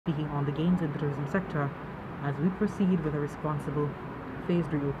speaking on the gains in the tourism sector as we proceed with a responsible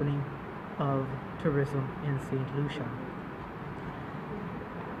phased reopening of tourism in St. Lucia.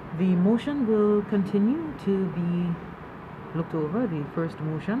 The motion will continue to be looked over, the first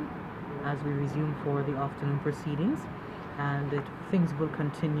motion, as we resume for the afternoon proceedings, and things will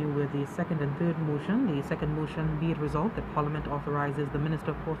continue with the second and third motion. The second motion be it resolved that Parliament authorizes the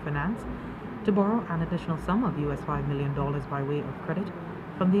Minister for Finance to borrow an additional sum of US $5 million by way of credit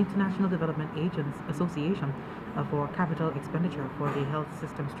from the International Development Agents Association for capital expenditure for the health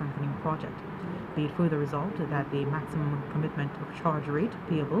system strengthening project. Be it further resolved that the maximum commitment of charge rate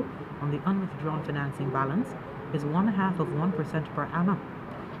payable on the unwithdrawn financing balance is 0.5% per annum.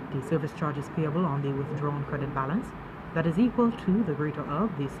 The service charge is payable on the withdrawn credit balance that is equal to the greater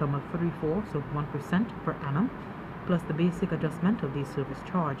of the sum of 0.75% per annum plus the basic adjustment of the service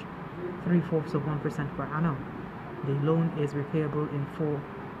charge, 0.75% per annum. The loan is repayable in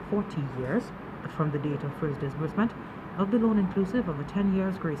 40 years from the date of first disbursement of the loan, inclusive of a 10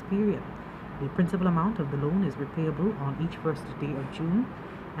 years grace period. The principal amount of the loan is repayable on each first day of June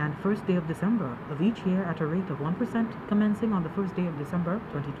and first day of December of each year at a rate of 1% commencing on the first day of December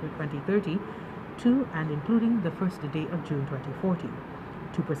 2030 to and including the first day of June 2040,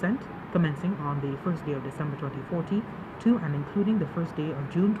 2% commencing on the first day of December 2040 to and including the first day of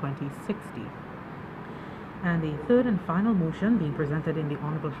June 2060. And the third and final motion being presented in the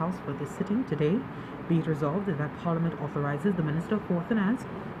Honourable House for this sitting today, be it resolved that Parliament authorizes the Minister for Finance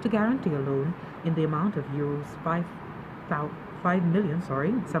to guarantee a loan in the amount of euros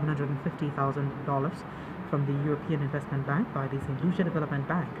 5,750,000 dollars from the European Investment Bank by the St. Lucia Development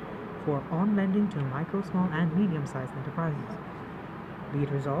Bank for on-lending to micro, small and medium-sized enterprises. Be it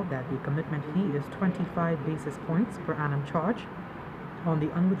resolved that the commitment fee is 25 basis points per annum charge on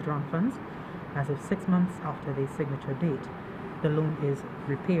the unwithdrawn funds as of 6 months after the signature date. The loan is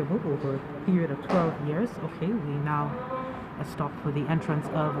repayable over a period of 12 years. Okay, we now stop for the entrance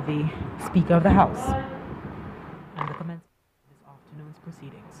of the Speaker of the House and the commencement of this afternoon's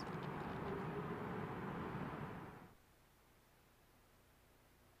proceedings.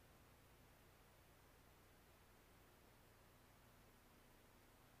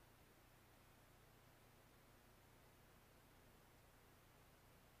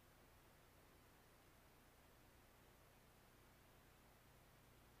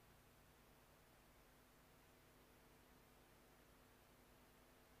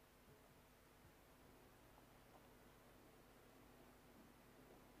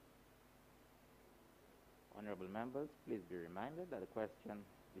 Honorable members, please be reminded that the question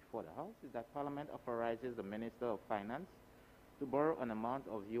before the House is that Parliament authorizes the Minister of Finance to borrow an amount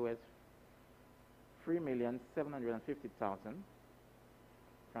of US $3,750,000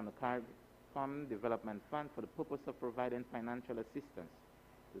 from the CARICOM Development Fund for the purpose of providing financial assistance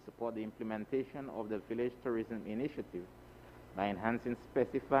to support the implementation of the Village Tourism Initiative by enhancing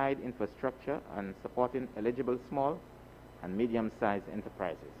specified infrastructure and supporting eligible small and medium-sized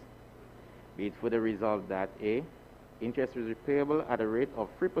enterprises. Be it further resolved that A, interest is repayable at a rate of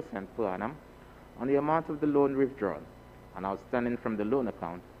 3% per annum on the amount of the loan withdrawn and outstanding from the loan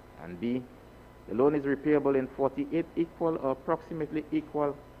account, and B, the loan is repayable in 48 equal or approximately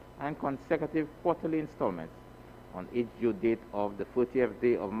equal and consecutive quarterly installments on each due date of the 30th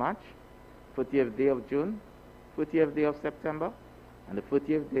day of March, 30th day of June, 30th day of September, and the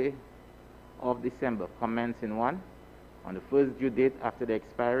 30th day of December, commencing 1, on the first due date after the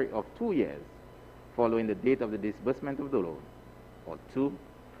expiry of 2 years following the date of the disbursement of the loan, or 2,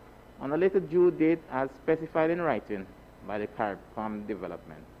 on a later due date as specified in writing by the CARICOM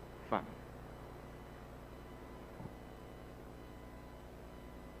Development Fund.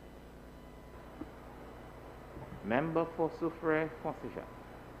 Member for Soufrière Foncière.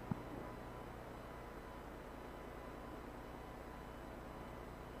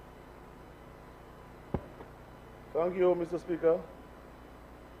 Thank you, Mr. Speaker.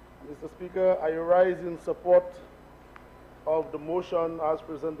 Mr. Speaker, I rise in support of the motion as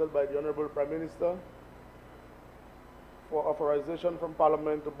presented by the Honorable Prime Minister for authorization from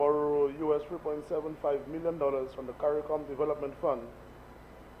Parliament to borrow US $3.75 million from the CARICOM Development Fund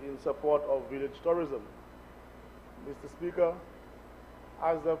in support of village tourism. Mr. Speaker,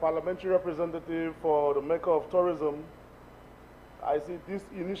 as the parliamentary representative for the Mecca of tourism, I see this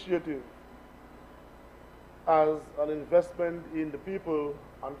initiative as an investment in the people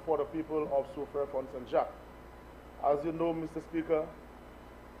and for the people of Soufrière Font-Saint-Jacques. As you know, Mr. Speaker,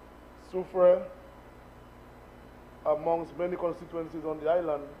 Soufrière, amongst many constituencies on the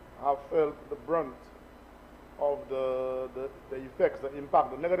island, have felt the brunt of the effects, the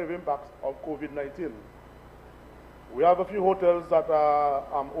impact, the negative impacts of COVID-19. We have a few hotels that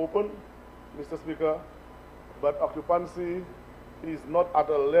are open, Mr. Speaker, but occupancy is not at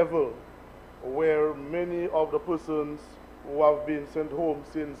a level where many of the persons who have been sent home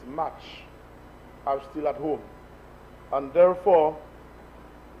since March are still at home. And therefore,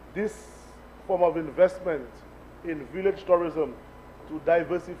 this form of investment in village tourism to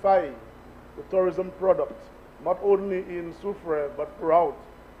diversify the tourism product, not only in Soufrière, but throughout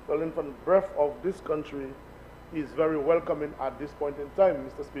the length and breadth of this country, is very welcoming at this point in time,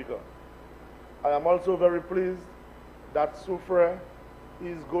 Mr. Speaker. I am also very pleased that Soufrière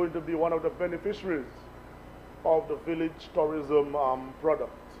is going to be one of the beneficiaries of the village tourism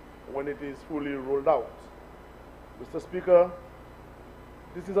product when it is fully rolled out. Mr. Speaker,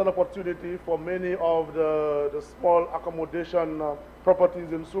 this is an opportunity for many of the small accommodation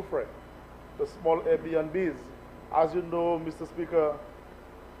properties in Soufrière, the small Airbnbs. As you know, Mr. Speaker,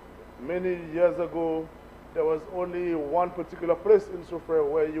 many years ago, there was only one particular place in Soufrière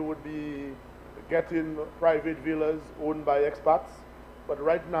where you would be getting private villas owned by expats. But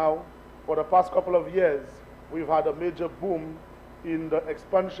right now, for the past couple of years, we've had a major boom in the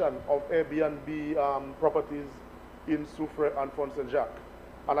expansion of Airbnb properties in Soufrière and Fort Saint-Jacques.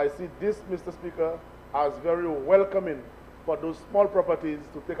 And I see this, Mr. Speaker, as very welcoming for those small properties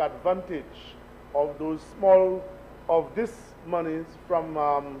to take advantage of this monies from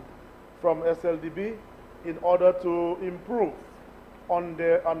SLDB in order to improve on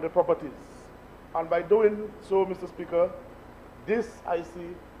the properties. And by doing so, Mr. Speaker, this I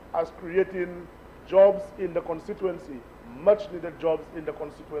see as creating jobs in the constituency, much needed jobs in the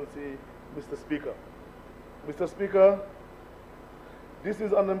constituency, Mr. Speaker. Mr. Speaker, this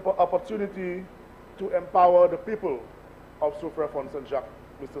is an opportunity to empower the people of Soufrière Fort Saint-Jacques,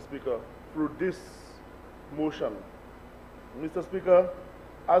 Mr. Speaker, through this motion. Mr. Speaker,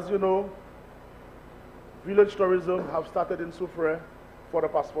 as you know, village tourism have started in Soufrière for the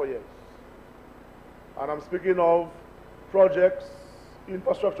past 4 years. And I'm speaking of projects,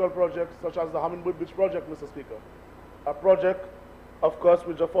 infrastructural projects, such as the Hummingbird Beach project, Mr. Speaker. A project, of course,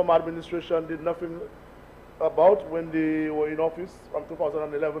 which the former administration did nothing about when they were in office from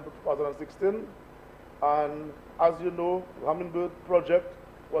 2011 to 2016. And as you know, the Hummingbird project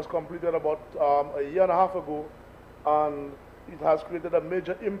was completed about a year and a half ago, and it has created a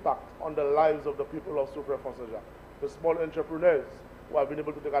major impact on the lives of the people of Soufrière Fort Saint-Jacques, the small entrepreneurs who have been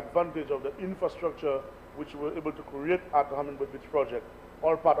able to take advantage of the infrastructure which we were able to create at the Hummingbird Beach project,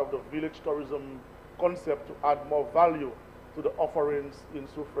 all part of the village tourism concept to add more value to the offerings in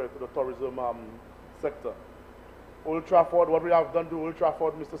Soufrière to the tourism sector. Old Trafford, what we have done to Old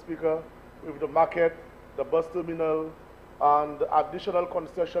Trafford, Mr. Speaker, with the market, the bus terminal, and the additional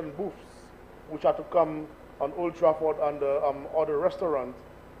concession booths which are to come on Old Trafford and the other restaurants,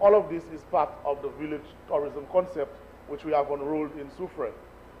 all of this is part of the village tourism concept which we have unrolled in Soufrière.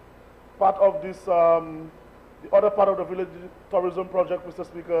 Part of this, the other part of the village tourism project, Mr.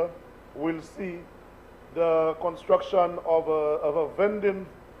 Speaker, will see the construction of a vending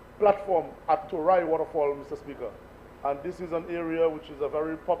platform at Torai Waterfall, Mr. Speaker. And this is an area which is a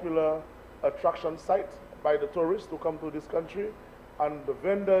very popular attraction site by the tourists who come to this country. And the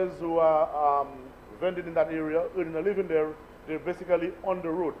vendors who are vending in that area, earning a living there, they're basically on the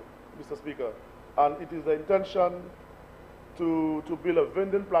road, Mr. Speaker. And it is the intention to build a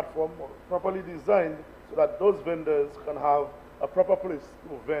vending platform properly designed so that those vendors can have a proper place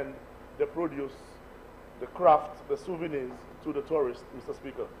to vend the produce, the craft, the souvenirs to the tourists, Mr.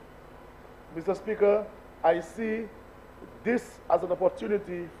 Speaker. Mr. Speaker, I see this as an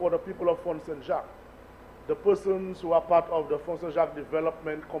opportunity for the people of Fort Saint-Jacques, the persons who are part of the Fort Saint-Jacques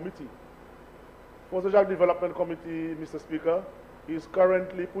Development Committee. Fort Saint-Jacques Development Committee, Mr. Speaker, is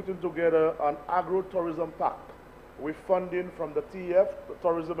currently putting together an agro-tourism pact with funding from the TF, the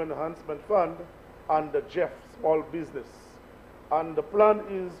Tourism Enhancement Fund, and the JEF, Small Business. And the plan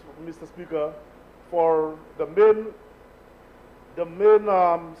is, Mr. Speaker, for the main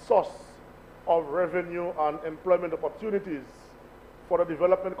source of revenue and employment opportunities for the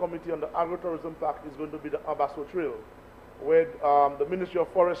Development Committee on the Agro-Tourism Pact is going to be the Abasso Trail, where the Ministry of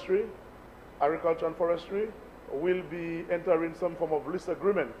Forestry, Agriculture and Forestry will be entering some form of lease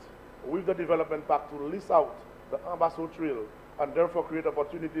agreement with the Development Pact to lease out the Abasso Trail and therefore create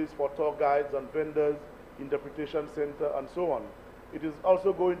opportunities for tour guides and vendors, interpretation center, and so on. It is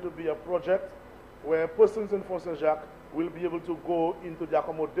also going to be a project where persons in Fort Saint-Jacques will be able to go into the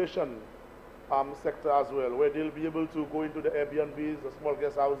accommodation sector as well, where they'll be able to go into the Airbnbs, the small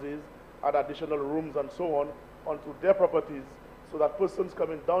guest houses, add additional rooms and so on onto their properties, so that persons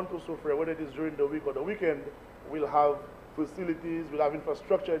coming down to Soufrière, whether it is during the week or the weekend, will have facilities, will have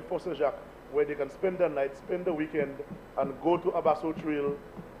infrastructure in Fort Saint-Jacques where they can spend the night, spend the weekend, and go to Abaso Trail,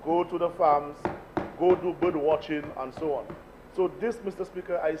 go to the farms, go do bird watching, and so on. So this, Mr.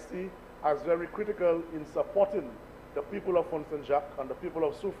 Speaker, I see as very critical in supporting the people of Fort St. Jacques and the people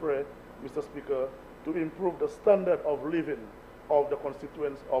of Soufrière, Mr. Speaker, to improve the standard of living of the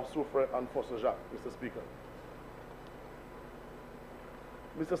constituents of Soufrière and Fort St. Jacques, Mr. Speaker.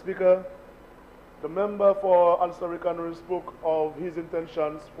 Mr. Speaker, the member for Ancillary Cannery spoke of his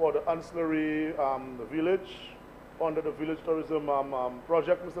intentions for the ancillary village under the village tourism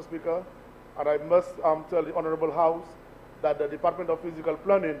project, Mr. Speaker. And I must tell the Honorable House that the Department of Physical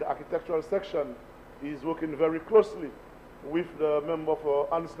Planning, the architectural section, is working very closely with the member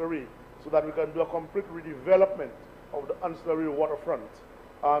for ancillary so that we can do a complete redevelopment of the ancillary waterfront.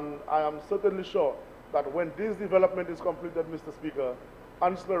 And I am certainly sure that when this development is completed, Mr. Speaker,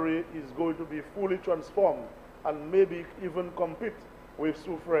 ancillary is going to be fully transformed and maybe even compete with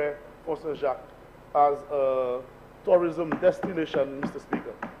Soufrière, Fort St. Jacques as a tourism destination, Mr.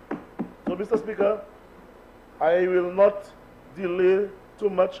 Speaker. So, Mr. Speaker, I will not delay too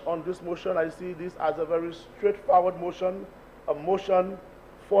much on this motion. I see this as a very straightforward motion, a motion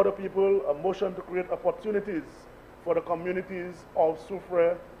for the people, a motion to create opportunities for the communities of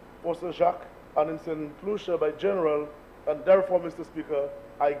Soufrière, Fort St. Jacques, and in St. Lucia by general. And therefore, Mr. Speaker,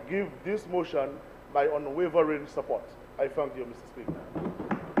 I give this motion my unwavering support. I thank you, Mr. Speaker.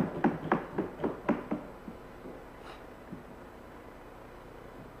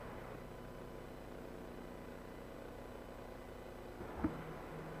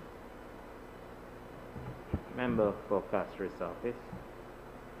 Member for Castries Office.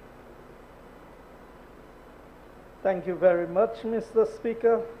 Thank you very much, Mr.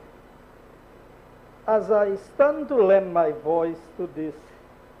 Speaker. As I stand to lend my voice to this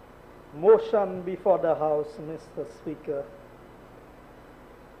motion before the House, Mr. Speaker,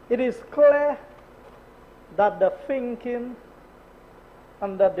 it is clear that the thinking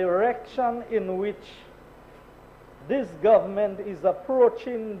and the direction in which this government is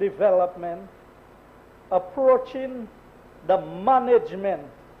approaching development, approaching the management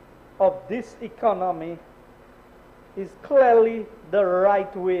of this economy is clearly the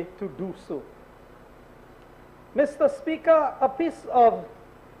right way to do so. Mr. Speaker, a piece of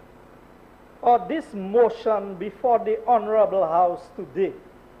this motion before the Honorable House today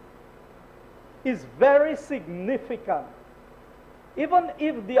is very significant, even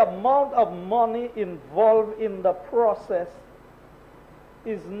if the amount of money involved in the process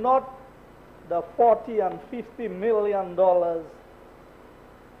is not the $40 and $50 million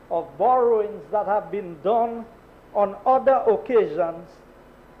of borrowings that have been done on other occasions,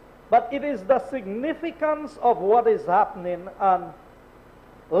 but it is the significance of what is happening, and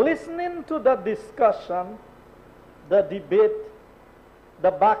listening to the discussion, the debate,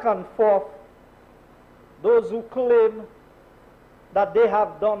 the back and forth, those who claim that they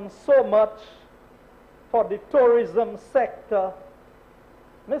have done so much for the tourism sector.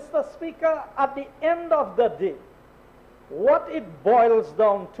 Mr. Speaker, at the end of the day, what it boils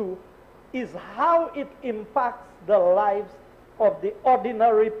down to is how it impacts the lives of the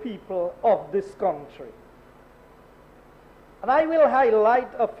ordinary people of this country. And I will highlight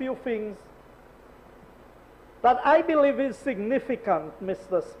a few things that I believe is significant,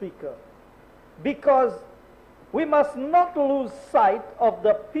 Mr. Speaker, because we must not lose sight of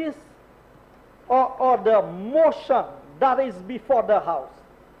the piece or the motion that is before the House,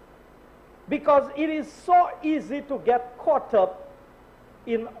 because it is so easy to get caught up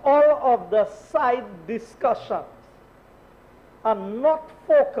in all of the side discussions and not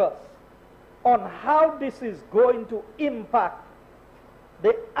focus on how this is going to impact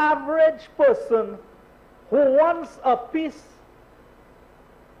the average person who wants a piece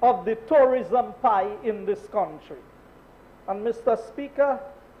of the tourism pie in this country. And Mr. Speaker,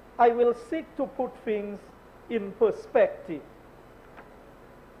 I will seek to put things in perspective.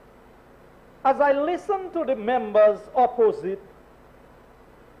 As I listened to the members opposite,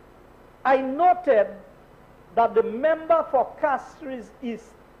 I noted that the member for Castries East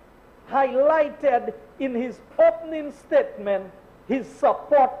highlighted in his opening statement his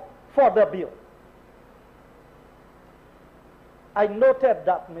support for the bill. I noted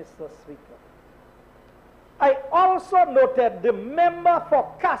that, Mr. Speaker. I also noted the member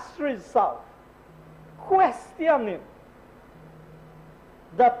for Castries South questioning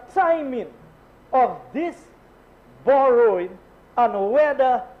the timing of this borrowing and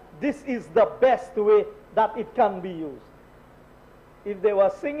whether this is the best way that it can be used. If they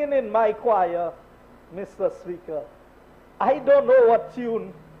were singing in my choir, Mr. Speaker, I don't know what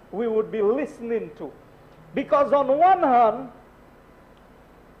tune we would be listening to. Because on one hand,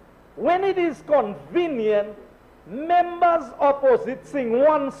 when it is convenient, members opposite sing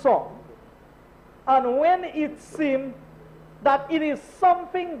one song. And when it seems that it is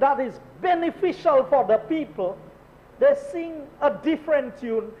something that is beneficial for the people, they sing a different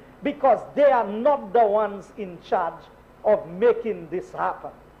tune because they are not the ones in charge of making this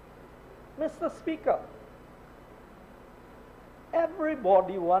happen. Mr. Speaker,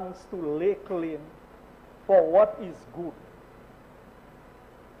 everybody wants to lay claim for what is good.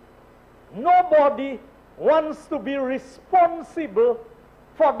 Nobody wants to be responsible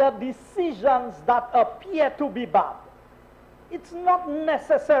for the decisions that appear to be bad. It's not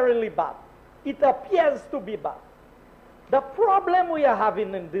necessarily bad. It appears to be bad. The problem we are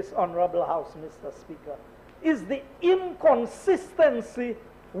having in this Honorable House, Mr. Speaker, is the inconsistency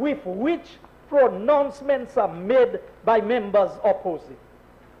with which pronouncements are made by members opposite.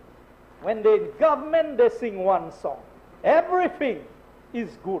 When they're in government, they sing one song. Everything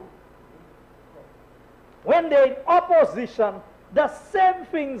is good. When they're in opposition, the same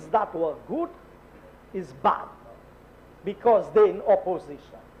things that were good is bad because they're in opposition.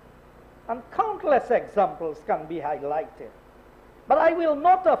 And countless examples can be highlighted. But I will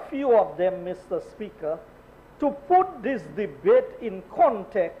note a few of them, Mr. Speaker, to put this debate in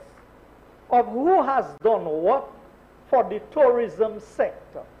context of who has done what for the tourism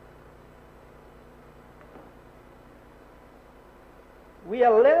sector. We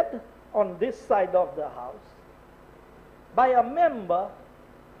are led on this side of the House by a member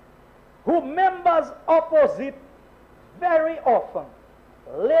who members opposite very often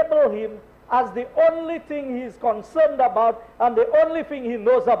label him as the only thing he is concerned about and the only thing he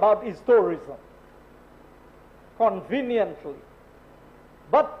knows about is tourism. Conveniently.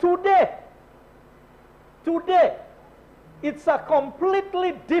 But today, it's a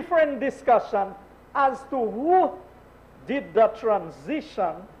completely different discussion as to who did the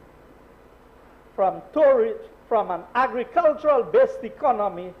transition from an agricultural-based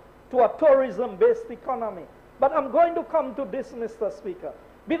economy to a tourism-based economy. But I'm going to come to this, Mr. Speaker,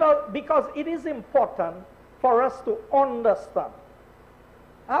 because it is important for us to understand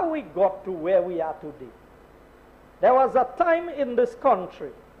how we got to where we are today. There was a time in this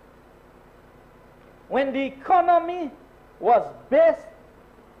country when the economy was based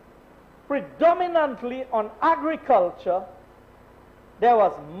predominantly on agriculture, there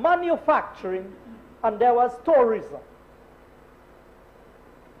was manufacturing, and there was tourism.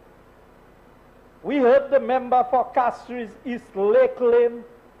 We heard the member for Castries East Lake claim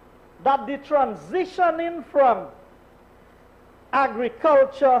that the transitioning from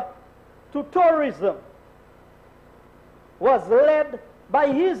agriculture to tourism was led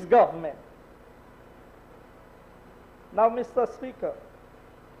by his government. Now, Mr. Speaker,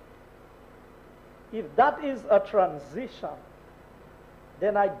 if that is a transition,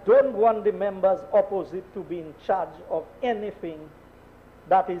 then I don't want the members opposite to be in charge of anything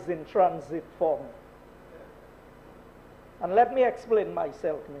that is in transit for me. And let me explain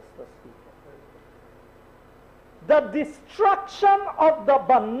myself, Mr. Speaker. The destruction of the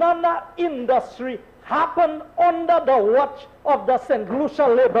banana industry happened under the watch of the St. Lucia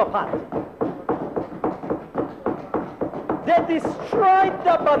Labour Party. They destroyed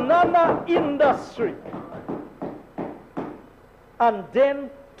the banana industry. And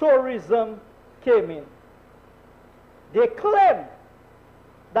then tourism came in. They claimed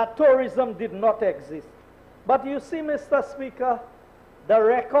that tourism did not exist. But you see, Mr. Speaker, the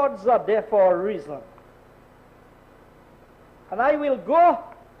records are there for a reason. And I will go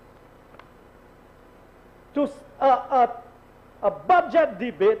to a budget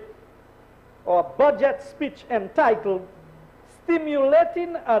debate or a budget speech entitled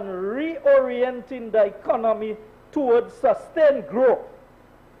Stimulating and Reorienting the Economy Towards Sustained Growth.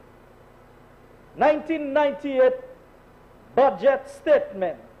 1998 Budget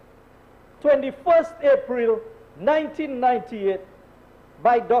Statement, 21st April 1998,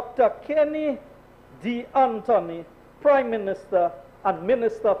 by Dr. Kenny D. Anthony, Prime Minister and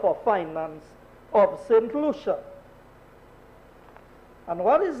Minister for Finance of St. Lucia. And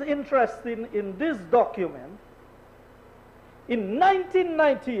what is interesting in this document, in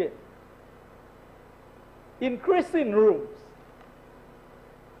 1998, increase in rooms,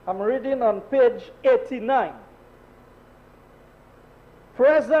 I'm reading on page 89.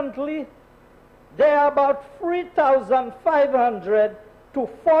 Presently, there are about 3,500 to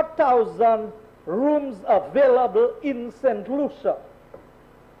 4,000 rooms available in St. Lucia.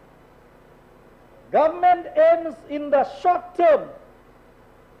 Government aims in the short term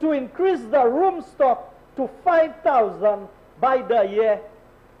to increase the room stock to 5,000 by the year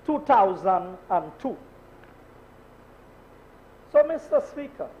 2002. So, Mr.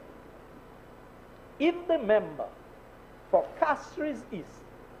 Speaker, if the member for Castries East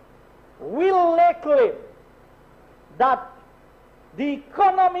will lay claim that the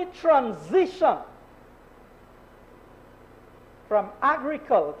economy transition from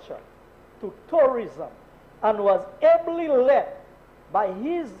agriculture to tourism and was ably led by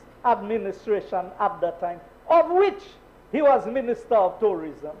his administration at the time, of which he was Minister of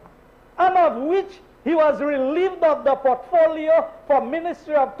Tourism, and of which he was relieved of the portfolio for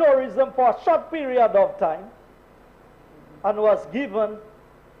Ministry of Tourism for a short period of time, and was given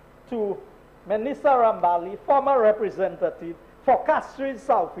to Minister Rambali, former representative for Castries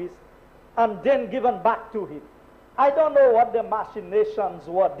Southeast, and then given back to him. I don't know what the machinations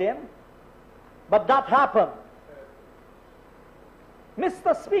were then, but that happened.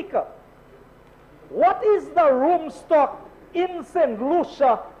 Mr. Speaker, what is the room stock in St.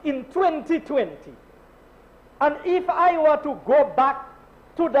 Lucia in 2020? And if I were to go back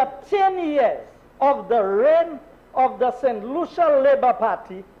to the 10 years of the reign of the St. Lucia Labour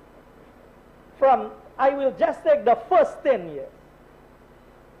Party, I will just take the first 10 years,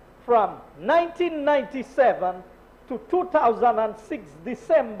 from 1997 to 2006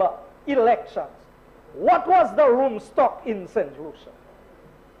 December elections, what was the room stock in St. Lucia?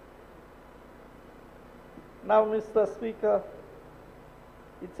 Now, Mr. Speaker,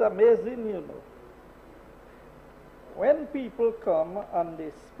 it's amazing, you know. When people come and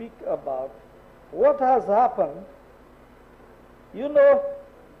they speak about what has happened, you know,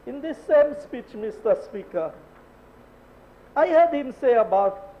 in this same speech, Mr. Speaker, I heard him say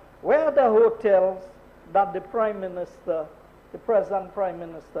about where the hotels that the Prime Minister, the present Prime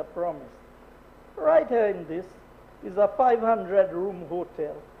Minister promised. Right here in this is a 500-room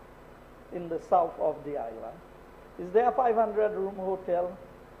hotel in the south of the island. Is there a 500-room hotel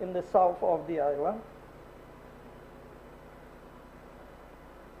in the south of the island?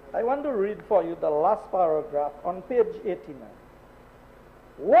 I want to read for you the last paragraph on page 89.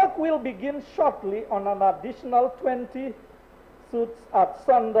 Work will begin shortly on an additional 20 suites at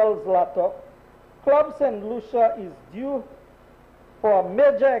Sandals Latok. Club St. Lucia is due for a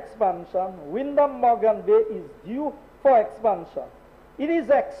major expansion. Wyndham Morgan Bay is due for expansion. It is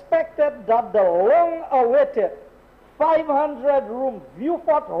expected that the long-awaited 500-room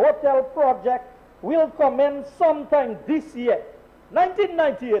Viewfort Hotel project will commence sometime this year.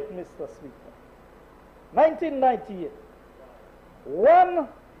 1998, Mr. Speaker. 1998. One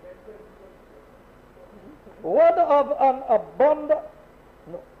word of an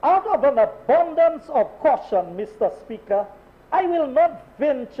out of an abundance of caution, Mr. Speaker, I will not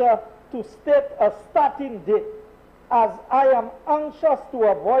venture to state a starting date, as I am anxious to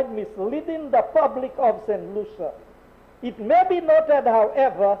avoid misleading the public of St. Lucia. It may be noted,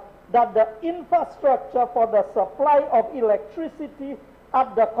 however, that the infrastructure for the supply of electricity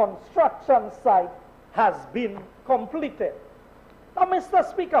at the construction site has been completed. Now, Mr.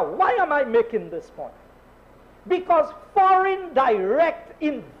 Speaker, why am I making this point? Because foreign direct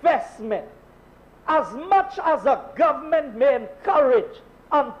investment, as much as a government may encourage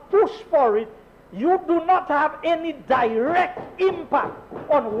and push for it, you do not have any direct impact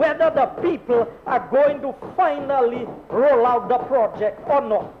on whether the people are going to finally roll out the project or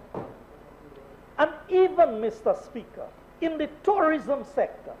not. And even, Mr. Speaker, in the tourism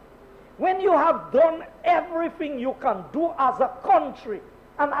sector, when you have done everything you can do as a country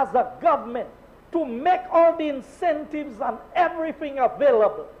and as a government to make all the incentives and everything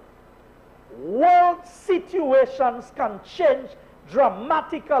available, world situations can change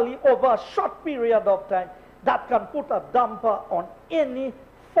dramatically over a short period of time that can put a damper on any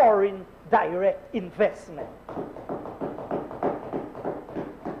foreign direct investment.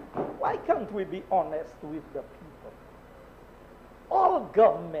 Why can't we be honest with the people? All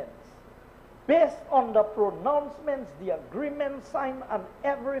governments, based on the pronouncements, the agreement signed and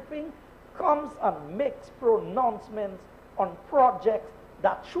everything, comes and makes pronouncements on projects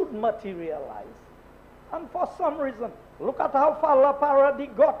that should materialize. And for some reason, look at how far La Paradis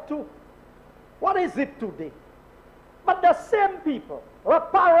got to. What is it today? But the same people, La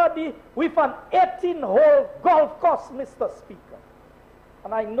Paradis with an 18-hole golf course, Mr. Speaker.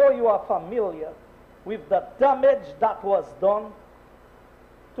 And I know you are familiar with the damage that was done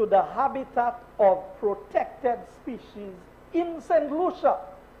to the habitat of protected species in St. Lucia.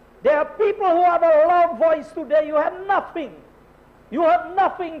 There are people who have a loud voice today. You had nothing. You heard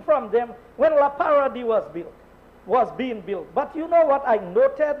nothing from them when La Paradis was being built. But you know what I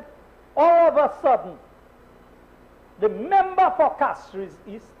noted? All of a sudden, the member for Castries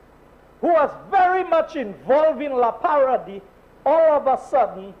East, who was very much involved in La Paradis, all of a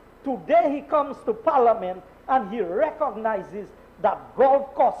sudden, today he comes to Parliament and he recognizes that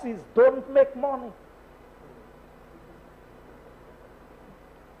golf courses don't make money.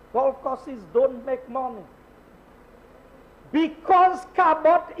 Golf courses don't make money. Because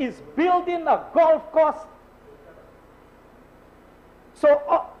Cabot is building a golf course, so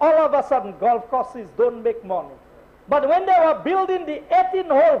all of a sudden golf courses don't make money. But when they were building the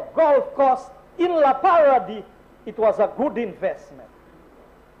 18-hole golf course in La Paradis, it was a good investment.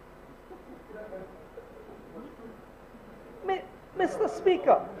 Mr.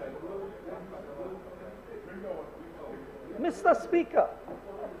 Speaker, Mr. Speaker,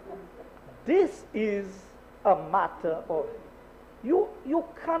 this is a matter of, you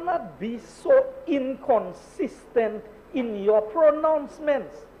cannot be so inconsistent in your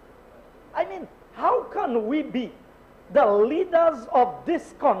pronouncements. I mean, how can we be the leaders of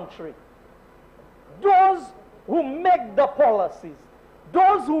this country, those who make the policies,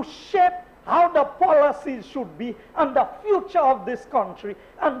 those who shape how the policies should be and the future of this country,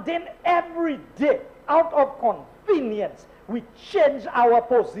 and then every day, out of convenience, we change our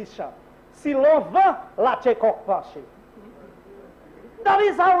position? Si l'on veut, la checoque vache. That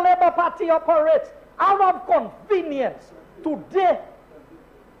is how Labour Party operates, out of convenience. Today,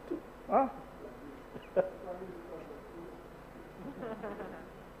 huh?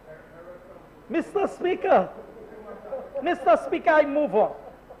 Mr. Speaker, I move on.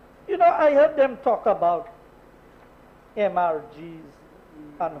 You know, I heard them talk about MRGs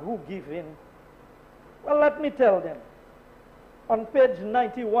and who giving. Well, let me tell them. On page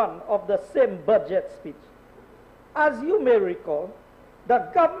 91 of the same budget speech, as you may recall, the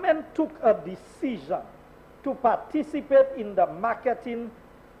government took a decision to participate in the marketing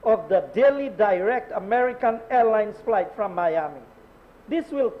of the daily direct American Airlines flight from Miami.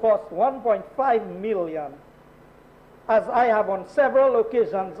 This will cost $1.5 million, as I have on several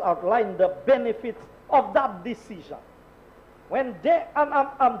occasions outlined the benefits of that decision. When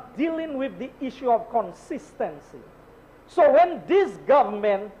I'm dealing with the issue of consistency. So when this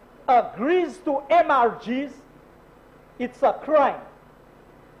government agrees to MRGs, it's a crime.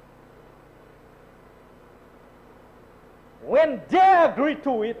 When they agree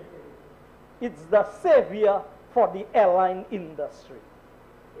to it, it's the savior for the airline industry.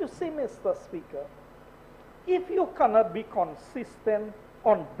 You see, Mr. Speaker, if you cannot be consistent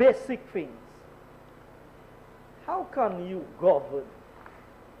on basic things, how can you govern?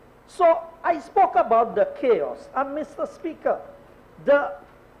 So I spoke about the chaos, and Mr. Speaker, the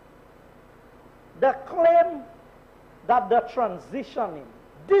claim that the transitioning,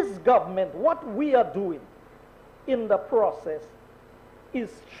 this government, what we are doing in the process is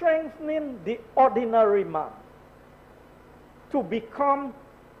strengthening the ordinary man to become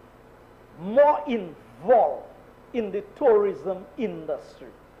more involved in the tourism industry.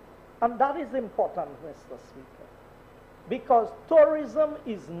 And that is important, Mr. Speaker, because tourism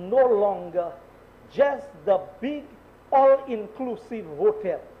is no longer just the big all-inclusive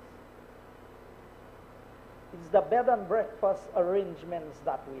hotels. It's the bed and breakfast arrangements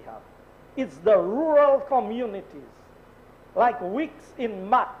that we have. It's the rural communities, like Wicks in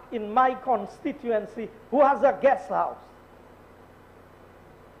my constituency, who has a guest house.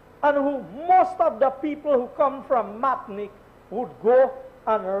 And who most of the people who come from Matnik would go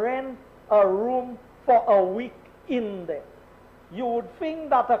and rent a room for a week in there. You would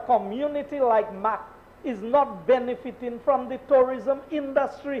think that a community like Mac is not benefiting from the tourism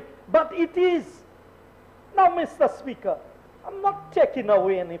industry, but it is. Now, Mr. Speaker, I'm not taking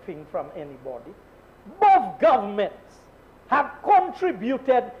away anything from anybody. Both governments have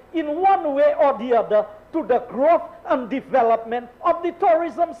contributed in one way or the other to the growth and development of the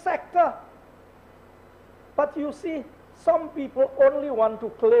tourism sector. But you see, some people only want to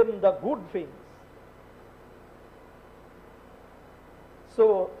claim the good things.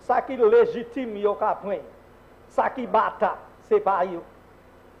 So, ça qui légitime yo ka pren, ça qui bata, c'est pas yo.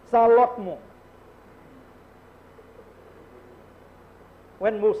 C'est l'autre monde.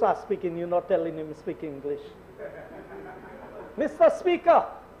 When Musa speaking, you're not telling him speak English. Mr. Speaker,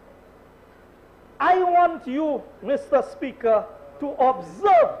 I want you, Mr. Speaker, to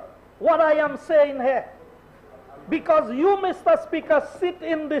observe what I am saying here. Because you, Mr. Speaker, sit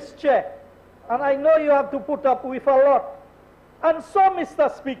in this chair, and I know you have to put up with a lot. And so, Mr.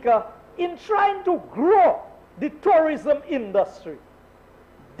 Speaker, in trying to grow the tourism industry,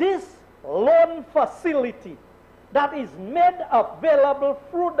 this loan facility that is made available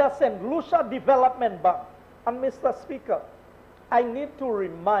through the St. Lucia Development Bank. And Mr. Speaker, I need to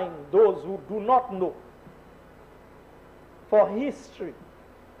remind those who do not know, for history,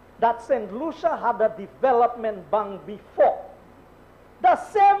 that St. Lucia had a development bank before. The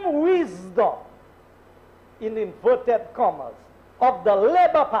same wisdom, in inverted commas, of the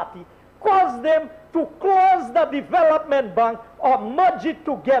Labour Party caused them to close the development bank or merge it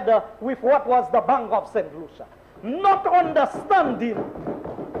together with what was the Bank of St. Lucia, not understanding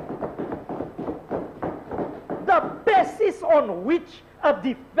the basis on which a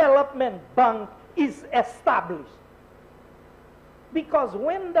development bank is established. Because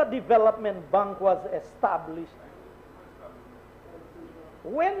when the development bank was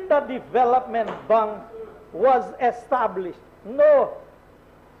established, no,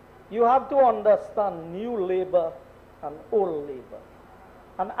 you have to understand new labor and old labor.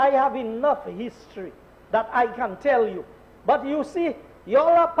 And I have enough history that I can tell you. But you see,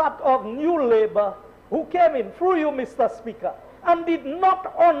 you're a part of new labor who came in through you, Mr. Speaker, and did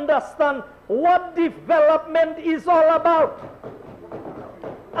not understand what development is all about.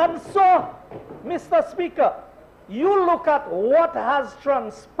 And so, Mr. Speaker, you look at what has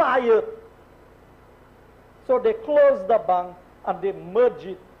transpired. So they closed the bank and they merged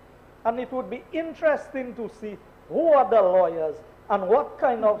it. And it would be interesting to see who are the lawyers and what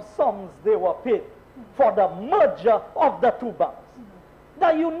kind of sums they were paid for the merger of the two banks.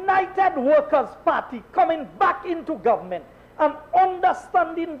 The United Workers' Party coming back into government and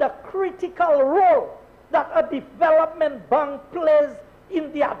understanding the critical role that a development bank plays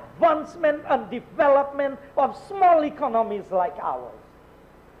in the advancement and development of small economies like ours.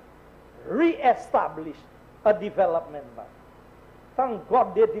 Re-establish a development bank. Thank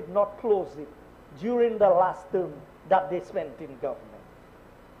God they did not close it during the last term that they spent in government.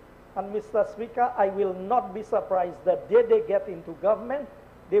 And Mr. Speaker, I will not be surprised the day they get into government,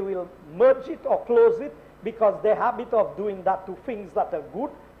 they will merge it or close it because they have a habit of doing that to things that are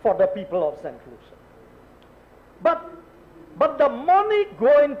good for the people of St. Lucia. But the money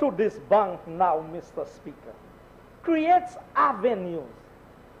going to this bank now, Mr. Speaker, creates avenues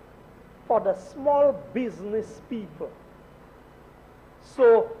for the small business people.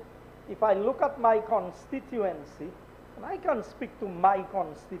 So, if I look at my constituency, and I can speak to my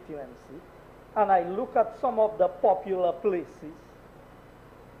constituency, and I look at some of the popular places,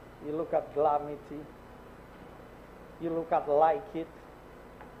 you look at Glamity, you look at Like It,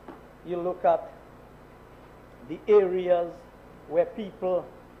 you look at the areas where people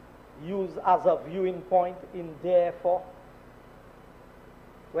use as a viewing point in Therefore,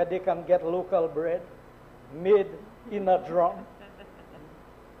 where they can get local bread made in a drum.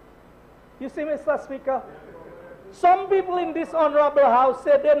 You see, Mr. Speaker, some people in this honorable house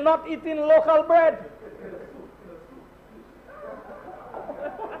say they're not eating local bread.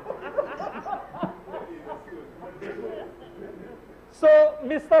 So,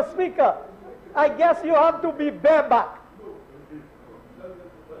 Mr. Speaker, I guess you have to be bareback.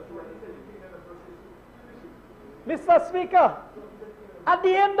 Mr. Speaker, at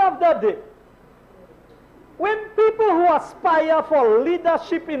the end of the day, when people who aspire for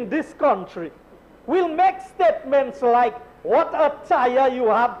leadership in this country will make statements like what attire you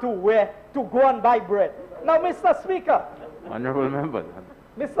have to wear to go and buy bread. Now, Mr. Speaker. Honorable member.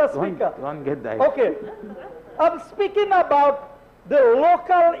 Mr. Speaker. Don't get that. Okay. I'm speaking about the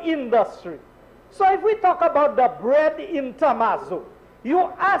local industry. So if we talk about the bread in Tamazo, you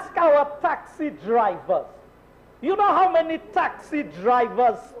ask our taxi drivers. You know how many taxi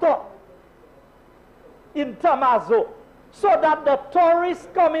drivers stop in Tamazo so that the tourists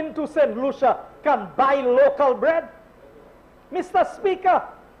coming to St. Lucia can buy local bread? Mr. Speaker,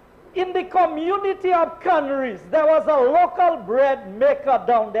 in the community of Canaries, there was a local bread maker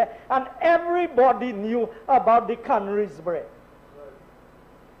down there, and everybody knew about the Canaries bread.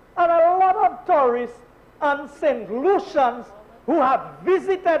 And a lot of tourists and St. Lucians who have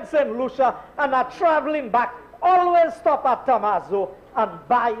visited St. Lucia and are traveling back always stop at Tamazo and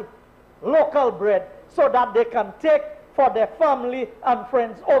buy local bread so that they can take for their family and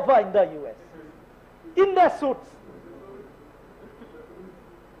friends over in the U.S. in their suits.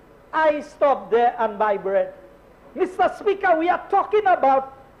 I stop there and buy bread. Mr. Speaker, we are talking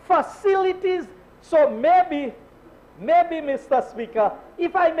about facilities, so maybe, Mr. Speaker,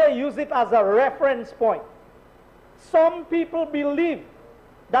 if I may use it as a reference point, some people believe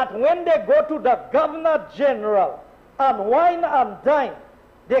that when they go to the Governor General and wine and dine,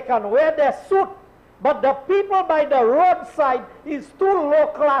 they can wear their suit, but the people by the roadside is too low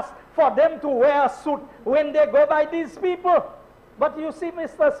class for them to wear a suit when they go by these people. But you see,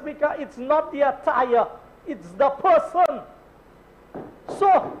 Mr. Speaker, it's not the attire, it's the person.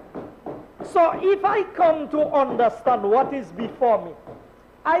 So if I come to understand what is before me,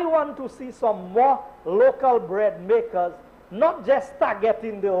 I want to see some more local bread makers, not just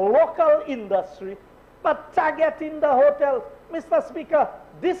targeting the local industry, but targeting the hotels. Mr. Speaker,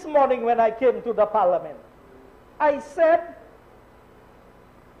 this morning when I came to the Parliament, I said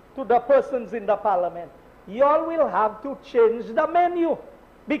to the persons in the parliament, y'all will have to change the menu,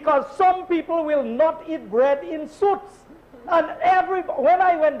 because some people will not eat bread in suits. And when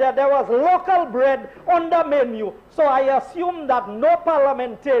I went there was local bread on the menu. So I assume that no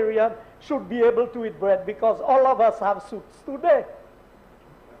parliamentarian should be able to eat bread, because all of us have suits today.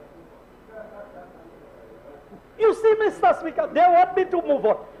 You see, Mr. Speaker, they want me to move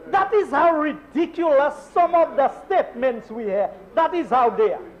on. That is how ridiculous some of the statements we hear. That is how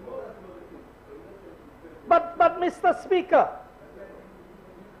they are. But Mr. Speaker.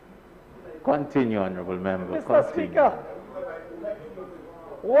 Continue, Honorable Member. Mr. Continue. Speaker,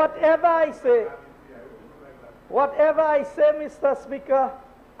 whatever I say, Mr. Speaker,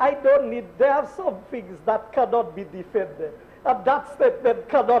 I don't need, there are some things that cannot be defended. And that statement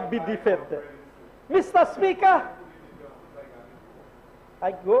cannot be defended. Mr. Speaker,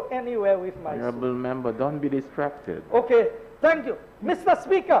 I go anywhere with my Honorable Member, don't be distracted. Okay, thank you. Mr.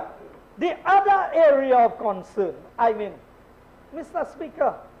 Speaker, the other area of concern, Mr.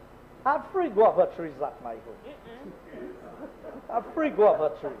 Speaker, I have 3 guava trees at my home. I have 3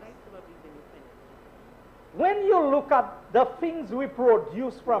 guava trees. When you look at the things we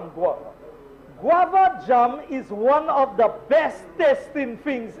produce from guava jam is one of the best tasting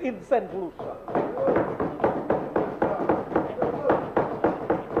things in St. Lucia.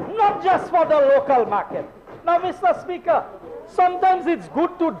 Not just for the local market. Now, Mr. Speaker, sometimes it's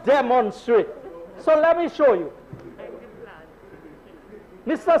good to demonstrate. So let me show you.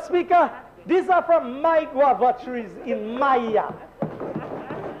 Mr. Speaker, these are from my guava trees in my yard.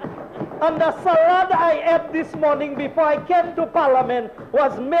 And the salad I ate this morning before I came to Parliament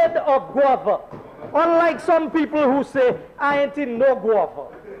was made of guava. Unlike some people who say, I ain't in no guava.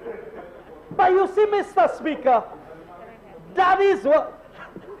 But you see, Mr. Speaker, that is what...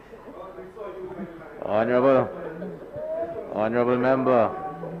 Honorable Member.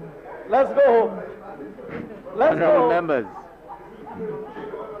 Let's go home. Let's go Honorable home. Members.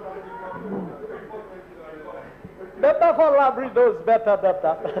 Member for Labrie knows better than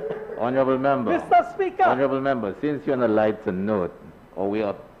that. Honorable Member. Mr. Speaker. Honorable Member, since you're on a lighter note, or we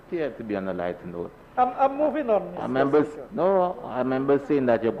appear to be on a lighter note, I'm moving on, Mr. Speaker. I remember saying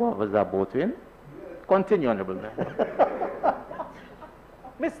that your guavas are both in. Continue, Honorable Member.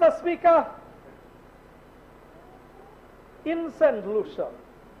 Mr. Speaker, in St. Lucia,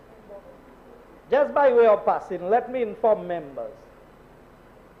 just by way of passing, let me inform members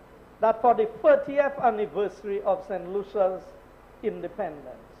that for the 30th anniversary of St. Lucia's independence,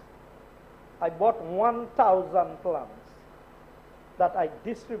 I bought 1,000 plants that I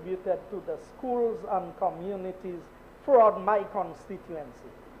distributed to the schools and communities throughout my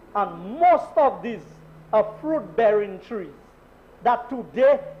constituency. And most of these are fruit-bearing trees that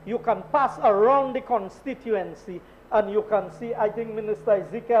today you can pass around the constituency, and you can see, I think Minister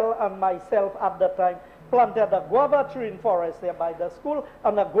Ezekiel and myself at the time planted a guava tree in forest there by the school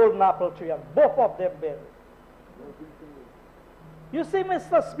and a golden apple tree, and both of them bear. You see,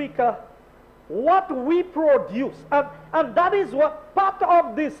 Mr. Speaker, what we produce, and that is what part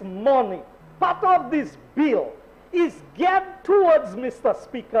of this money, part of this bill is geared towards, Mr.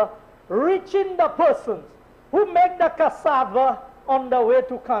 Speaker, reaching the persons who make the cassava on the way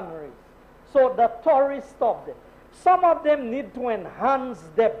to canneries. So the tourists stop them. Some of them need to enhance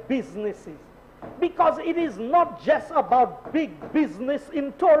their businesses, because it is not just about big business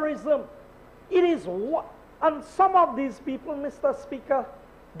in tourism. It is what, and some of these people, Mr. Speaker,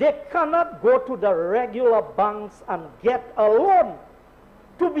 they cannot go to the regular banks and get a loan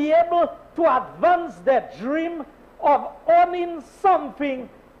to be able to advance their dream of owning something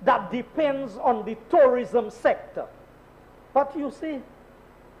that depends on the tourism sector. But you see,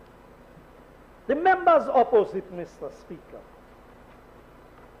 the members opposite, Mr. Speaker,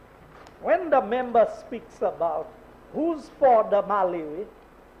 when the member speaks about who's for the Malawi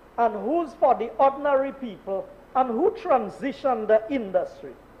and who's for the ordinary people and who transitioned the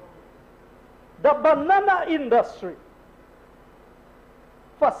industry, the banana industry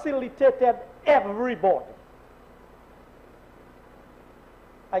facilitated everybody.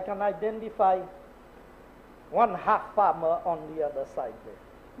 I can identify one half farmer on the other side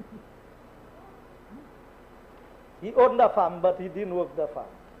there. He owned the farm, but he didn't work the farm.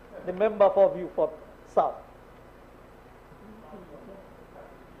 The member for Beaufort South.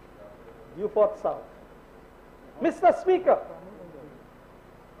 Beaufort South. Mr. Speaker,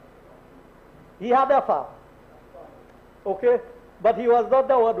 he had a farm. Okay? But he was not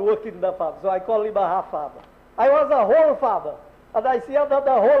the one working the farm, so I call him a half farmer. I was a whole farmer, and I see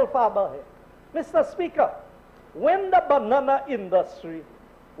another whole farmer here. Mr. Speaker, when the banana industry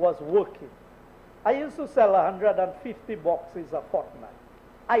was working, I used to sell 150 boxes a fortnight.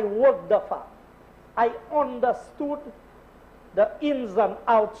 I worked the farm. I understood the ins and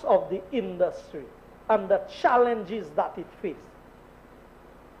outs of the industry and the challenges that it faced.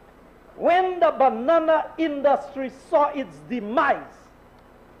 When the banana industry saw its demise,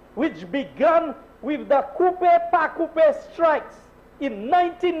 which began with the Coupe-Pas-Coupe strikes in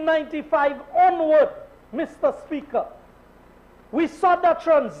 1995 onward, Mr. Speaker, we saw the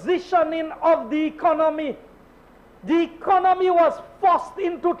transitioning of the economy. The economy was forced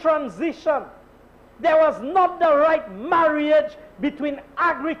into transition. There was not the right marriage between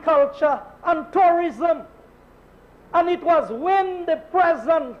agriculture and tourism. And it was when the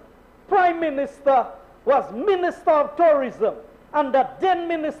present Prime Minister was Minister of Tourism and the then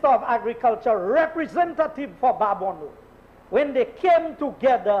Minister of Agriculture, representative for Babonneau, when they came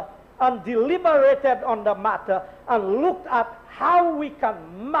together and deliberated on the matter and looked at how we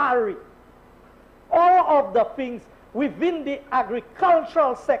can marry all of the things within the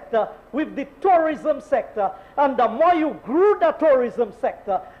agricultural sector with the tourism sector. And the more you grew the tourism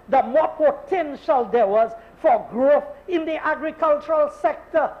sector, the more potential there was for growth in the agricultural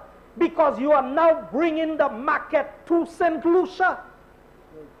sector, because you are now bringing the market to St. Lucia.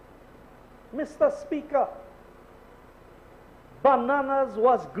 Mr. Speaker, bananas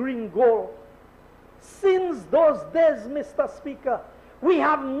was green gold. Since those days, Mr. Speaker, we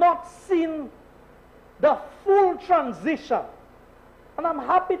have not seen the full transition. And I'm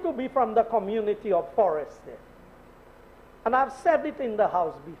happy to be from the community of Forest there. And I've said it in the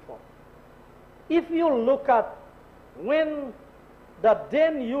House before. If you look at when the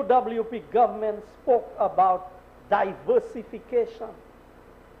then UWP government spoke about diversification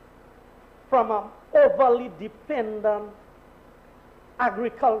from an overly dependent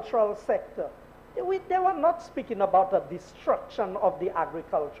agricultural sector, they were not speaking about the destruction of the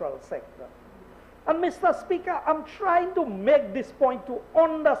agricultural sector. And Mr. Speaker, I'm trying to make this point to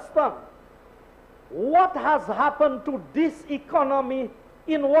understand what has happened to this economy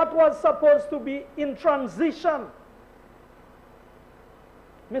in what was supposed to be in transition.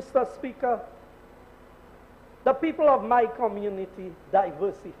 Mr. Speaker, the people of my community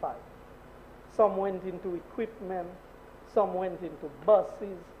diversified. Some went into equipment, some went into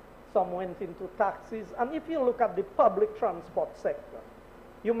buses, some went into taxis. And if you look at the public transport sector,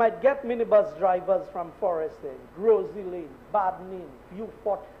 you might get minibus drivers from Forest Lane, Grosy Lane, Badmin,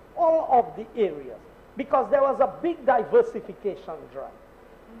 Viewfort, all of the areas, because there was a big diversification drive.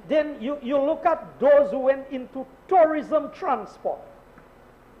 Then you look at those who went into tourism transport.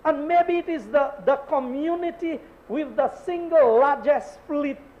 And maybe it is the community with the single largest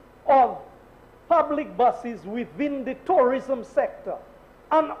fleet of public buses within the tourism sector.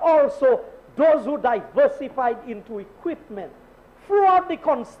 And also those who diversified into equipment throughout the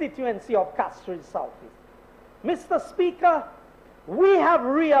constituency of Castries Southeast. Mr. Speaker, we have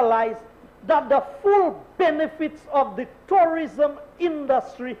realized that the full benefits of the tourism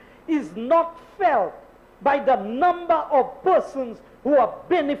industry is not felt by the number of persons who are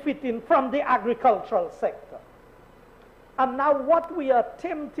benefiting from the agricultural sector. And now what we are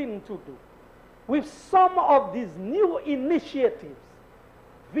attempting to do with some of these new initiatives,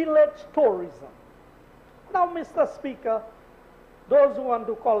 village tourism. Now, Mr. Speaker, those who want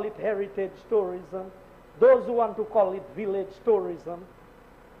to call it heritage tourism, those who want to call it village tourism,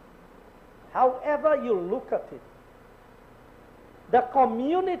 however you look at it, the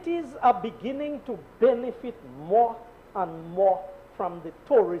communities are beginning to benefit more and more from the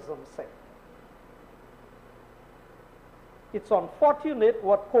tourism sector. It's unfortunate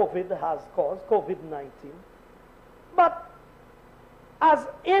what COVID has caused, COVID-19, but as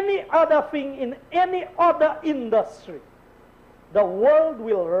any other thing in any other industry, the world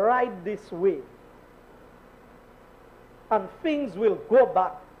will ride this wave and things will go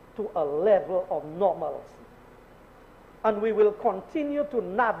back to a level of normalcy. And we will continue to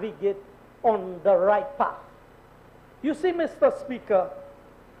navigate on the right path. You see, Mr. Speaker,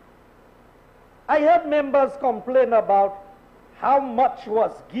 I heard members complain about how much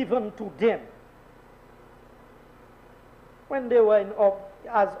was given to them when they were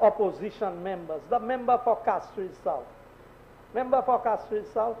as opposition members. The member for Castries South. Member for Castries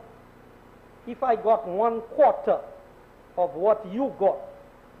South, if I got 1/4 of what you got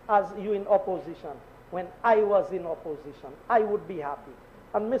as you in opposition, when I was in opposition, I would be happy.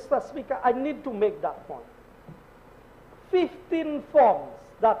 And Mr. Speaker, I need to make that point. 15 forms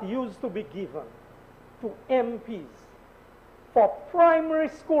that used to be given to MPs for primary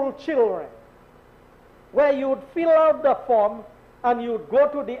school children, where you would fill out the form and you would go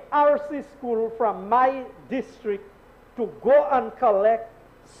to the RC school from my district to go and collect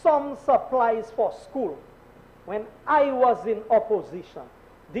some supplies for school when I was in opposition.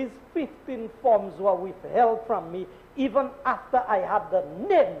 these 15 forms were withheld from me even after I had the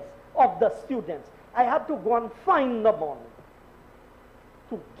names of the students. I had to go and find the money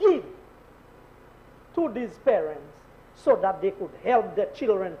to give to these parents so that they could help their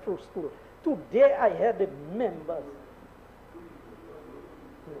children through school. Today I had the members.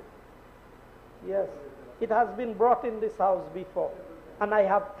 Yes, it has been brought in this house before, and I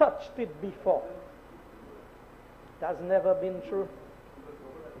have touched it before. It has never been true.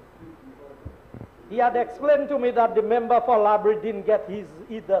 He had explained to me that the member for Labrie didn't get his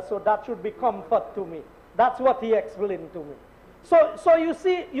either, so that should be comfort to me. That's what he explained to me. So you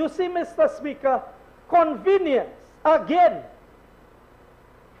see, Mr. Speaker, convenience, again.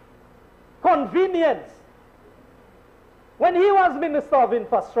 Convenience. When he was Minister of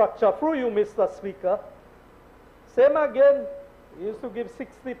Infrastructure, through you, Mr. Speaker, same again, he used to give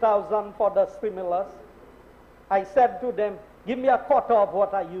 60,000 for the stimulus. I said to them, give me a quarter of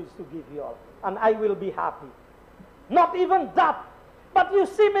what I used to give you all, and I will be happy. Not even that. But you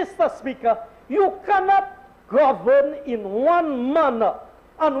see, Mr. Speaker, you cannot govern in one manner.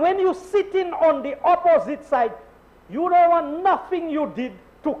 And when you sit in on the opposite side, you don't want nothing you did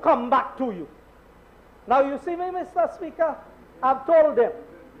to come back to you. Now you see me, Mr. Speaker, I've told them,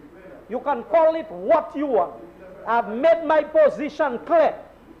 you can call it what you want. I've made my position clear.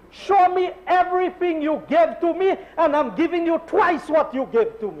 Show me everything you gave to me, and I'm giving you twice what you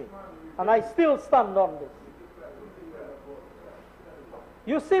gave to me. And I still stand on this.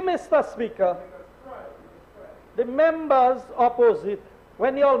 You see, Mr. Speaker, the members opposite,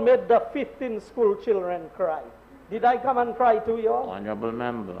 when you all made the 15 school children cry, did I come and cry to you all? Honorable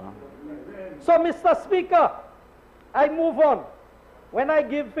member. So, Mr. Speaker, I move on. When I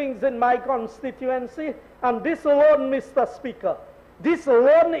give things in my constituency, and this alone, Mr. Speaker, this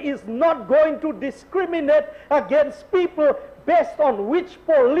alone is not going to discriminate against people based on which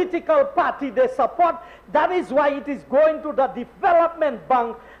political party they support. That is why it is going to the development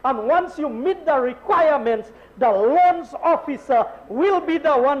bank, and once you meet the requirements, the loans officer will be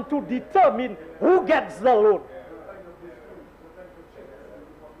the one to determine who gets the loan.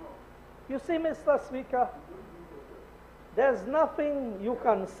 You see, Mr. Speaker, there's nothing you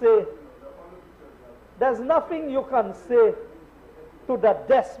can say. There's nothing you can say to the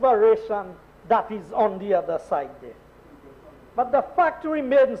desperation that is on the other side there. But the fact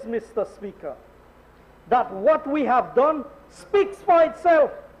remains, Mr. Speaker, that what we have done speaks for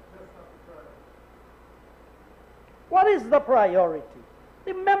itself. What is the priority?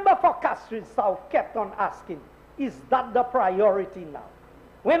 The member for Castries South kept on asking, is that the priority now?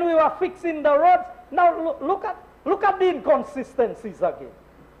 When we were fixing the roads, now look at the inconsistencies again.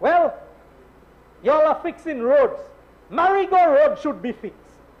 Well, y'all are fixing roads. Marigot Road should be fixed.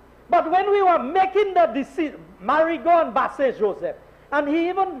 But when we were making the decision, Marigot and Basse Joseph, and he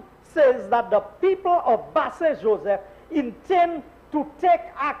even says that the people of Basse Joseph intend to take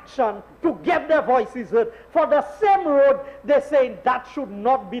action to get their voices heard. For the same road, they say that should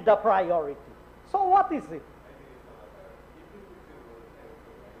not be the priority. So what is it?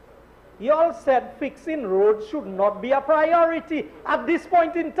 You all said fixing roads should not be a priority at this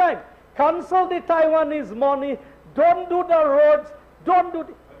point in time. Cancel the Taiwanese money, don't do the roads, don't do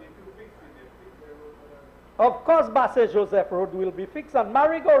the... Of course, Basse Joseph Road will be fixed and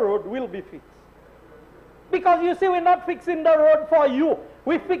Marigot Road will be fixed. Because you see, we're not fixing the road for you.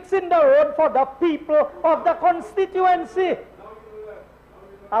 We're fixing the road for the people of the constituency.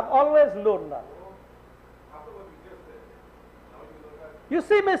 I've always known that. You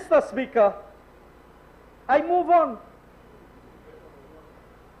see, Mr. Speaker, I move on.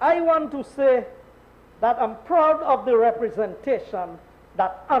 I want to say that I'm proud of the representation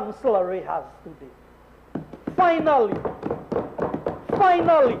that Ancillary has today. Finally,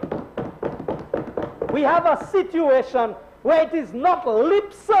 we have a situation where it is not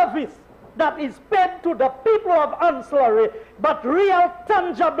lip service that is paid to the people of Ancillary, but real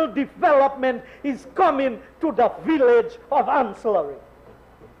tangible development is coming to the village of Ancillary.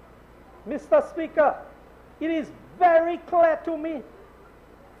 Mr. Speaker, it is very clear to me,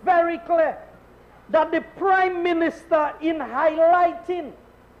 very clear, that the Prime Minister, in highlighting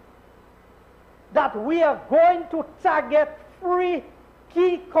that we are going to target 3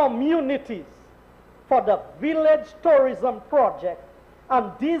 key communities for the village tourism project,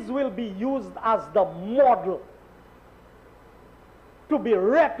 and these will be used as the model to be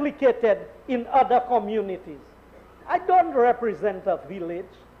replicated in other communities. I don't represent a village.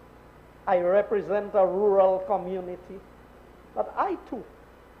 I represent a rural community. But I too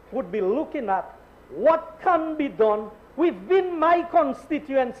would be looking at what can be done within my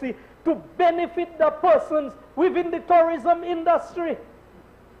constituency to benefit the persons within the tourism industry.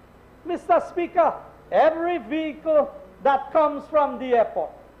 Mr. Speaker, every vehicle that comes from the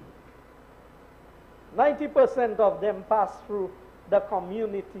airport, 90% of them pass through the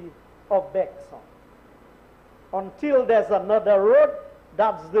community of Bexon. Until there's another road,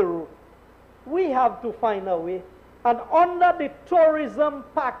 that's the route. We have to find a way. And under the tourism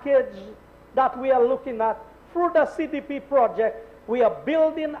package that we are looking at, through the CDP project, we are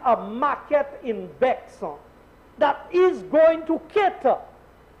building a market in Bexon that is going to cater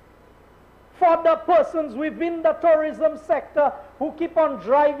for the persons within the tourism sector who keep on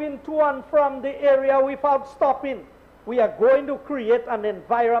driving to and from the area without stopping. We are going to create an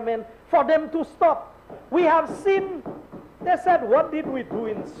environment for them to stop. We have seen, they said, what did we do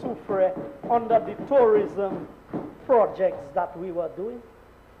in Soufriere under the tourism projects that we were doing?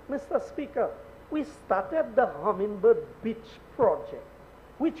 Mr. Speaker, we started the Hummingbird Beach project,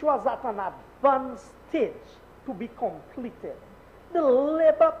 which was at an advanced stage to be completed. The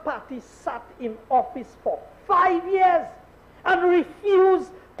Labour Party sat in office for 5 years and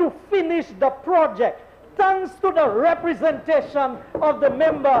refused to finish the project, thanks to the representation of the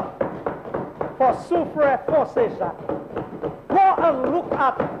member for Soufriere Fossé. Go and look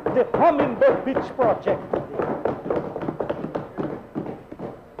at the Hummingbird Beach project today.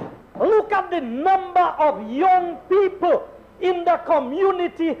 Look at the number of young people in the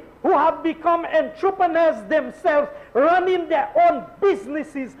community who have become entrepreneurs themselves, running their own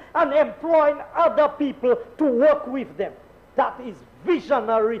businesses and employing other people to work with them. That is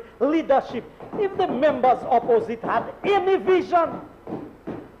visionary leadership. If the members opposite had any vision,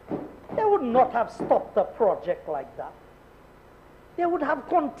 they would not have stopped the project like that. They would have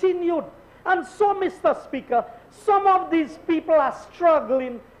continued. And so, Mr. Speaker, some of these people are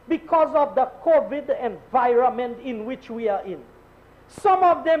struggling because of the COVID environment in which we are in. Some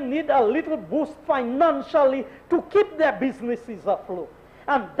of them need a little boost financially to keep their businesses afloat.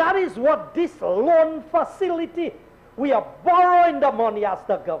 And that is what this loan facility, we are borrowing the money as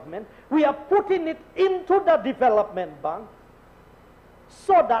the government, we are putting it into the development bank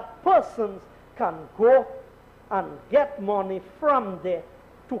so that persons can go and get money from there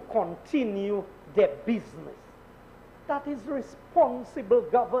to continue their business. That is responsible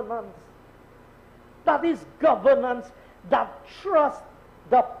governance. That is governance that trusts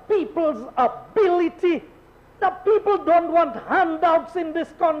the people's ability. The people don't want handouts in this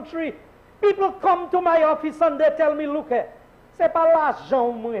country. People come to my office and they tell me, look, c'est pas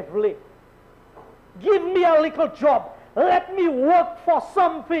l'argent moi vle. Give me a little job. Let me work for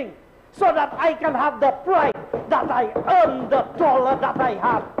something so that I can have the pride that I earn the dollar that I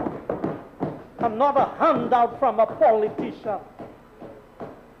have. And not a handout from a politician.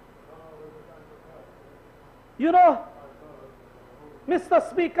 You know, Mr.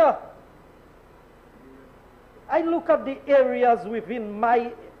 Speaker, I look at the areas within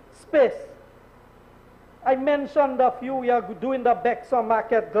my space. I mentioned a few. We are doing the Bexon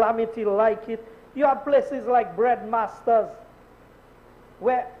Market, Glamity like it. You have places like Bread Masters,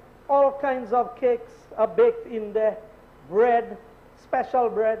 where all kinds of cakes are baked in there, bread, special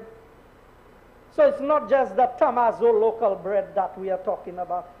bread. So it's not just the Tamazo local bread that we are talking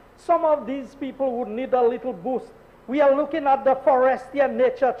about. Some of these people would need a little boost. We are looking at the Forestia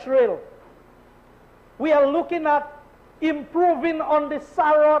Nature Trail. We are looking at improving on the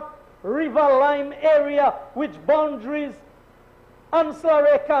Sarot River Lime area, which boundaries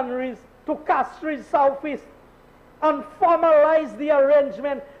Anselare Canneries to Castries Southeast, and formalize the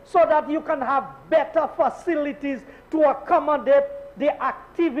arrangement so that you can have better facilities to accommodate the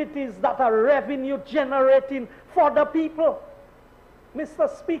activities that are revenue generating for the people. Mr.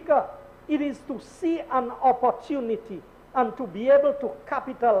 Speaker, it is to see an opportunity and to be able to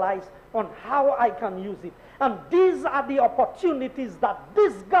capitalize on how I can use it. And these are the opportunities that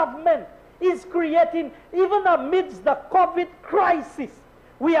this government is creating even amidst the COVID crisis.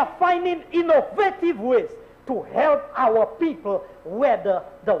 We are finding innovative ways to help our people weather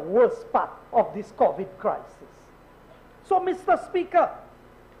the worst part of this COVID crisis. So, Mr. Speaker,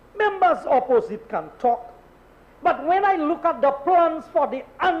 members opposite can talk, but when I look at the plans for the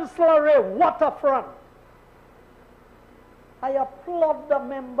Anselare waterfront, I applaud the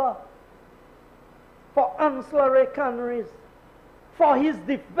member for Anselare Canneries, for his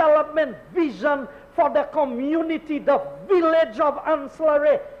development vision for the community, the village of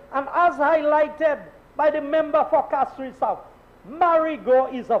Anselare. And as highlighted by the member for Castries South,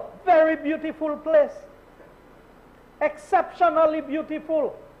 Marigot is a very beautiful place, exceptionally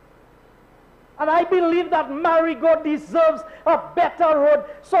beautiful. And I believe that Marigot deserves a better road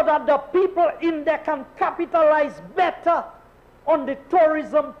so that the people in there can capitalize better on the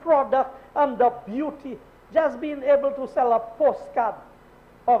tourism product and the beauty. Just being able to sell a postcard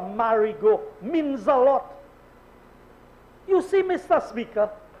of Marigot means a lot. You see, Mr. Speaker,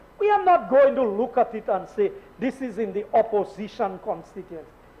 we are not going to look at it and say, this is in the opposition constituency.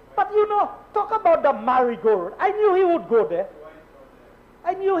 But you know, talk about the Marigot Road. I knew he would go there.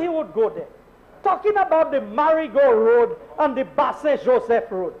 I knew he would go there. Talking about the Marigot Road and the Basse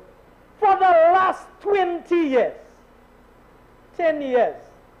Joseph Road. For the last 20 years, 10 years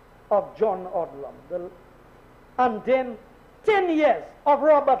of John Odlum, and then 10 years of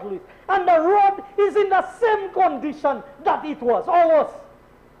Robert Lewis. And the road is in the same condition that it was, or worse.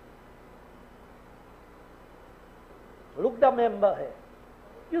 Look the member here.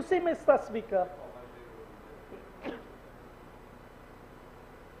 You see, Mr. Speaker,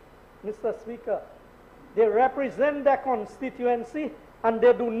 Mr. Speaker, they represent their constituency and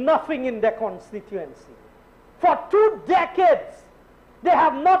they do nothing in their constituency. For 2 decades, they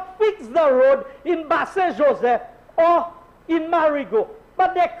have not fixed the road in Basse Joseph or in Marigot.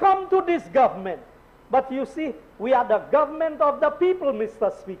 But they come to this government. But you see, we are the government of the people,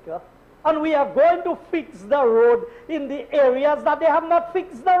 Mr. Speaker. And we are going to fix the road in the areas that they have not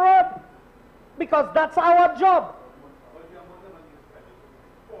fixed the road. Because that's our job.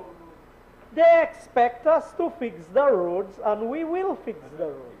 They expect us to fix the roads, and we will fix the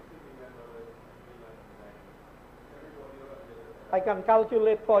roads. I can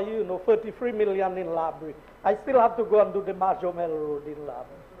calculate for you, 33 million in Labrie. I still have to go and do the Majomel Road in Labrie.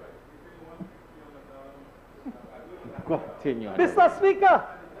 Continue. Mr. Speaker,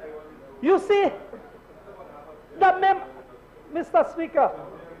 you see, Mr. Speaker,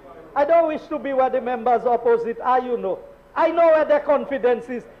 I don't wish to be where the members opposite are, I know where their confidence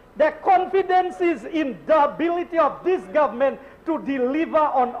is. Their confidence is in the ability of this government to deliver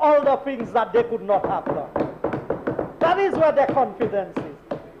on all the things that they could not have done. That is where their confidence is.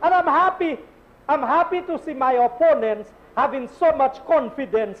 And I'm happy to see my opponents having so much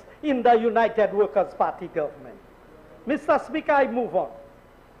confidence in the United Workers' Party government. Mr. Speaker, I move on.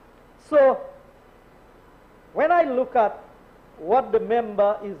 So, when I look at what the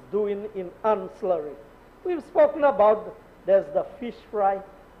member is doing in ancillary, we've spoken about there's the fish fry,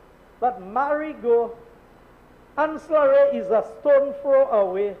 but Marigot, ancillary is a stone throw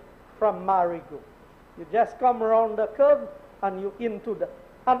away from Marigot. You just come around the curve and you into the...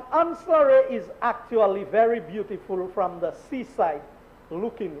 And ancillary is actually very beautiful from the seaside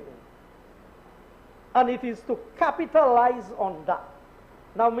looking in. And it is to capitalize on that.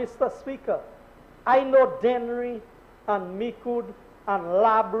 Now, Mr. Speaker, I know Dennery and Micoud and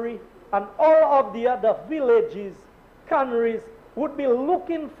Labrie and all of the other villages, canneries, would be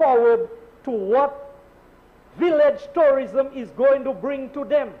looking forward to what village tourism is going to bring to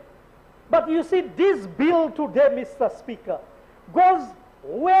them. But you see, this bill today, Mr. Speaker, goes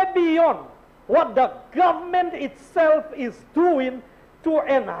way beyond what the government itself is doing to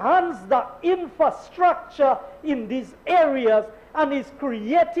enhance the infrastructure in these areas, and is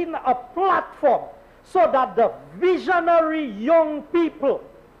creating a platform so that the visionary young people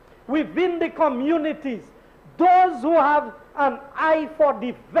within the communities, those who have an eye for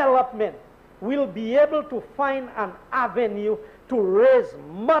development, will be able to find an avenue to raise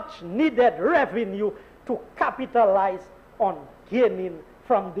much needed revenue to capitalize on gaining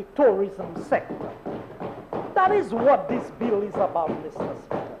from the tourism sector. That is what this bill is about, Mr.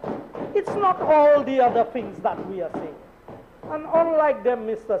 Speaker. It's not all the other things that we are saying. And unlike them,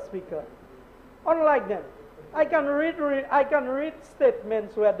 Mr. Speaker, unlike them, I can read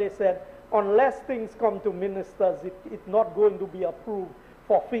statements where they said, unless things come to ministers, it's not going to be approved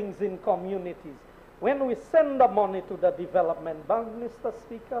for things in communities. When we send the money to the development bank, Mr.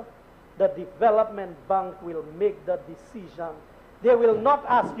 Speaker, the development bank will make the decision. They will not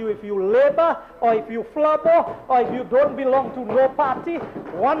ask you if you labor or if you flubber or if you don't belong to no party.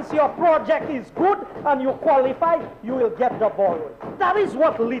 Once your project is good and you qualify, you will get the borrowing. That is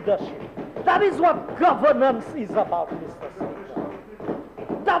what leadership, that is what governance is about, Mr.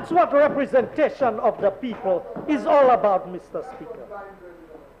 Speaker. That's what representation of the people is all about, Mr. Speaker.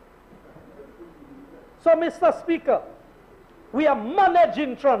 So, Mr. Speaker, we are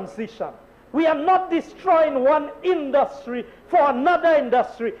managing transition. We are not destroying one industry for another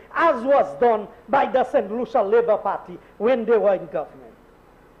industry, as was done by the St. Lucia Labour Party when they were in government.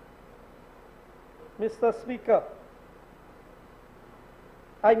 Mr. Speaker,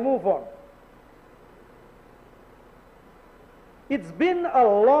 I move on. It's been a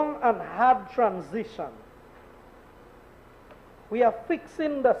long and hard transition. We are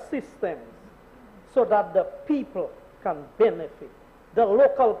fixing the systems so that the people can benefit, the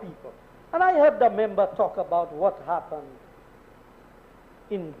local people. And I heard the member talk about what happened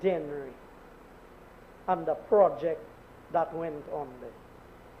in January and the project that went on there.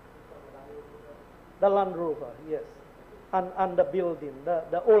 The Land Rover, yes. And the building,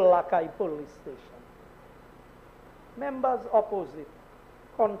 the old Lakai police station. Members opposite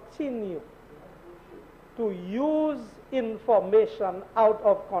continue to use information out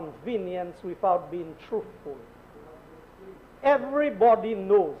of convenience without being truthful. Everybody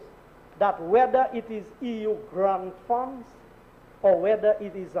knows that whether it is EU grant funds or whether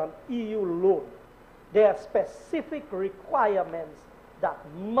it is an EU loan, there are specific requirements that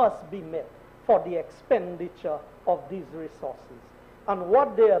must be met for the expenditure of these resources. And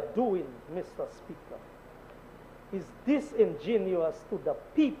what they are doing, Mr. Speaker, is disingenuous to the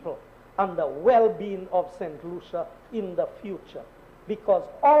people and the well-being of St. Lucia in the future, because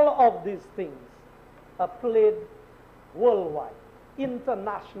all of these things are played worldwide,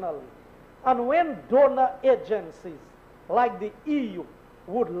 internationally. And when donor agencies like the EU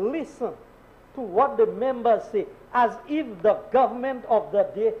would listen to what the members say, as if the government of the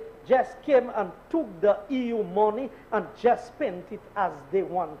day just came and took the EU money and just spent it as they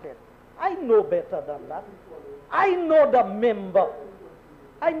wanted. I know better than that. I know the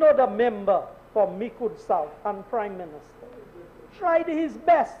member for Micoud South and Prime Minister tried his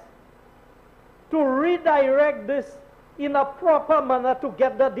best to redirect this in a proper manner to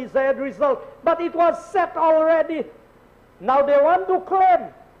get the desired result. But it was set already. Now they want to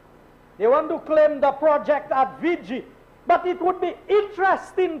claim the project at VG. But it would be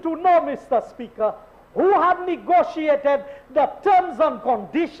interesting to know, Mr. Speaker, who had negotiated the terms and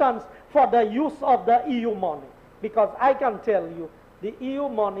conditions for the use of the EU money. Because I can tell you, the EU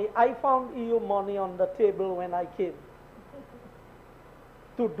money, I found EU money on the table when I came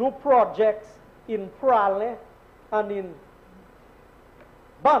to do projects in Prale and in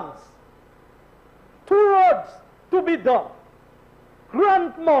Bans. 2 roads to be done.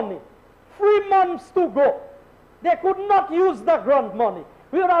 Grant money. 3 months to go. They could not use the grant money.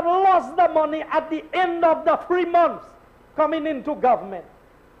 We would have lost the money at the end of the 3 months coming into government.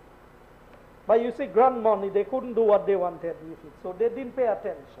 But you see, grant money, they couldn't do what they wanted with it. So they didn't pay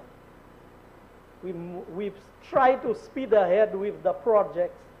attention. We've tried to speed ahead with the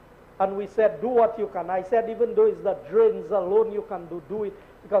projects. And we said, do what you can. I said, even though it's the drains alone you can do it.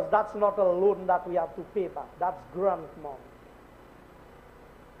 Because that's not a loan that we have to pay back. That's grant money.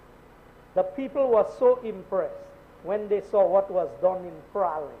 The people were so impressed when they saw what was done in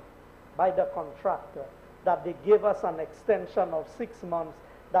Prale by the contractor that they gave us an extension of 6 months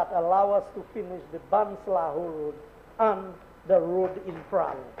that allow us to finish the Bansla Road and the road in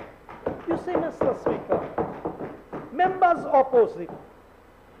Prale. You see, Mr. Speaker, members opposite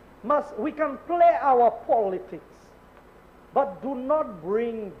we can play our politics, but do not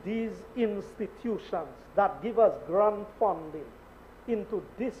bring these institutions that give us grant funding into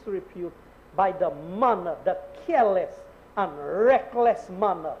disrepute by the manner, the careless and reckless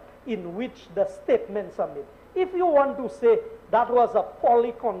manner in which the statements are made. If you want to say that was a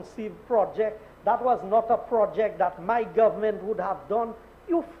poorly conceived project, that was not a project that my government would have done,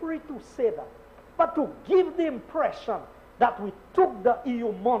 you're free to say that. But to give the impression that we took the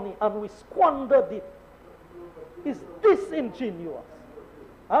EU money and we squandered it is disingenuous.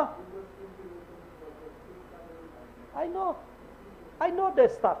 Huh? I know they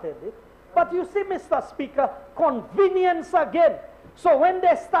started it. But you see, Mr. Speaker, convenience again. So when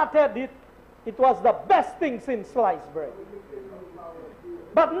they started it, it was the best thing since sliced bread.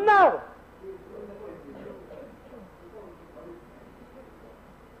 But now,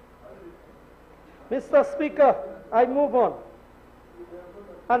 Mr. Speaker, I move on.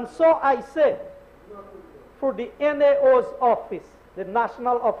 And so I say, for the NAO's office, the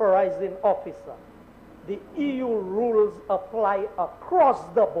National Authorizing Officer, the EU rules apply across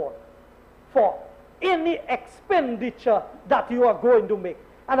the board for any expenditure that you are going to make.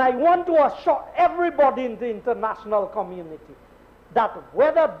 And I want to assure everybody in the international community that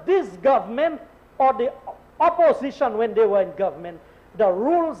whether this government or the opposition when they were in government, the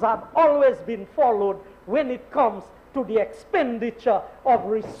rules have always been followed when it comes to the expenditure of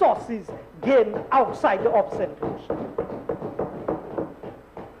resources gained outside of St. Lucia.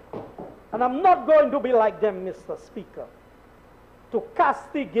 And I'm not going to be like them, Mr. Speaker, to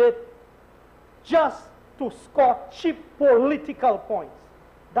castigate just to score cheap political points.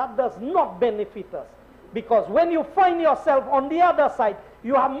 That does not benefit us. Because when you find yourself on the other side,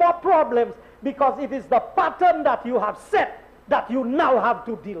 you have more problems because it is the pattern that you have set that you now have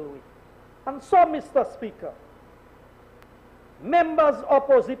to deal with. And so, Mr. Speaker, members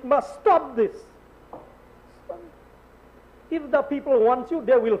opposite must stop this. If the people want you,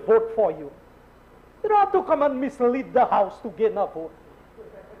 they will vote for you. You don't have to come and mislead the House to gain a vote.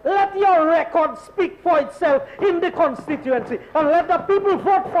 Let your record speak for itself in the constituency and let the people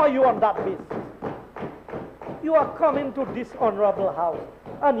vote for you on that basis. You are coming to this honorable house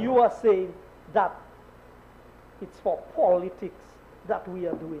and you are saying that it's for politics that we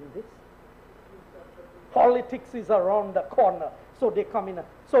are doing this. Politics is around the corner, so they come in.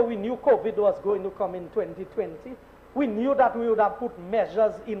 So we knew COVID was going to come in 2020. We knew that we would have put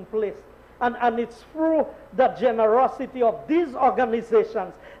measures in place. And it's through the generosity of these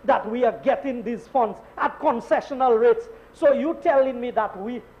organizations that we are getting these funds at concessional rates. So you telling me that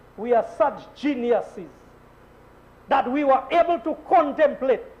we are such geniuses, that we were able to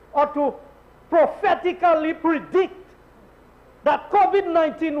contemplate or to prophetically predict that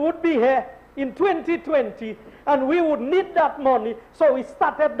COVID-19 would be here in 2020 and we would need that money, so we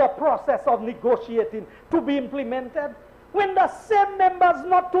started the process of negotiating to be implemented. When the same members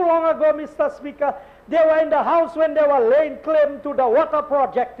not too long ago, Mr. Speaker, they were in the House when they were laying claim to the water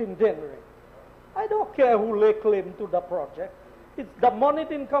project in January. I don't care who lay claim to the project. The money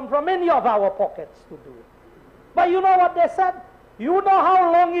didn't come from any of our pockets to do it. But you know what they said? You know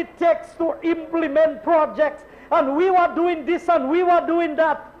how long it takes to implement projects, and we were doing this and we were doing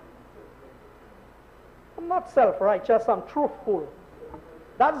that. I'm not self-righteous, I'm truthful.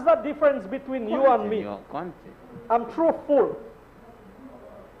 That's the difference between you and me. I'm truthful.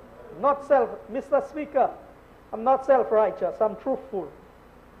 Mr. Speaker, I'm not self-righteous, I'm truthful.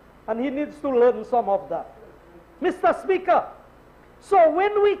 And he needs to learn some of that. Mr. Speaker, so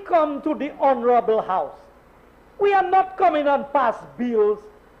when we come to the Honorable House, we are not coming and pass bills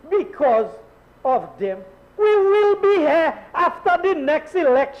because of them. We will be here after the next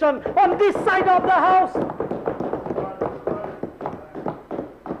election on this side of the house.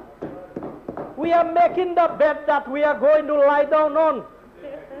 We are making the bed that we are going to lie down on.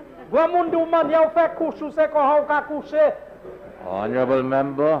 Honorable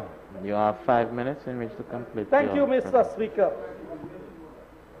member, you have 5 minutes in which to complete. Thank you, Mr. Speaker.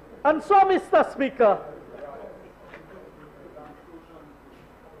 And so, Mr. Speaker,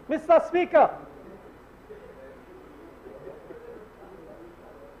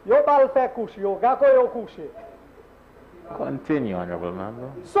 Continue, Honorable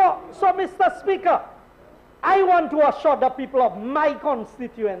Member. So, Mr. Speaker, I want to assure the people of my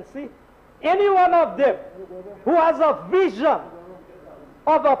constituency, any one of them who has a vision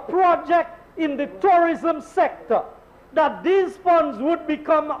of a project in the tourism sector, that these funds would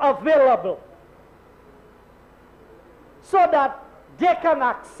become available so that they can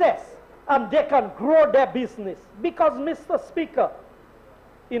access and they can grow their business. Because, Mr. Speaker,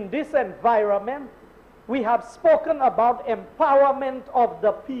 in this environment, we have spoken about empowerment of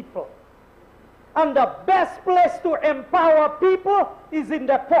the people. And the best place to empower people is in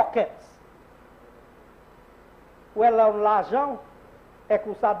their pockets. Well, l'argent, est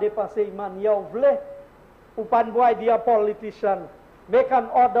que ça dépenser manière vle, ou pas de politician make an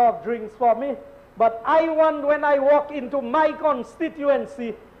order of drinks for me. But I want, when I walk into my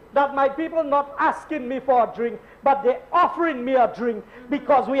constituency, that my people not asking me for a drink, but they're offering me a drink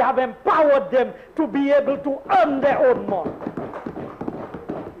because we have empowered them to be able to earn their own money.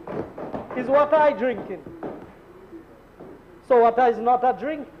 Is water I drinking? So water is not a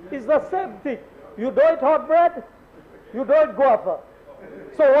drink? It's the same thing. You don't eat hot bread, you don't eat guava.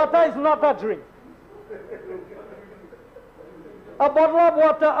 So water is not a drink. A bottle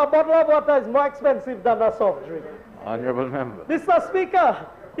of water is more expensive than a soft drink. Honorable Member. Mr. Speaker,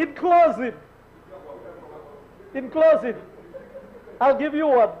 in closing, I'll give you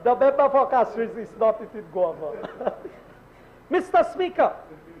what the member for Castries is not eating guava. Mr. Speaker,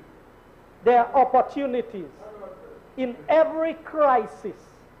 there are opportunities. In every crisis,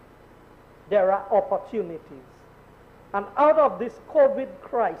 there are opportunities. And out of this COVID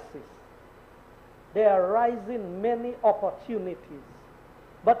crisis, there are rising many opportunities.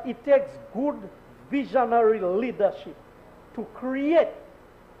 But it takes good visionary leadership to create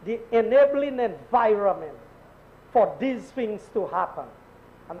the enabling environment for these things to happen.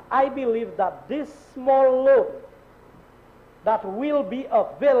 And I believe that this small loan that will be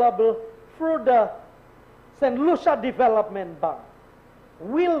available through the St. Lucia Development Bank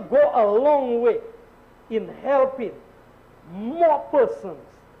will go a long way in helping more persons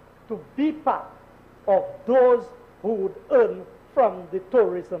to be part of those who would earn from the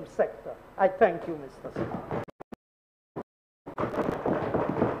tourism sector. I thank you, Mr. Speaker.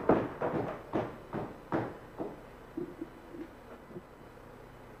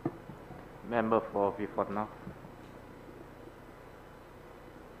 Member for Vieux-Fort North.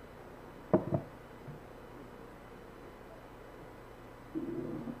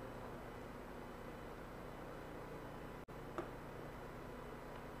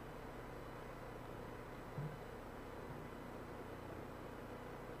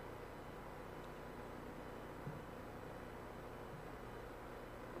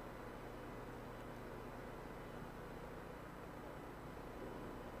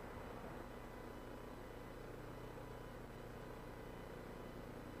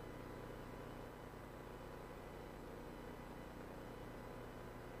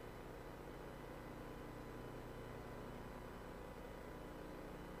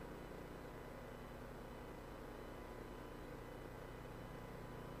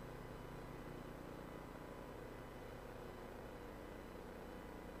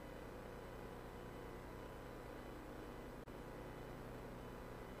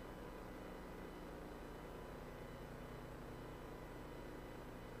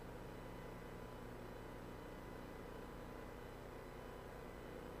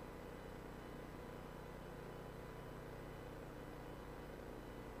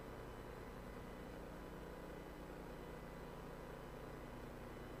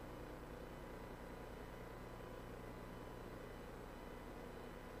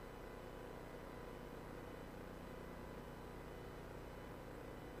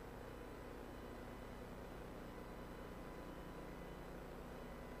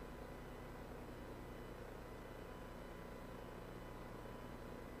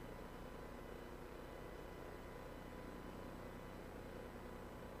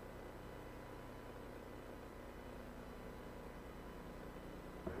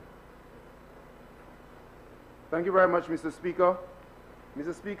 Thank you very much, Mr. Speaker.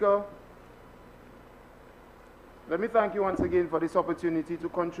 Mr. Speaker, let me thank you once again for this opportunity to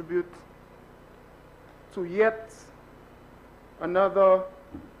contribute to yet another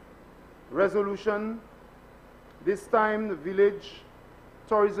resolution, this time the Village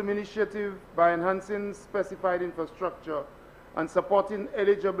Tourism Initiative by enhancing specified infrastructure and supporting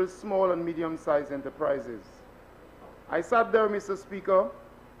eligible small and medium-sized enterprises. I sat there, Mr. Speaker,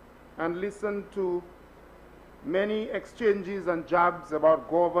 and listened to many exchanges and jabs about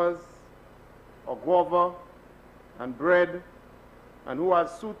guavas or guava and bread and who had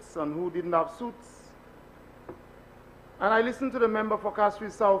suits and who didn't have suits. And I listened to the member for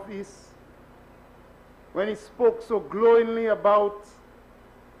Castries Southeast when he spoke so glowingly about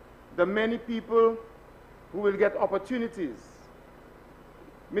the many people who will get opportunities.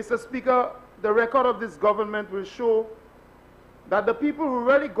 Mr. Speaker, the record of this government will show that the people who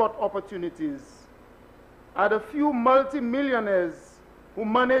really got opportunities are the few multi-millionaires who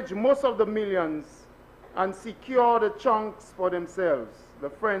manage most of the millions and secure the chunks for themselves, the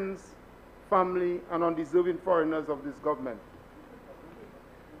friends, family, and undeserving foreigners of this government.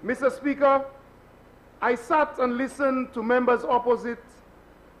 Mr. Speaker, I sat and listened to members opposite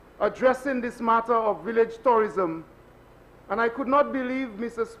addressing this matter of village tourism, and I could not believe,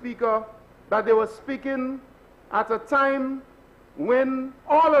 Mr. Speaker, that they were speaking at a time when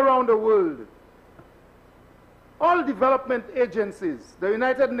all around the world, all development agencies, the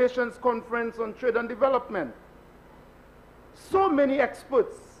United Nations Conference on Trade and Development, so many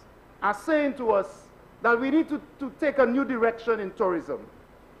experts are saying to us that we need to take a new direction in tourism.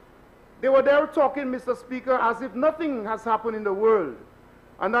 They were there talking, Mr. Speaker, as if nothing has happened in the world,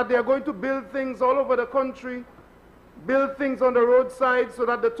 and that they are going to build things all over the country, build things on the roadside so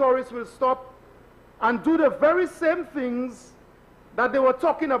that the tourists will stop and do the very same things that they were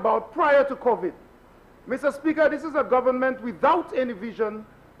talking about prior to COVID. Mr. Speaker, this is a government without any vision,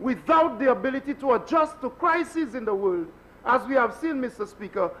 without the ability to adjust to crises in the world, as we have seen, Mr.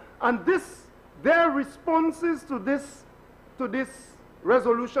 Speaker. And their responses to this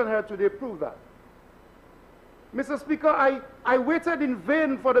resolution here today prove that. Mr. Speaker, I waited in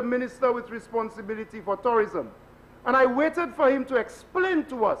vain for the minister with responsibility for tourism, and I waited for him to explain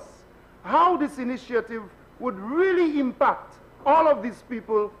to us how this initiative would really impact all of these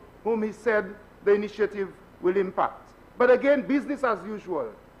people whom he said the initiative will impact. But again, business as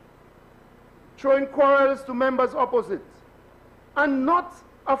usual, throwing quarrels to members opposite, and not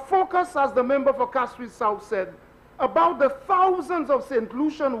a focus, as the member for Castries South said, about the thousands of St.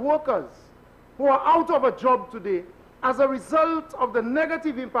 Lucian workers who are out of a job today as a result of the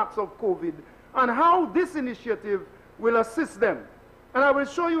negative impacts of COVID, and how this initiative will assist them. And I will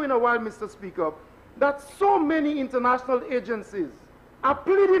show you in a while, Mr. Speaker, that so many international agencies are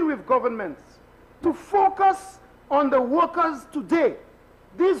pleading with governments to focus on the workers today,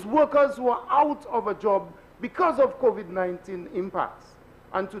 these workers who are out of a job because of COVID-19 impacts.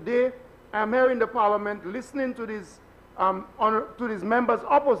 And today, I am here in the Parliament listening to these members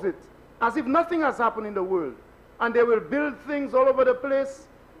opposite, as if nothing has happened in the world, and they will build things all over the place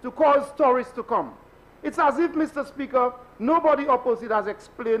to cause tourists to come. It's as if, Mr. Speaker, nobody opposite has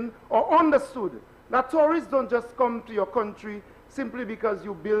explained or understood that tourists don't just come to your country simply because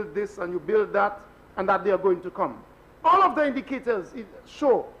you build this and you build that, and that they are going to come. All of the indicators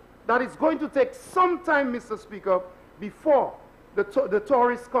show that it's going to take some time, Mr. Speaker, before the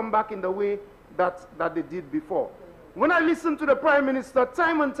tourists come back in the way that they did before. When I listen to the Prime Minister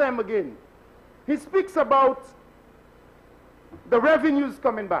time and time again, he speaks about the revenues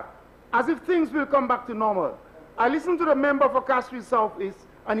coming back, as if things will come back to normal. I listened to the member for Castries Southeast,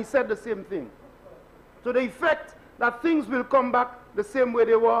 and he said the same thing, to the effect that things will come back the same way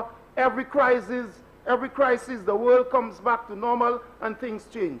they were. Every crisis, the world comes back to normal and things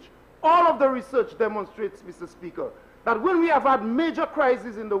change. All of the research demonstrates, Mr. Speaker, that when we have had major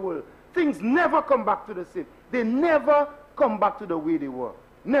crises in the world, things never come back to the same. They never come back to the way they were.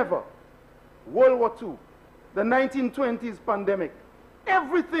 Never. World War II, the 1920s pandemic,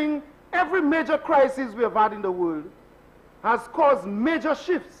 everything, every major crisis we have had in the world has caused major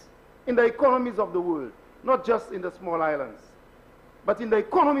shifts in the economies of the world, not just in the small islands, but in the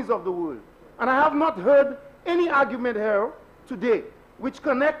economies of the world. And I have not heard any argument here today which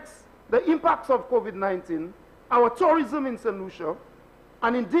connects the impacts of COVID-19, our tourism in St. Lucia,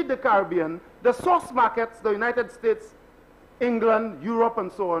 and indeed the Caribbean, the source markets, the United States, England, Europe,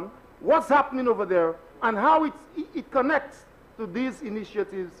 and so on, what's happening over there, and how it connects to these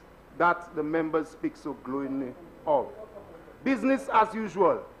initiatives that the members speak so glowingly of. Business as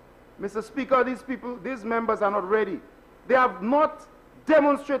usual. Mr. Speaker, these members are not ready. They have not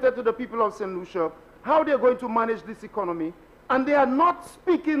demonstrated to the people of St. Lucia how they're going to manage this economy, and they are not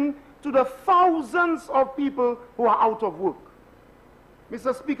speaking to the thousands of people who are out of work.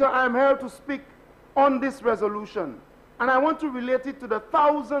 Mr. Speaker, I am here to speak on this resolution, and I want to relate it to the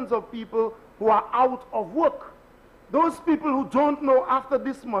thousands of people who are out of work. Those people who don't know after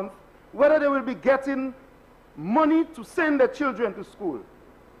this month whether they will be getting money to send their children to school.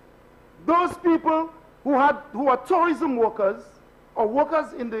 Those people who are tourism workers or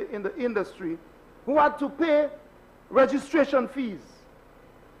workers in the industry who had to pay registration fees.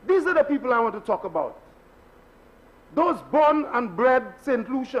 These are the people I want to talk about. Those born and bred St.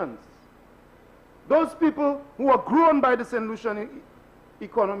 Lucians. Those people who are grown by the St. Lucian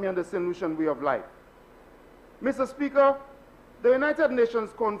economy and the St. Lucian way of life. Mr. Speaker, the United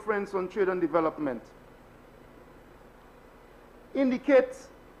Nations Conference on Trade and Development indicates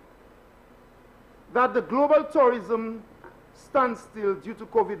that the global tourism standstill due to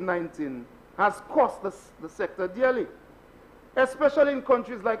COVID-19 has cost the sector dearly, especially in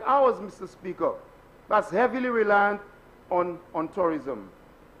countries like ours, Mr. Speaker, that's heavily reliant on tourism.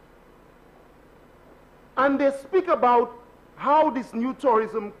 And they speak about how this new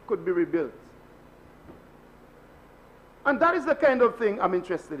tourism could be rebuilt. And that is the kind of thing I'm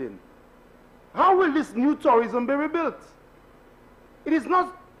interested in. How will this new tourism be rebuilt? It is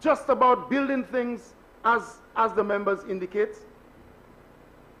not just about building things as the members indicate.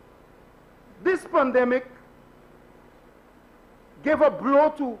 This pandemic gave a blow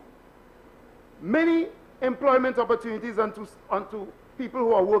to many employment opportunities and to people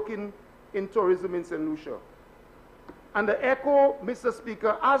who are working in tourism in St. Lucia. And the echo, Mr.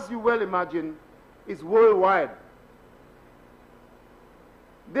 Speaker, as you well imagine, is worldwide.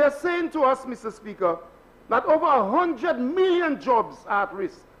 They're saying to us, Mr. Speaker, that over 100 million jobs are at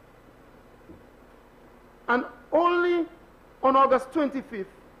risk. And only on August 25th,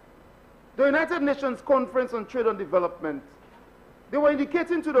 the United Nations Conference on Trade and Development, they were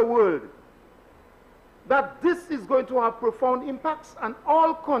indicating to the world that this is going to have profound impacts and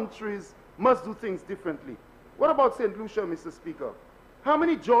all countries must do things differently. What about St. Lucia, Mr. Speaker? How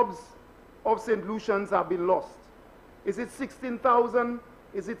many jobs of St. Lucians have been lost? Is it 16,000?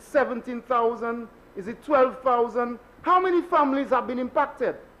 Is it 17,000? Is it 12,000? How many families have been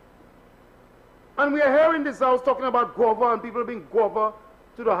impacted? And we are here in this house talking about guava and people being guava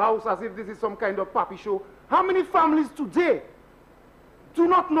to the house as if this is some kind of papi show. How many families today do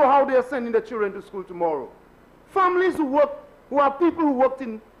not know how they are sending their children to school tomorrow? Families who are people who worked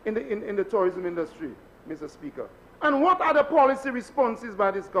in the tourism industry, Mr. Speaker. And what are the policy responses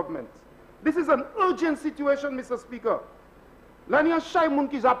by this government? This is an urgent situation, Mr. Speaker. L'année chaque monde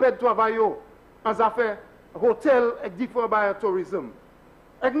qui j'appelle travailler en affaire hôtel et différents tourisme.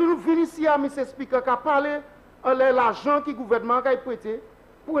 Et nous venons ici, Mr. Speaker, qui parler de l'argent que le gouvernement a prêté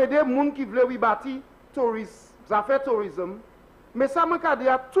pour aider les gens qui veulent bâtir tourisme, affaires tourisme. Mais ça m'a dit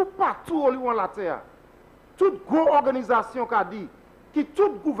tout partout au niveau de la terre. Toute grosse organisation qui a dit que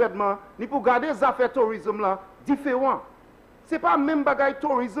tout gouvernement ni pour garder les affaires tourisme là différents. C'est pas même bagaille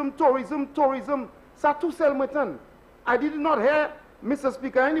tourisme. Ça tout seul maintenant. I did not hear, Mr.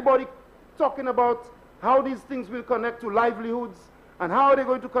 Speaker, anybody talking about how these things will connect to livelihoods and how they're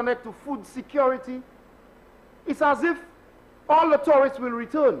going to connect to food security. It's as if all the tourists will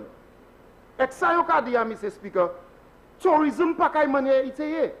return. Exayoka dia, Mr. Speaker, tourism pa kay manye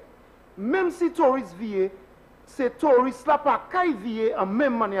iteye. Même si tourist viye, c'est tourist la pa kay viye en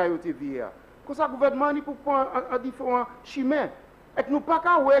même manye ayote viye. Comme ça, gouvernement ni pour prendre un différent chemin. Et nous pas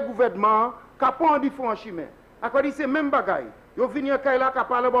qu'à ouais gouvernement qu'à prendre un différent chemin. À quoi dit c'est même bagaille. Yo venir kay là qu'à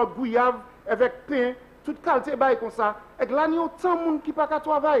parler about gouyave avec pain, toute qualité bail comme ça. Et là ni autant monde qui pas qu'à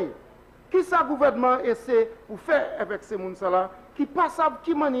travailler. Qui ça gouvernement essaie pour faire avec ces monde là qui pas savent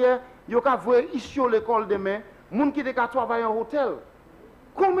qui manière yo ka voir ici l'école demain, monde qui ka travailler en hôtel.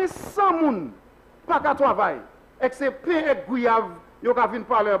 Combien 100 monde pas qu'à travailler. Et c'est pain et gouyave yo ka venir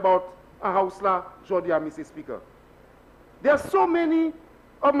parler about un house là aujourd'hui à Mr. Speaker. There are so many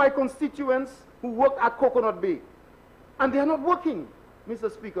of my constituents who work at Coconut Bay, and they are not working,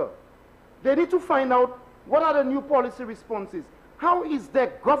 Mr. Speaker. They need to find out what are the new policy responses. How is their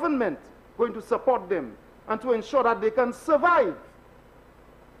government going to support them and to ensure that they can survive?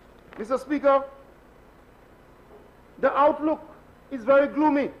 Mr. Speaker, the outlook is very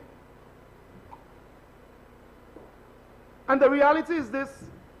gloomy. And the reality is this: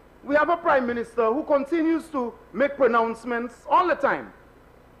 we have a Prime Minister who continues to make pronouncements all the time.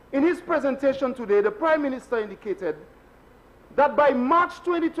 In his presentation today, the Prime Minister indicated that by March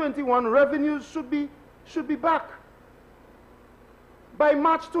 2021, revenues should be back. By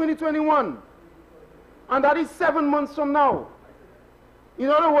March 2021. And that is 7 months from now. In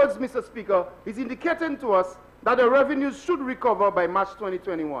other words, Mr. Speaker, he's indicating to us that the revenues should recover by March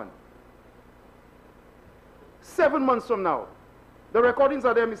 2021. 7 months from now. The recordings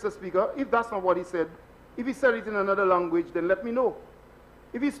are there, Mr. Speaker. If that's not what he said, if he said it in another language, then let me know.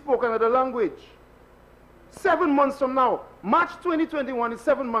 If he spoke another language. 7 months from now. March 2021 is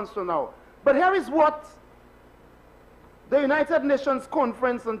 7 months from now. But here is what the United Nations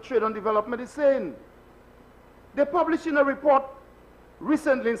Conference on Trade and Development is saying. They published in a report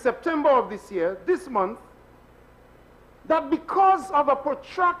recently in September of this year, this month, that because of a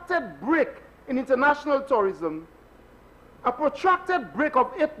protracted break in international tourism, a protracted break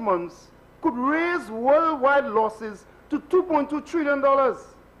of 8 months could raise worldwide losses to $2.2 trillion.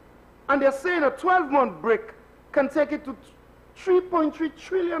 And they're saying a 12-month break can take it to $3.3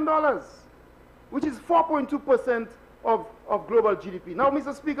 trillion, which is 4.2% of global GDP. Now,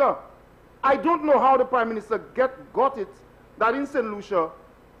 Mr. Speaker, I don't know how the Prime Minister got it that in St. Lucia,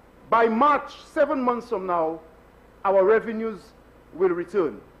 by March, 7 months from now, our revenues will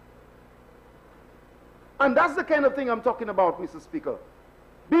return. And that's the kind of thing I'm talking about, Mr. Speaker.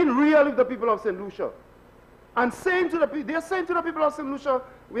 Being real with the people of St. Lucia. And saying to they're saying to the people of St. Lucia,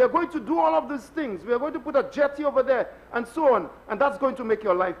 we are going to do all of these things. We are going to put a jetty over there, and so on. And that's going to make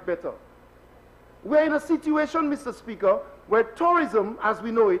your life better. We're in a situation, Mr. Speaker, where tourism, as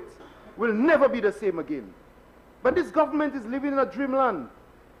we know it, will never be the same again. But this government is living in a dreamland.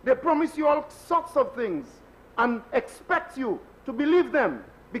 They promise you all sorts of things and expect you to believe them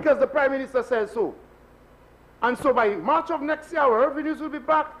because the Prime Minister says so. And so by March of next year, our revenues will be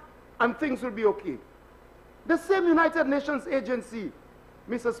back and things will be okay. The same United Nations agency,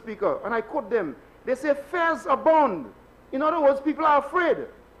 Mr. Speaker, and I quote them, they say fears abound. In other words, people are afraid.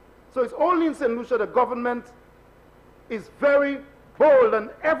 So it's only in St. Lucia the government is very bold and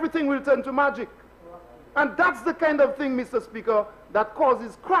everything will turn to magic. And that's the kind of thing, Mr. Speaker, that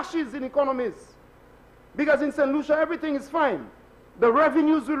causes crashes in economies. Because in St. Lucia, everything is fine. The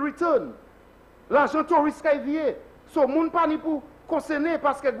revenues will return. L'argent touriste ka vie. So, moun pa ni pou konsene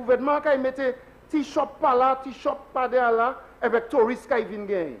parce que gouvernement ka mette ti shop pa la, ti shop pa de la, avec touriste ka vin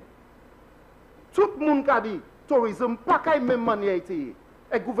gen. Tout moun ka di, tourisme pa ka même manière ite.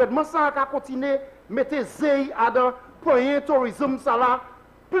 Et gouvernement sa ka continue mette zey ada poyen tourisme sa la,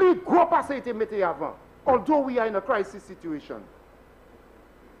 plus gros passe ite mette avant. Although we are in a crisis situation.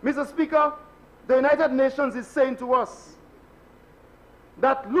 Mr. Speaker, the United Nations is saying to us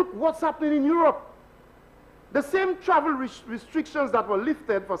that look what's happening in Europe. The same travel restrictions that were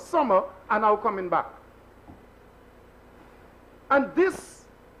lifted for summer are now coming back. And this,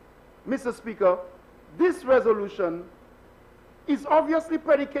 Mr. Speaker, this resolution is obviously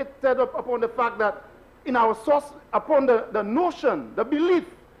predicated upon the fact that in our source, upon the notion, the belief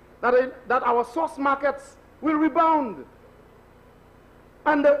that our source markets will rebound.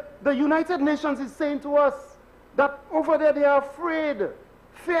 And the United Nations is saying to us that over there they are afraid.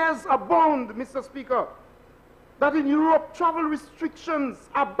 Fears abound, Mr. Speaker. That in Europe, travel restrictions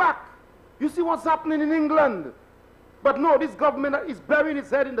are back. You see what's happening in England. But no, this government is burying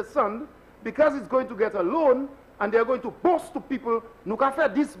its head in the sand because it's going to get a loan and they're going to boast to people, nou ka fe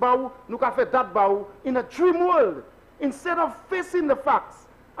this bau, nou ka fe that bau, in a dream world, instead of facing the facts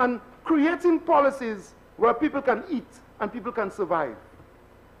and creating policies where people can eat and people can survive.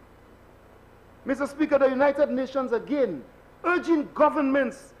 Mr. Speaker, the United Nations again urging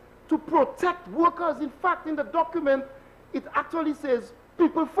governments to protect workers. In fact, in the document, it actually says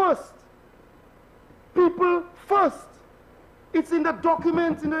people first. People first. It's in the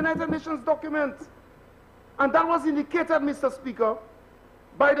document, in the United Nations document. And that was indicated, Mr. Speaker,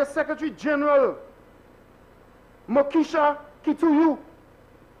 by the Secretary General, Mokisha Kituyu.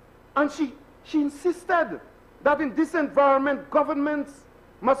 And she insisted that in this environment, governments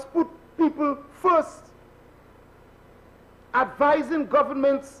must put people first, advising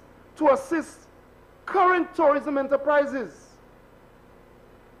governments to assist current tourism enterprises.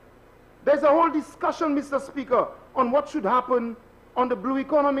 There's a whole discussion, Mr. Speaker, on what should happen on the blue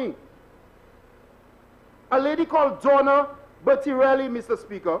economy. A lady called Donna Bertirelli, Mr.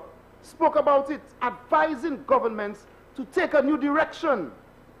 Speaker, spoke about it, advising governments to take a new direction,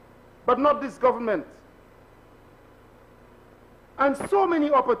 but not this government. And so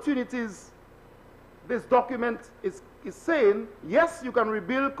many opportunities this document is saying, yes, you can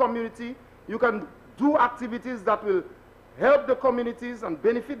rebuild community, you can do activities that will help the communities and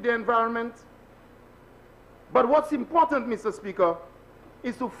benefit the environment. But what's important, Mr. Speaker,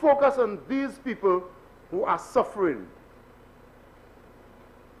 is to focus on these people who are suffering.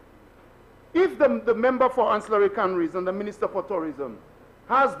 If the member for Ancillary Canneries and the Minister for Tourism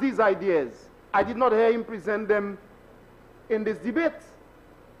has these ideas, I did not hear him present them in this debate.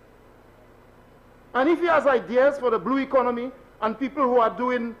 And if he has ideas for the blue economy and people who are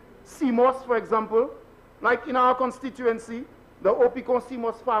doing CMOS, for example, like in our constituency, the Opicon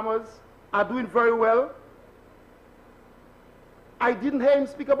CMOS farmers are doing very well. I didn't hear him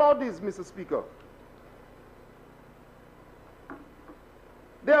speak about this, Mr. Speaker.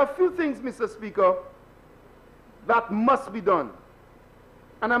 There are a few things, Mr. Speaker, that must be done.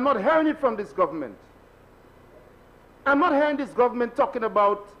 And I'm not hearing it from this government. I'm not hearing this government talking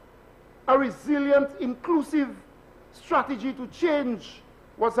about a resilient, inclusive strategy to change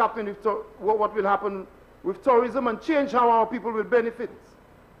what's happening with what will happen with tourism and change how our people will benefit.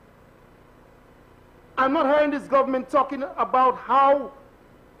 I'm not hearing this government talking about how,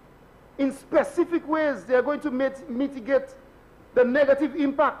 in specific ways, they are going to mitigate the negative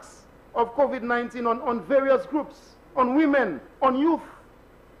impacts of COVID-19 on various groups, on women, on youth.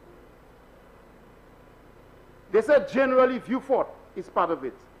 They said generally Vieux Fort is part of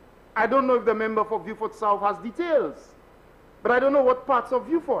it. I don't know if the member for Vieux Fort South has details, but I don't know what parts of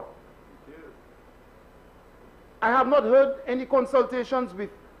Vieux Fort. I have not heard any consultations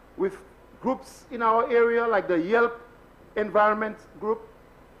with groups in our area, like the Yelp Environment Group,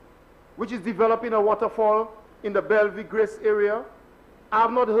 which is developing a waterfall in the Bellevue Grace area. I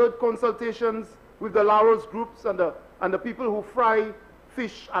have not heard consultations with the Laurels groups and the people who fry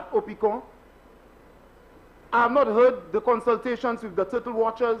fish at Opicon. I have not heard the consultations with the turtle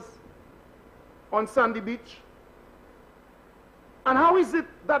watchers on Sandy Beach. And how is it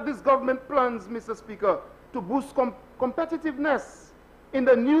that this government plans, Mr. Speaker, to boost competitiveness in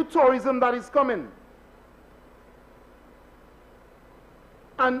the new tourism that is coming?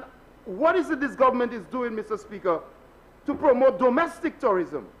 And what is it this government is doing, Mr. Speaker, to promote domestic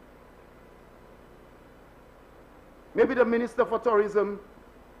tourism? Maybe the Minister for Tourism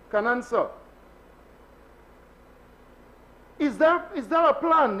can answer. Is there a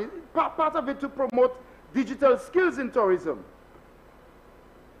plan, part of it, to promote digital skills in tourism,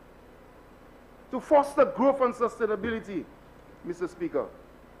 to foster growth and sustainability, Mr. Speaker?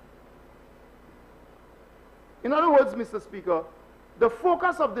 In other words, Mr. Speaker, the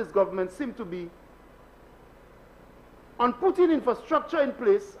focus of this government seems to be on putting infrastructure in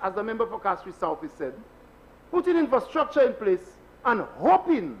place, as the member for Castries South has said, putting infrastructure in place and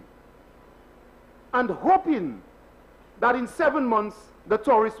hoping that in 7 months the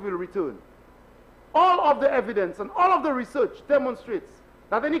tourists will return. All of the evidence and all of the research demonstrates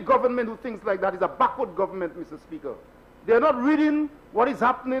that any government who thinks like that is a backward government, Mr. Speaker. They are not reading what is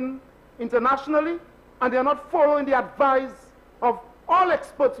happening internationally, and they are not following the advice of all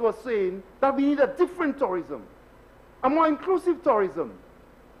experts who are saying that we need a different tourism, a more inclusive tourism.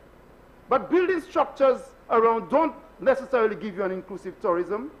 But building structures around don't necessarily give you an inclusive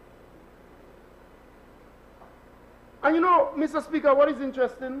tourism. And you know, Mr. Speaker, what is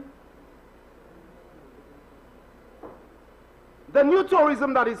interesting? The new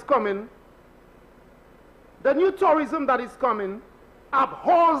tourism that is coming,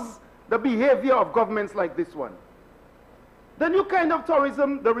 abhors the behavior of governments like this one. The new kind of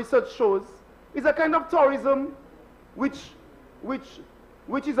tourism, the research shows, is a kind of tourism which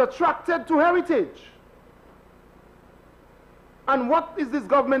is attracted to heritage. And what is this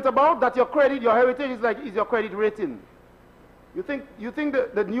government about? That your heritage is your credit rating. You think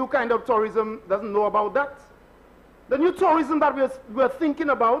the new kind of tourism doesn't know about that? The new tourism that we're thinking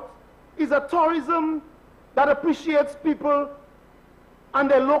about is a tourism that appreciates people and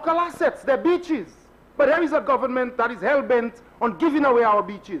their local assets, their beaches. But there is a government that is hell-bent on giving away our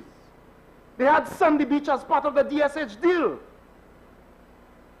beaches. They had Sandy Beach as part of the DSH deal.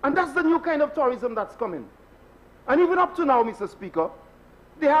 And that's the new kind of tourism that's coming. And even up to now, Mr. Speaker,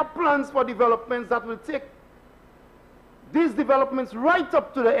 they have plans for developments that will take these developments right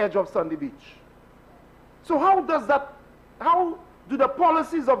up to the edge of Sandy Beach. So how do the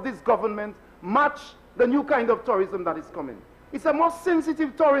policies of this government match the new kind of tourism that is coming? It's a more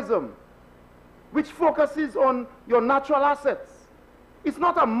sensitive tourism, which focuses on your natural assets. It's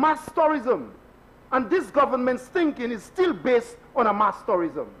not a mass tourism. And this government's thinking is still based on a mass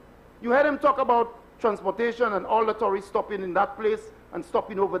tourism. You heard him talk about transportation and all the tourists stopping in that place and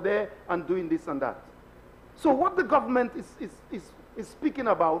stopping over there and doing this and that. So what the government is speaking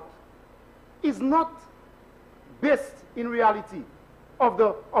about is not based in reality of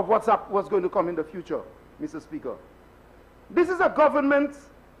what's going to come in the future, Mr. Speaker. This is a government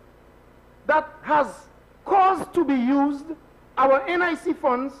that has caused to be used our NIC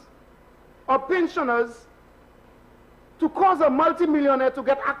funds or pensioners to cause a multimillionaire to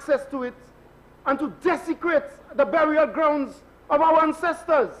get access to it and to desecrate the burial grounds of our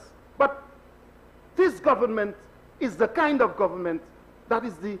ancestors. But this government is the kind of government that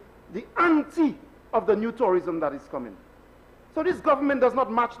is the of the new tourism that is coming. So this government does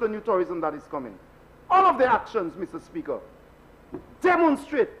not match the new tourism that is coming. All of the actions, Mr. Speaker,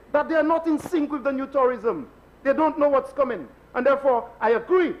 demonstrate that they are not in sync with the new tourism. They don't know what's coming. And therefore, I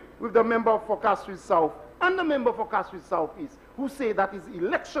agree with the member for Castries South and the member for Castries Southeast who say that is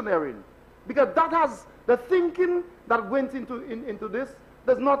electioneering. Because that has the thinking that went into this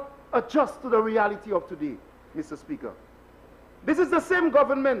does not adjust to the reality of today, Mr. Speaker. This is the same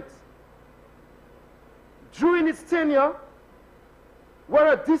government during its tenure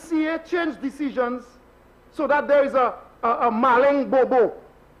where a DCA changed decisions so that there is a Maleng Bobo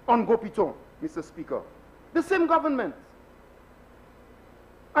on Gopiton, Mr. Speaker. The same government.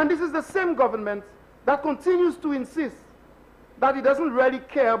 And this is the same government that continues to insist that it doesn't really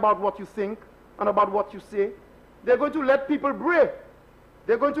care about what you think and about what you say. They're going to let people bray.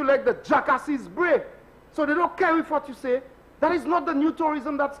 They're going to let the jackasses bray. So they don't care with what you say. That is not the new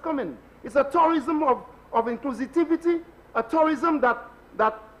tourism that's coming. It's a tourism of inclusivity, a tourism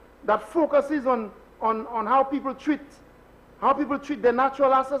that focuses on how people treat their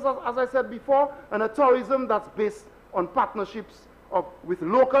natural assets, as I said before, and a tourism that's based on partnerships with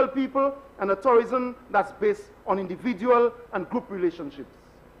local people, and a tourism that's based on individual and group relationships.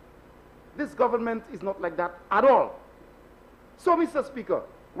 This government is not like that at all. So, Mr. Speaker,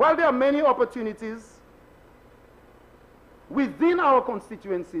 while there are many opportunities within our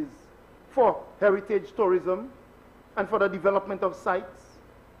constituencies for heritage tourism and for the development of sites,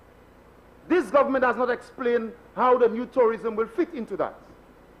 this government has not explained how the new tourism will fit into that.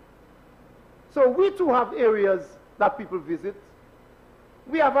 So we too have areas that people visit.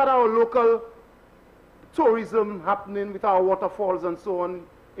 We have had our local tourism happening with our waterfalls and so on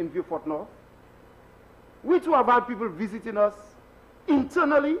in Vieux Fort North. We too have had people visiting us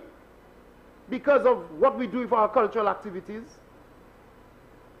internally because of what we do with our cultural activities.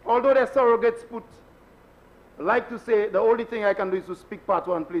 Although their surrogates like to say, the only thing I can do is to speak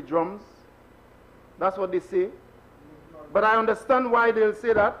patois and play drums. That's what they say. But I understand why they'll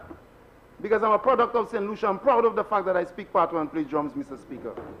say that, because I'm a product of St. Lucia. I'm proud of the fact that I speak patois and play drums, Mr.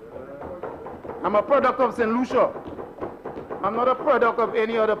 Speaker. I'm a product of St. Lucia. I'm not a product of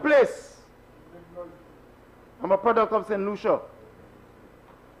any other place. I'm a product of St. Lucia.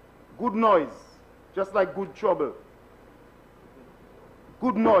 Good noise, just like good trouble.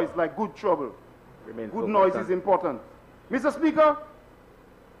 Good noise like good trouble. Good noise is important. Mr. Speaker,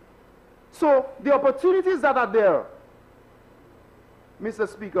 so the opportunities that are there, Mr.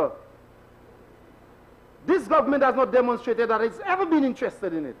 Speaker, this government has not demonstrated that it's ever been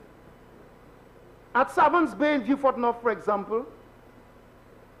interested in it. At Savans Bay in Vieux Fort North, for example,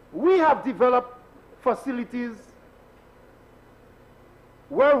 we have developed facilities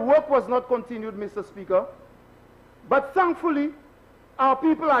where work was not continued, Mr. Speaker, but thankfully, our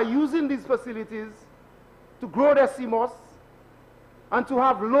people are using these facilities to grow their CMOS and to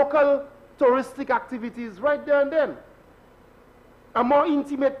have local touristic activities right there and then. A more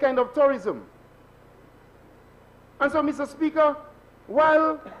intimate kind of tourism. And so, Mr. Speaker,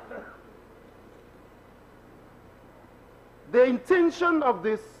 while the intention of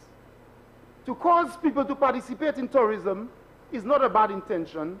this to cause people to participate in tourism is not a bad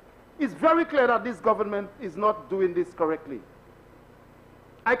intention, it's very clear that this government is not doing this correctly.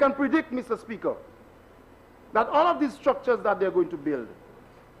 I can predict, Mr. Speaker, that all of these structures that they're going to build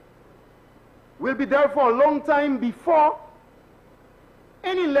will be there for a long time before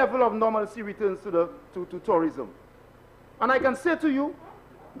any level of normalcy returns to tourism. And I can say to you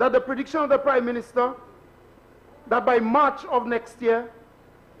that the prediction of the Prime Minister that by March of next year,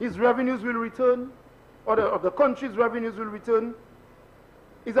 his revenues will return, or the country's revenues will return,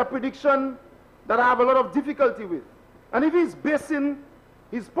 is a prediction that I have a lot of difficulty with. And if he's basing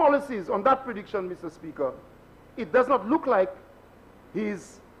his policies on that prediction, Mr. Speaker, it does not look like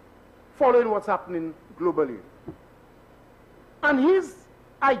he's following what's happening globally. And his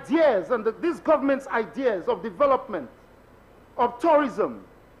ideas and this government's ideas of development, of tourism,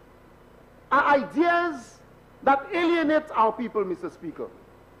 are ideas that alienate our people, Mr. Speaker.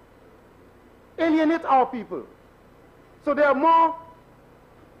 Alienate our people. So there are more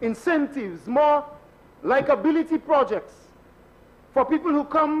incentives, more likability projects for people who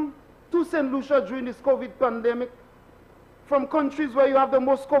come to St. Lucia during this COVID pandemic from countries where you have the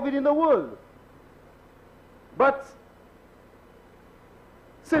most COVID in the world. But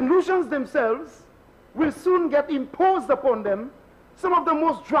St. Lucians themselves will soon get imposed upon them some of the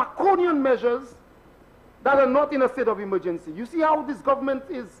most draconian measures that are not in a state of emergency. You see how this government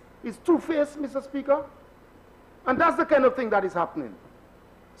is two-faced, Mr. Speaker? And that's the kind of thing that is happening.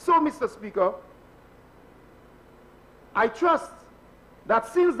 So, Mr. Speaker, I trust that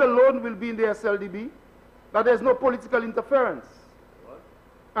since the loan will be in the SLDB, that there's no political interference. What?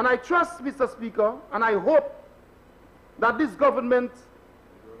 And I trust, Mr. Speaker, and I hope that this government,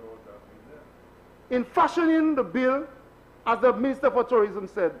 in fashioning the bill, as the Minister for Tourism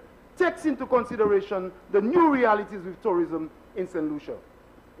said, takes into consideration the new realities with tourism in St. Lucia.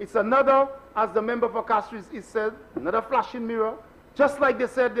 It's another, as the member for Castries is said, another flashing mirror. Just like they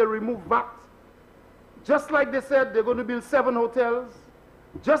said they remove VAT, just like they said they're going to build 7 hotels,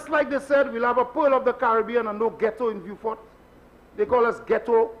 just like they said we'll have a Pearl of the Caribbean and no ghetto in Vieux-Fort. They call us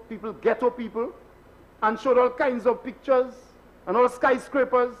ghetto people, and showed all kinds of pictures and all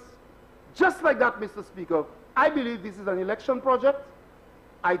skyscrapers. Just like that, Mr. Speaker, I believe this is an election project.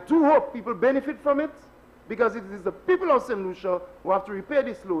 I do hope people benefit from it, because it is the people of St. Lucia who have to repay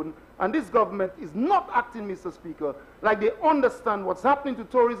this loan, and this government is not acting, Mr. Speaker, like they understand what's happening to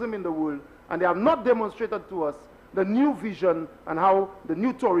tourism in the world, and they have not demonstrated to us the new vision and how the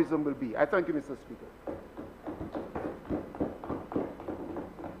new tourism will be. I thank you, Mr. Speaker.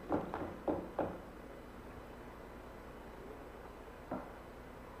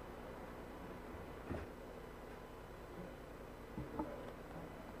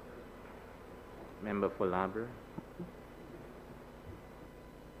 Member for Labour.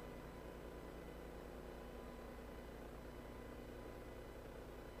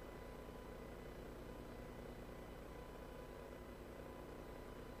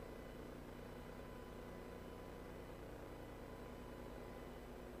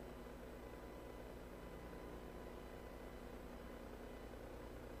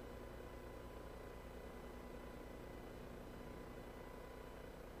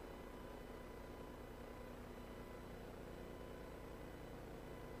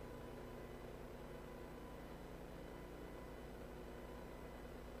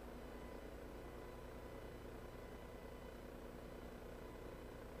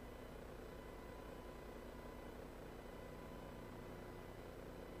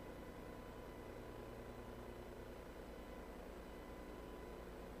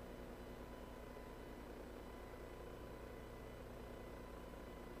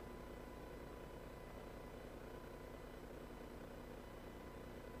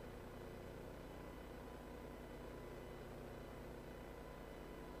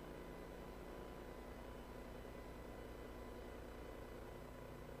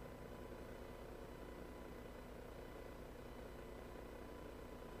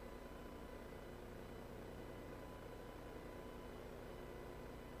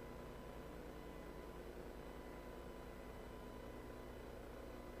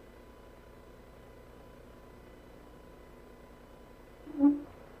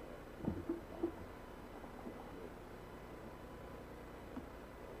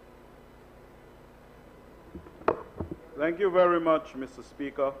 Thank you very much, Mr.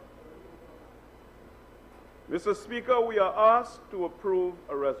 Speaker. Mr. Speaker, we are asked to approve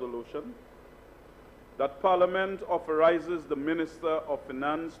a resolution that Parliament authorizes the Minister of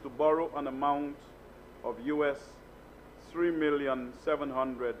Finance to borrow an amount of US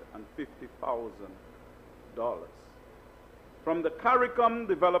 $3,750,000 from the CARICOM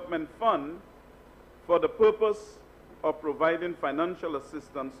Development Fund for the purpose of providing financial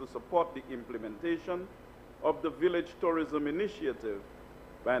assistance to support the implementation of the Village Tourism Initiative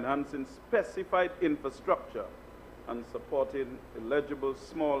by enhancing specified infrastructure and supporting eligible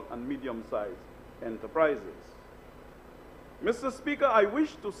small and medium-sized enterprises. Mr. Speaker, I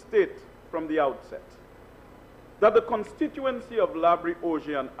wish to state from the outset that the constituency of Labrie,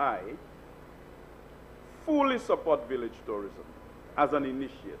 Auger, and I fully support village tourism as an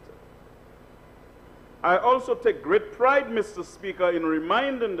initiative. I also take great pride, Mr. Speaker, in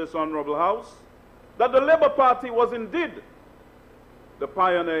reminding this Honorable House that the Labour Party was indeed the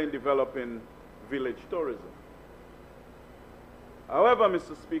pioneer in developing village tourism. However,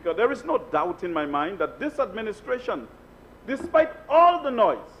 Mr. Speaker, there is no doubt in my mind that this administration, despite all the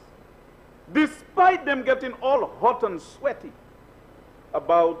noise, despite them getting all hot and sweaty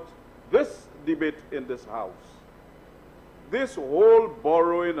about this debate in this House, this whole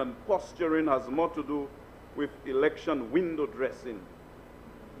borrowing and posturing has more to do with election window dressing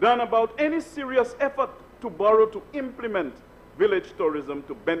than about any serious effort to borrow to implement village tourism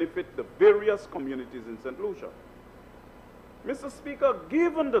to benefit the various communities in St. Lucia. Mr. Speaker,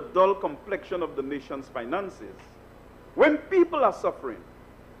 given the dull complexion of the nation's finances, when people are suffering,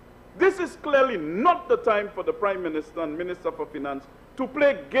 this is clearly not the time for the Prime Minister and Minister for Finance to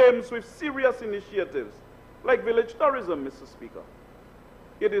play games with serious initiatives like village tourism, Mr. Speaker.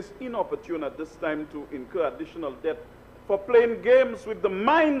 It is inopportune at this time to incur additional debt for playing games with the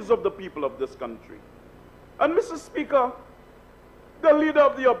minds of the people of this country. And Mr. Speaker, The leader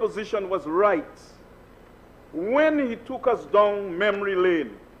of the opposition was right when he took us down memory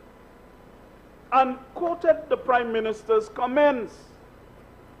lane and quoted the Prime Minister's comments.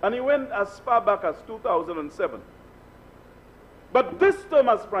 And he went as far back as 2007. But this term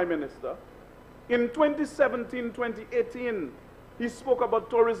as Prime Minister, in 2017, 2018, he spoke about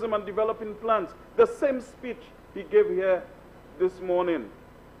tourism and developing plans. The same speech he gave here this morning.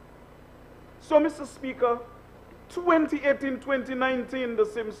 So, Mr. Speaker, 2018, 2019, the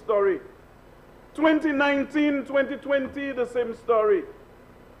same story. 2019, 2020, the same story.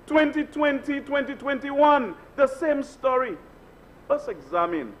 2020, 2021, the same story. Let's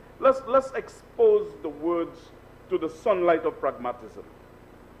examine, let's expose the words to the sunlight of pragmatism.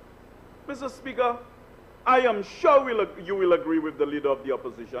 Mr. Speaker, I am sure you will agree with the leader of the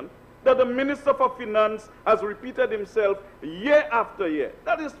opposition that the Minister for Finance has repeated himself year after year.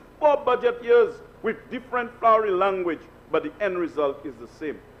 That is 4 budget years with different flowery language, but the end result is the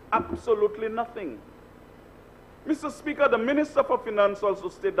same. Absolutely nothing. Mr. Speaker, the Minister for Finance also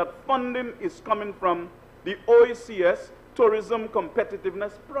stated that funding is coming from the OECS Tourism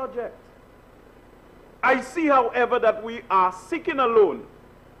Competitiveness Project. I see, however, that we are seeking a loan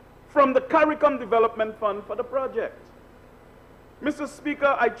from the CARICOM Development Fund for the project. Mr.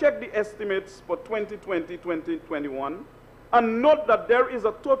 Speaker, I checked the estimates for 2020-2021 and note that there is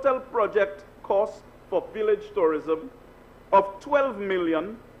a total project cost for village tourism of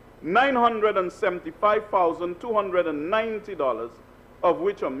 $12,975,290, of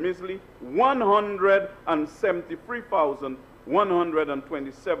which a measly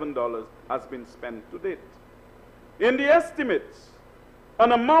 $173,127 has been spent to date. In the estimates,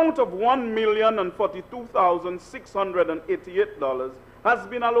 an amount of $1,042,688 has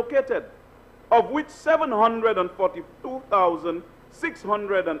been allocated, of which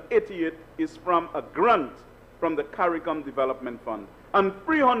 $742,688 is from a grant from the CARICOM Development Fund, and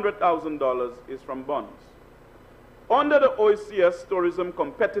 $300,000 is from bonds. Under the OECS Tourism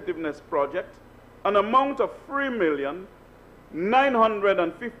Competitiveness Project, an amount of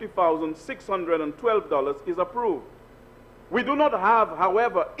 $3,950,612 is approved. We do not have,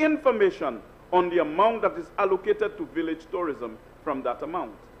 however, information on the amount that is allocated to village tourism from that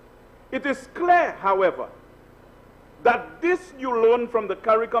amount. It is clear, however, that this new loan from the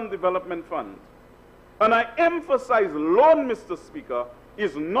CARICOM Development Fund, and I emphasize loan, Mr. Speaker,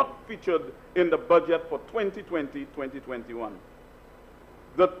 is not featured in the budget for 2020-2021.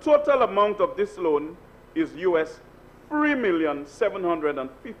 The total amount of this loan is US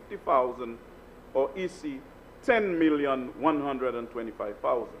 $3,750,000, or EC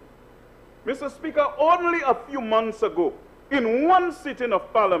 $10,125,000. Mr. Speaker, only a few months ago, in one sitting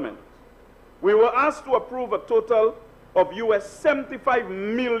of Parliament, we were asked to approve a total of US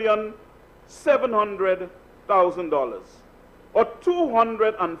 $75,700,000, or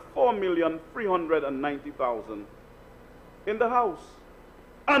 $204,390,000 in the House.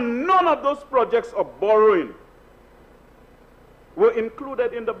 And none of those projects of borrowing were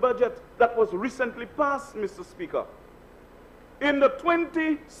included in the budget that was recently passed, Mr. Speaker. In the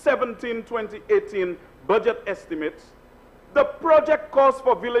 2017-2018 budget estimates, the project cost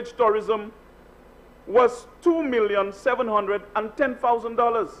for village tourism was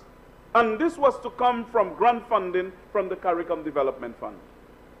 $2,710,000. And this was to come from grant funding from the CARICOM Development Fund.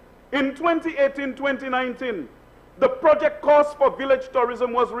 In 2018-2019, the project cost for village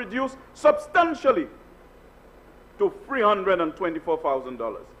tourism was reduced substantially to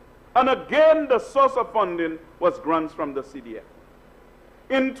 $324,000. And again, the source of funding was grants from the CDF.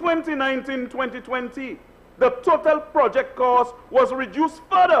 In 2019-2020, the total project cost was reduced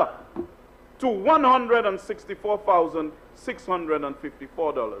further to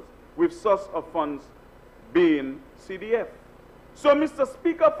 $164,654, with source of funds being CDF. So, Mr.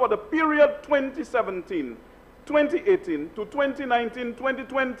 Speaker, for the period 2017, 2018 to 2019,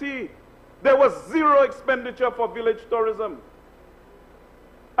 2020, there was zero expenditure for village tourism.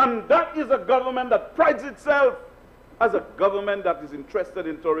 And that is a government that prides itself as a government that is interested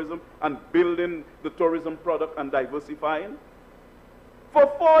in tourism and building the tourism product and diversifying. For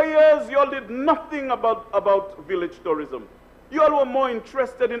 4 years, you all did nothing about village tourism. You all were more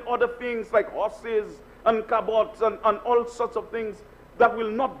interested in other things like horses and cabots and all sorts of things that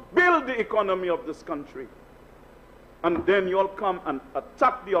will not build the economy of this country. And then you all come and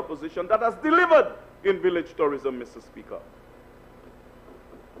attack the opposition that has delivered in village tourism, Mr. Speaker.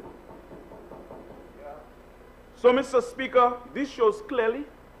 So, Mr. Speaker, this shows clearly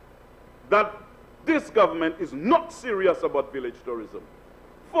that this government is not serious about village tourism.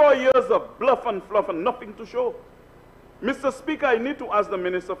 4 years of bluff and fluff and nothing to show. Mr. Speaker, I need to ask the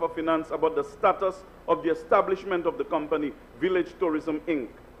Minister for Finance about the status of the establishment of the company Village Tourism, Inc.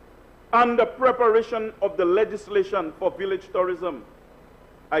 and the preparation of the legislation for village tourism.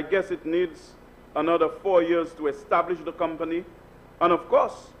 I guess it needs another 4 years to establish the company and, of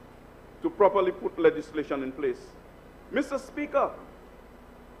course, to properly put legislation in place. Mr. Speaker,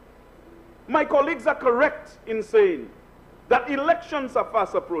 my colleagues are correct in saying that elections are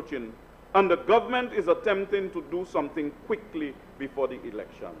fast approaching and the government is attempting to do something quickly before the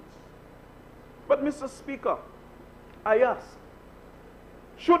elections. But, Mr. Speaker, I ask,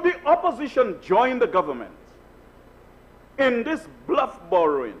 should the opposition join the government in this bluff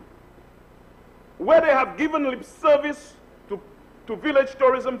borrowing, where they have given lip service to village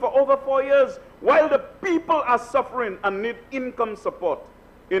tourism for over 4 years, while the people are suffering and need income support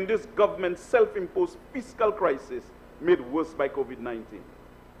in this government's self-imposed fiscal crisis made worse by COVID-19?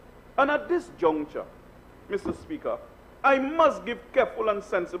 And at this juncture, Mr. Speaker, I must give careful and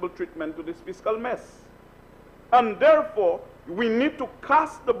sensible treatment to this fiscal mess. And therefore, we need to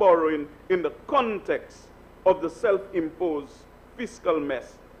cast the borrowing in the context of the self-imposed fiscal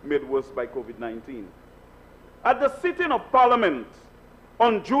mess made worse by COVID-19. At the sitting of Parliament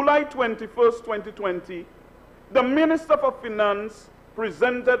on July 21st, 2020, the Minister for Finance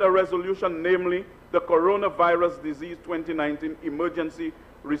presented a resolution, namely the Coronavirus Disease 2019 Emergency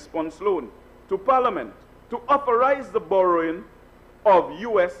Response Loan, to Parliament to authorize the borrowing of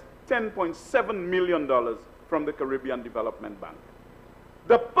US $10.7 million from the Caribbean Development Bank.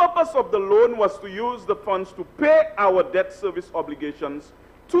 The purpose of the loan was to use the funds to pay our debt service obligations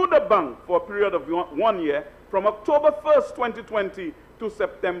to the bank for a period of 1 year from October 1st, 2020 to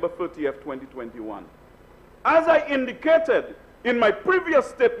September 30th, 2021. As I indicated in my previous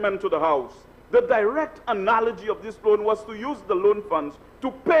statement to the House, the direct analogy of this loan was to use the loan funds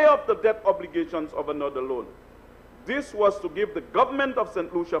to pay off the debt obligations of another loan. This was to give the government of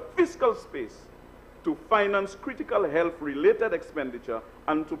St. Lucia fiscal space to finance critical health-related expenditure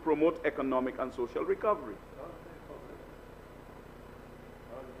and to promote economic and social recovery.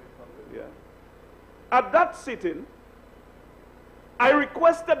 Yeah. At that sitting, I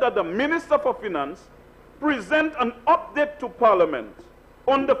requested that the Minister for Finance present an update to Parliament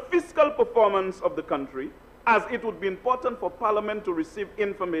on the fiscal performance of the country, as it would be important for Parliament to receive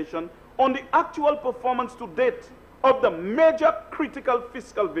information on the actual performance to date of the major critical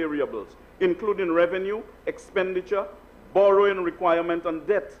fiscal variables, including revenue, expenditure, borrowing requirement, and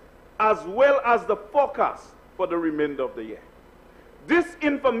debt, as well as the forecast for the remainder of the year. This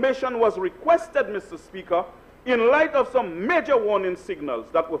information was requested, Mr. Speaker, in light of some major warning signals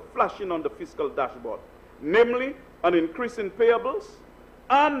that were flashing on the fiscal dashboard, namely an increase in payables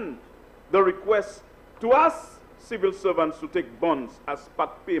and the request to ask civil servants to take bonds as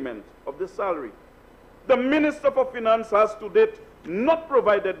part payment of the salary. The Minister for Finance has to date not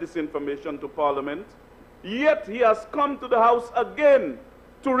provided this information to Parliament, yet he has come to the House again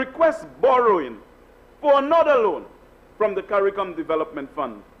to request borrowing for another loan from the CARICOM Development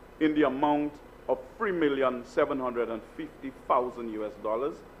Fund in the amount of $3,750,000 US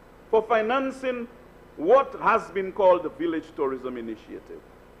for financing what has been called the Village Tourism Initiative.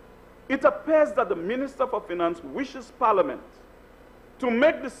 It appears that the Minister for Finance wishes Parliament to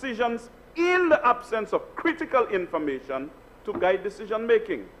make decisions in the absence of critical information to guide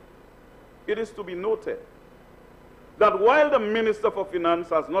decision-making. It is to be noted that while the Minister for Finance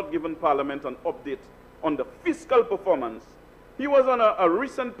has not given Parliament an update on the fiscal performance, he was on a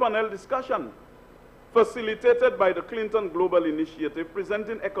recent panel discussion facilitated by the Clinton Global Initiative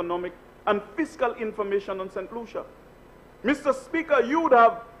presenting economic and fiscal information on St. Lucia. Mr. Speaker, you would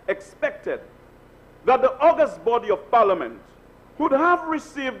have expected that the august body of Parliament would have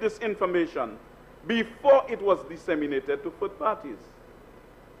received this information before it was disseminated to third parties.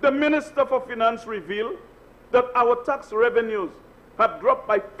 The Minister for Finance revealed that our tax revenues had dropped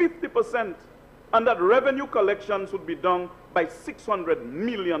by 50% and that revenue collections would be down by $600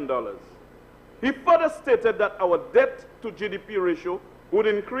 million. He further stated that our debt to GDP ratio would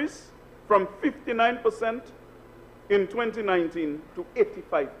increase from 59% in 2019 to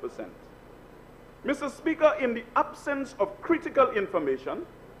 85%. Mr. Speaker, in the absence of critical information,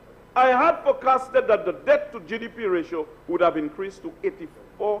 I had forecasted that the debt to GDP ratio would have increased to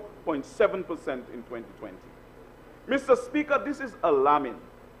 84.7% in 2020. Mr. Speaker, this is alarming,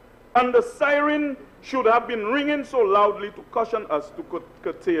 and the siren should have been ringing so loudly to caution us to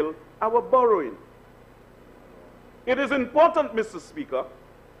curtail our borrowing. It is important, Mr. Speaker,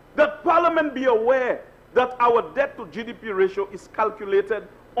 that Parliament be aware that our debt to GDP ratio is calculated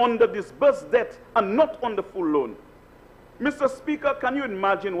on the disbursed debt and not on the full loan. Mr. Speaker, can you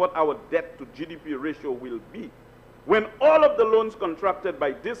imagine what our debt to GDP ratio will be when all of the loans contracted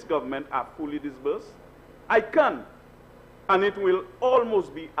by this government are fully disbursed? I can. And it will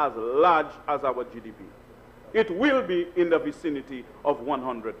almost be as large as our GDP. It will be in the vicinity of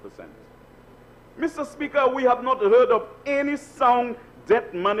 100%. Mr. Speaker, we have not heard of any sound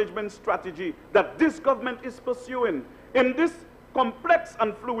debt management strategy that this government is pursuing in this complex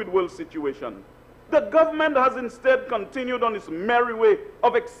and fluid world situation. The government has instead continued on its merry way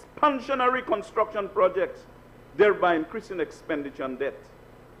of expansionary construction projects, thereby increasing expenditure and debt.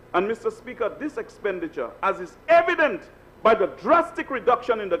 And Mr. Speaker, this expenditure, as is evident by the drastic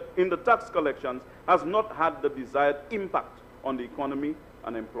reduction in the tax collections, has not had the desired impact on the economy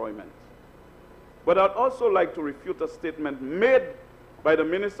and employment. But I'd also like to refute a statement made by the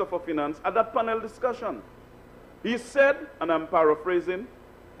Minister for Finance at that panel discussion. He said, and I'm paraphrasing,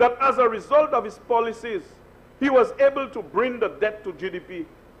 that as a result of his policies, he was able to bring the debt to GDP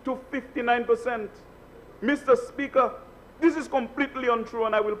to 59%. Mr. Speaker, this is completely untrue,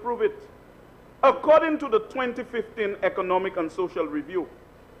 and I will prove it. According to the 2015 Economic and Social Review,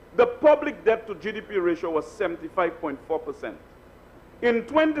 the public debt to GDP ratio was 75.4%. In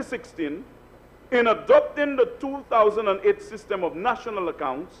 2016, in adopting the 2008 system of national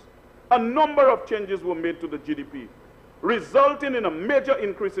accounts, a number of changes were made to the GDP, resulting in a major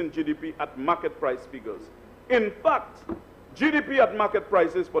increase in GDP at market price figures. In fact, GDP at market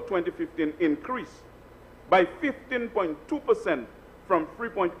prices for 2015 increased by 15.2% from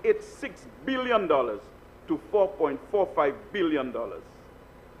 $3.86 billion to $4.45 billion.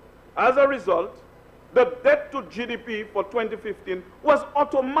 As a result, the debt to GDP for 2015 was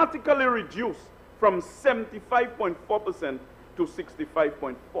automatically reduced from 75.4% to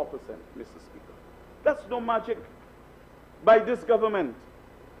 65.4%, Mr. Speaker. That's no magic by this government.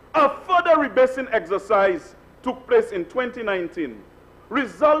 A further rebasing exercise took place in 2019,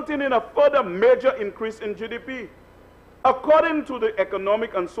 resulting in a further major increase in GDP. According to the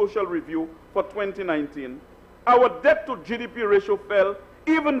Economic and Social Review for 2019, our debt to GDP ratio fell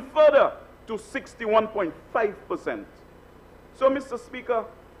even further to 61.5%. So, Mr. Speaker,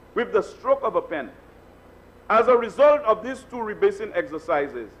 with the stroke of a pen, as a result of these two rebasing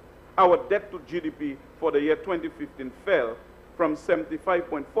exercises, our debt to GDP for the year 2015 fell from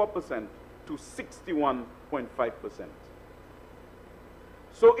 75.4% to 61.5%.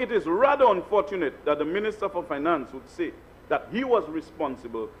 So it is rather unfortunate that the Minister for Finance would say that he was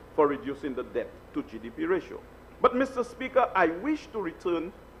responsible for reducing the debt to GDP ratio. But, Mr. Speaker, I wish to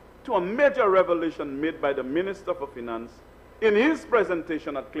return to a major revelation made by the Minister for Finance in his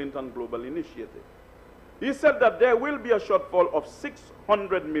presentation at Clinton Global Initiative. He said that there will be a shortfall of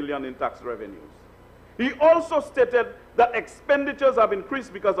 $600 million in tax revenues. He also stated that expenditures have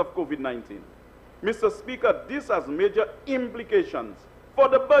increased because of COVID-19. Mr. Speaker, this has major implications for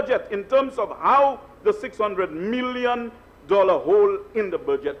the budget in terms of how the $600 million hole in the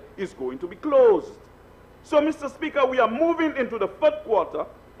budget is going to be closed. So, Mr. Speaker, we are moving into the third quarter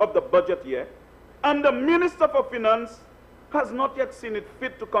of the budget year, and the Minister for Finance has not yet seen it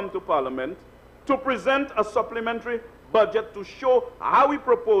fit to come to Parliament to present a supplementary budget to show how he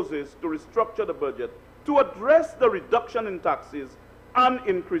proposes to restructure the budget to address the reduction in taxes and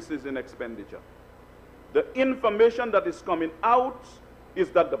increases in expenditure. The information that is coming out is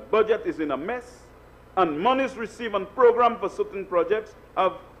that the budget is in a mess, and monies received and programmed for certain projects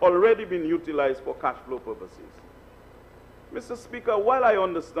have already been utilized for cash flow purposes. Mr. Speaker, while I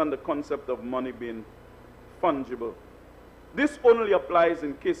understand the concept of money being fungible, this only applies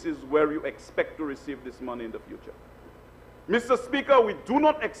in cases where you expect to receive this money in the future. Mr. Speaker, we do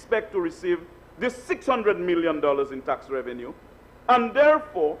not expect to receive this $600 million in tax revenue, and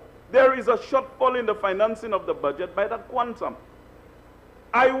therefore there is a shortfall in the financing of the budget by that quantum.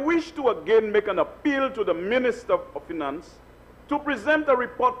 I wish to again make an appeal to the Minister of Finance to present a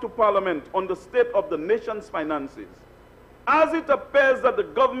report to Parliament on the state of the nation's finances, as it appears that the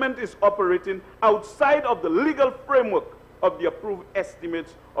government is operating outside of the legal framework of the approved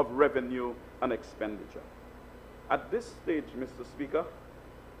estimates of revenue and expenditure. At this stage, Mr. Speaker,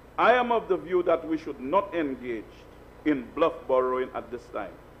 I am of the view that we should not engage in bluff borrowing at this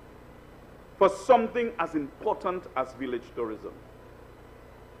time for something as important as village tourism.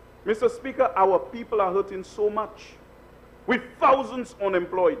 Mr. Speaker, our people are hurting so much, with thousands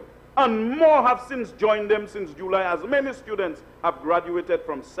unemployed, and more have since joined them since July, as many students have graduated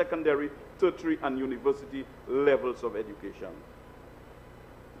from secondary, tertiary, and university levels of education.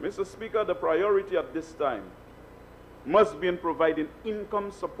 Mr. Speaker, the priority at this time must be in providing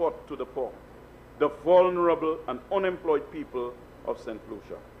income support to the poor, the vulnerable and unemployed people of St.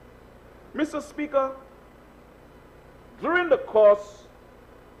 Lucia. Mr. Speaker, during the course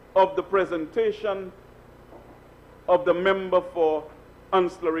of the presentation of the member for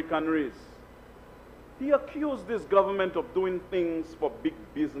Ancillary Canreys. He accused this government of doing things for big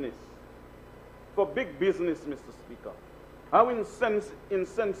business. For big business, Mr. Speaker. How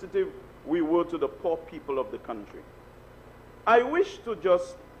insensitive we were to the poor people of the country. I wish to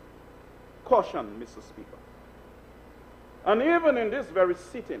just caution, Mr. Speaker. And even in this very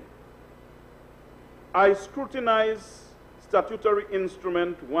sitting, I scrutinize statutory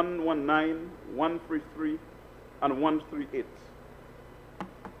instrument 119, 133, and 138.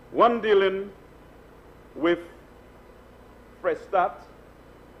 One dealing with Fresh Start,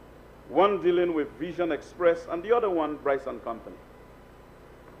 one dealing with Vision Express, and the other one, Bryce and Company.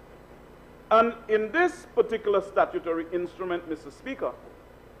 And in this particular statutory instrument, Mr. Speaker,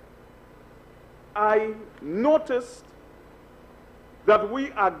 I noticed that we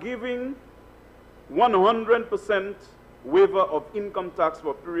are giving 100% waiver of income tax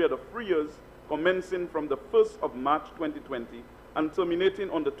for a period of 3 years, commencing from the 1st of March 2020 and terminating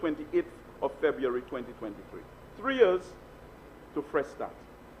on the 28th of February 2023. 3 years to Fresh Start.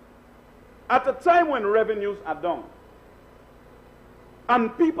 At a time when revenues are down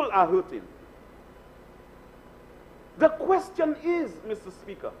and people are hurting, the question is, Mr.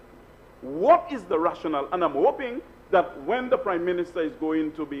 Speaker, what is the rationale? And I'm hoping that when the Prime Minister is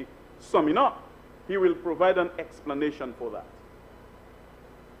going to be summing up, he will provide an explanation for that.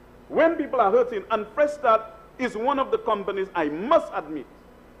 When people are hurting, and Fresh Start is one of the companies, I must admit,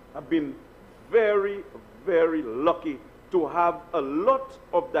 have been very, very lucky to have a lot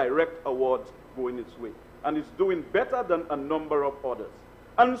of direct awards going its way. And it's doing better than a number of others.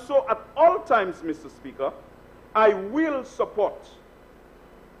 And so at all times, Mr. Speaker, I will support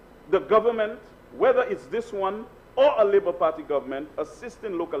the government, whether it's this one or a Labour Party government,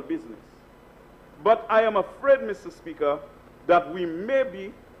 assisting local business. But I am afraid, Mr. Speaker, that we may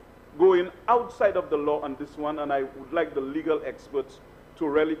be going outside of the law on this one, and I would like the legal experts to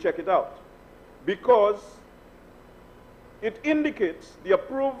really check it out. Because it indicates the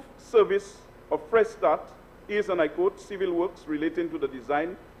approved service of Fresh Start is, and I quote, civil works relating to the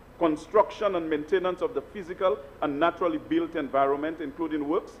design, construction and maintenance of the physical and naturally built environment, including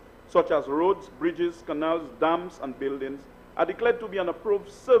works such as roads, bridges, canals, dams, and buildings, are declared to be an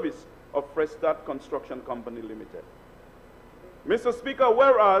approved service of Fresh Start Construction Company Limited. Mr. Speaker,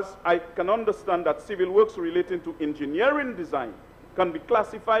 whereas I can understand that civil works relating to engineering design can be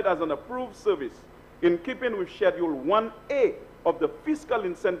classified as an approved service in keeping with Schedule 1A of the Fiscal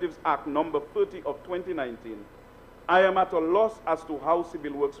Incentives Act number 30 of 2019, I am at a loss as to how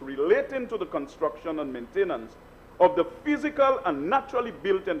civil works relating to the construction and maintenance of the physical and naturally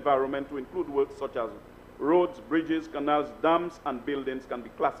built environment, to include works such as roads, bridges, canals, dams, and buildings, can be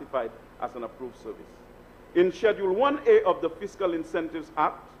classified as an approved service. In Schedule 1A of the Fiscal Incentives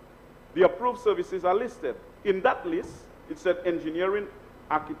Act, the approved services are listed. In that list, it said engineering,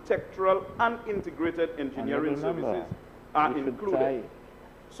 architectural, and integrated engineering services are included.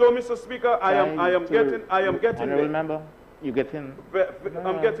 So, Mr. Speaker, I am getting there. Member, you getting?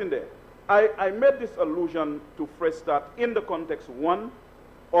 I'm getting there. I made this allusion to Fresh Start in the context, one,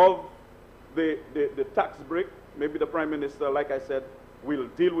 of the tax break. Maybe the Prime Minister, like I said, will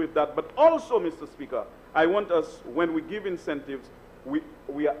deal with that. But also, Mr. Speaker, I want us, when we give incentives,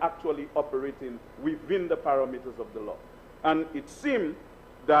 we are actually operating within the parameters of the law. And it seemed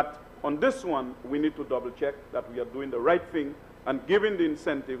that on this one, we need to double check that we are doing the right thing and giving the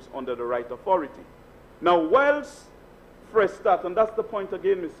incentives under the right authority. Now, whilst Fresh Start, and that's the point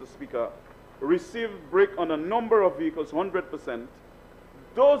again, Mr. Speaker, received break on a number of vehicles, 100%,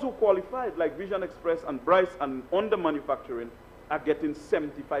 those who qualified, like Vision Express and Bryce and under manufacturing, are getting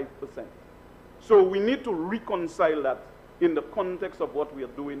 75%. So we need to reconcile that in the context of what we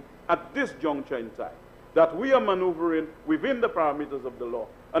are doing at this juncture in time, that we are maneuvering within the parameters of the law,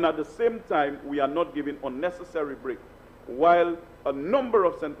 and at the same time, we are not giving unnecessary break, while a number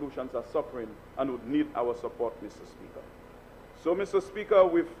of St. Lucians are suffering and would need our support, Mr. Speaker. So, Mr. Speaker,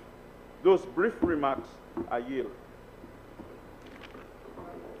 with those brief remarks, I yield.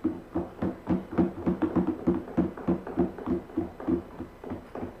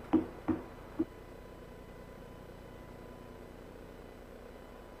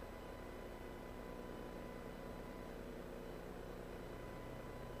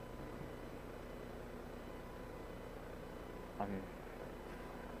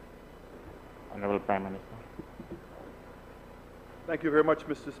 Honorable Prime Minister. Thank you very much,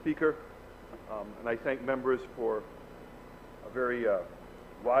 Mr. Speaker, and I thank members for a very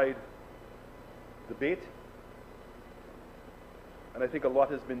wide debate. And I think a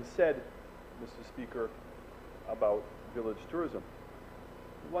lot has been said, Mr. Speaker, about village tourism.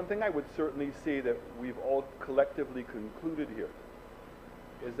 One thing I would certainly say that we've all collectively concluded here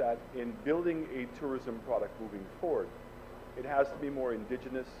is that in building a tourism product moving forward, it has to be more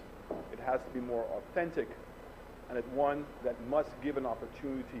indigenous, it has to be more authentic, and it's one that must give an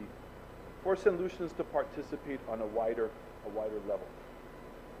opportunity for St. Lucians to participate on a wider level.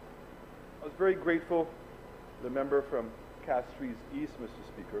 I was very grateful, the member from Castries East, Mr.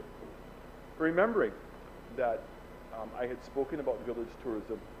 Speaker, for remembering that I had spoken about village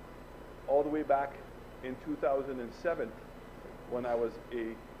tourism all the way back in 2007 when I was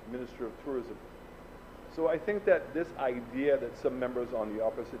a Minister of Tourism. So I think that this idea that some members on the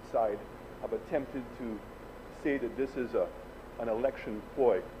opposite side have attempted to say that this is an election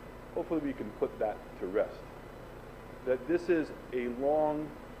ploy, hopefully we can put that to rest. That this is a long-term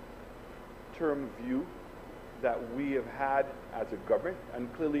view that we have had as a government,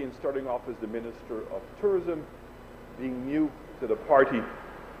 and clearly in starting off as the Minister of Tourism, being new to the party,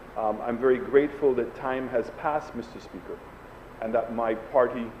 I'm very grateful that time has passed, Mr. Speaker, and that my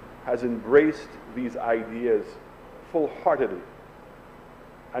party has embraced these ideas full-heartedly.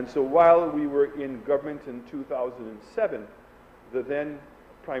 And so while we were in government in 2007, the then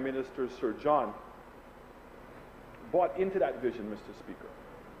Prime Minister, Sir John, bought into that vision, Mr. Speaker.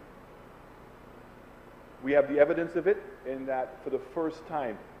 We have the evidence of it in that for the first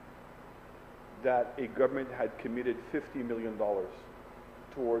time that a government had committed $50 million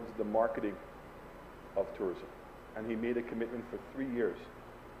towards the marketing of tourism. And he made a commitment for 3 years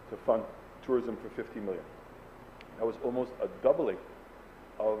to fund tourism for $50 million. That was almost a doubling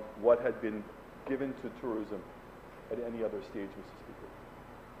of what had been given to tourism at any other stage, Mr. Speaker.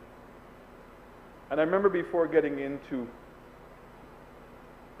 And I remember before getting into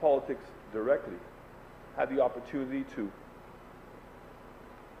politics directly, had the opportunity to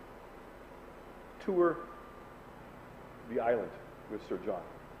tour the island with Sir John.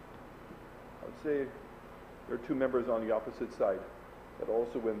 I would say there are two members on the opposite side that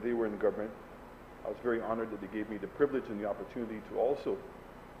also, when they were in government, I was very honored that they gave me the privilege and the opportunity to also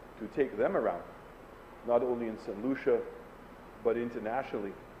to take them around, not only in St. Lucia, but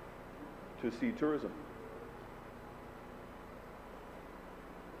internationally, to see tourism.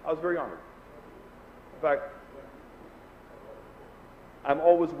 I was very honored. In fact, I'm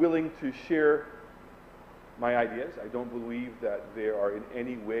always willing to share my ideas. I don't believe that they are in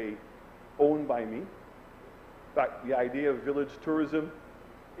any way owned by me. In fact, the idea of village tourism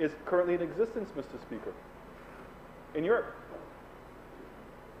is currently in existence, Mr. Speaker, in Europe.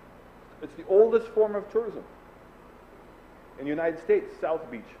 It's the oldest form of tourism. In the United States, South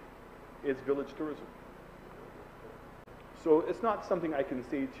Beach is village tourism. So it's not something I can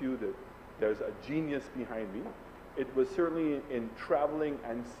say to you that there's a genius behind me. It was certainly in traveling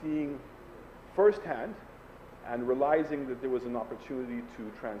and seeing firsthand and realizing that there was an opportunity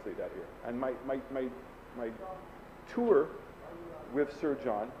to translate that here. And my tour with Sir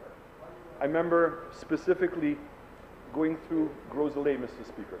John, I remember specifically going through Gros-Islet, Mr.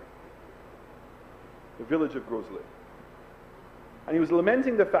 Speaker, the village of Gros-Islet. And he was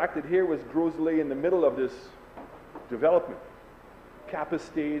lamenting the fact that here was Gros-Islet in the middle of this development. Cap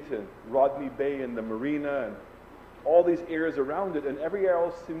Estate and Rodney Bay and the marina and all these areas around it, and every area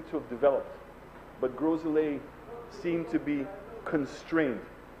else seemed to have developed. But Gros-Islet seemed to be constrained.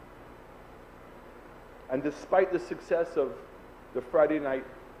 And despite the success of the Friday night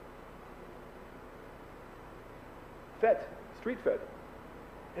fete, street fete,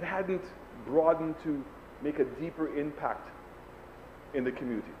 it hadn't broadened to make a deeper impact in the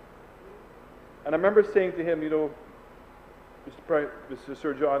community. And I remember saying to him, you know, Mr.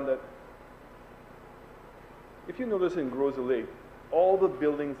 Sir John, that if you notice in Gros-Islet, all the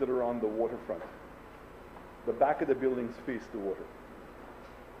buildings that are on the waterfront, the back of the buildings face the water.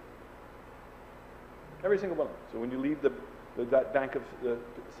 Every single one of them. So when you leave that Bank of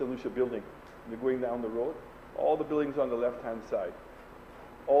St. Lucia building, you're going down the road, all the buildings on the left-hand side,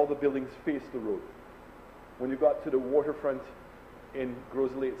 all the buildings face the road. When you got to the waterfront in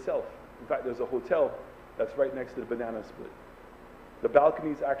Gros-Islet itself, in fact, there's a hotel that's right next to the Banana Split. The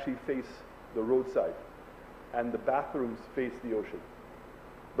balconies actually face the roadside, and the bathrooms face the ocean.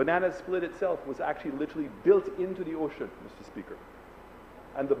 Banana Split itself was actually literally built into the ocean, Mr. Speaker.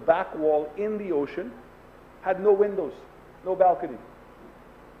 And the back wall in the ocean had no windows, no balcony.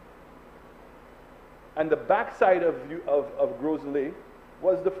 And the back side of Gros-Islet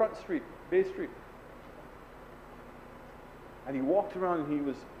was the front street, Bay Street. And he walked around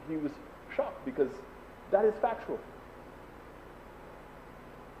and he was shocked, because that is factual.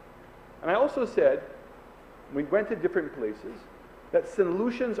 And I also said, we went to different places, that St.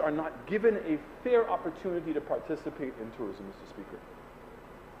 Lucians are not given a fair opportunity to participate in tourism, Mr. Speaker.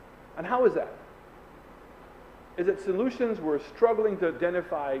 And how is that? Is that solutions were struggling to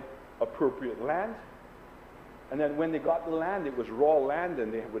identify appropriate land, and then when they got the land, it was raw land,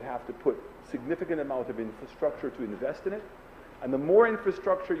 and they would have to put significant amount of infrastructure to invest in it. And the more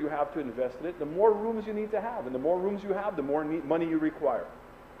infrastructure you have to invest in it, the more rooms you need to have. And the more rooms you have, the more money you require.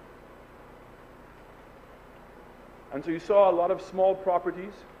 And so you saw a lot of small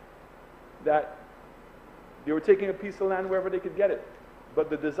properties that they were taking a piece of land wherever they could get it. But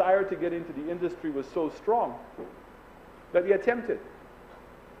the desire to get into the industry was so strong that they attempted.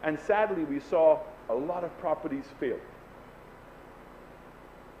 And sadly, we saw a lot of properties fail.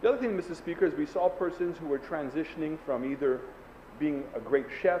 The other thing, Mr. Speaker, is we saw persons who were transitioning from either being a great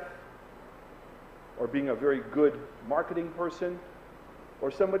chef or being a very good marketing person or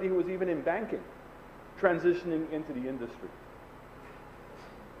somebody who was even in banking, transitioning into the industry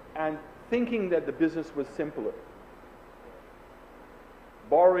and thinking that the business was simpler,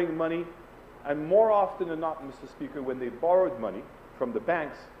 borrowing money, and more often than not, Mr. Speaker, when they borrowed money from the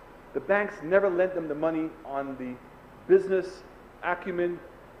banks never lent them the money on the business acumen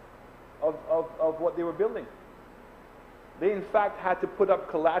of what they were building. They in fact had to put up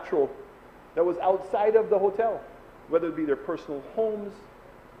collateral that was outside of the hotel, whether it be their personal homes,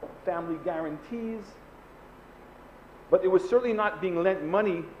 family guarantees, but it was certainly not being lent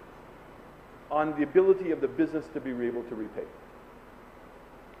money on the ability of the business to be able to repay.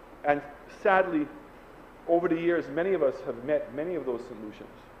 And sadly, over the years, many of us have met many of those solutions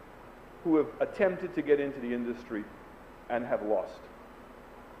who have attempted to get into the industry and have lost.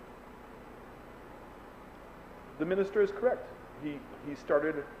 The minister is correct. He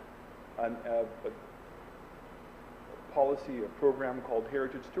started a policy, a program called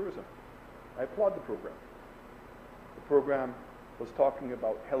Heritage Tourism. I applaud the program. The program was talking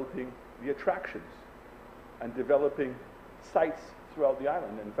about helping the attractions and developing sites throughout the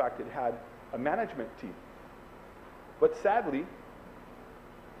island. In fact, it had a management team. But sadly,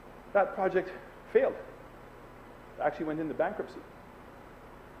 that project failed. It actually went into bankruptcy.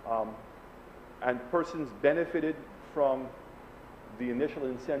 And persons benefited from the initial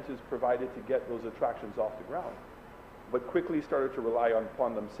incentives provided to get those attractions off the ground, but quickly started to rely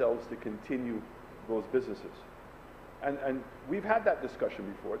upon themselves to continue those businesses. And we've had that discussion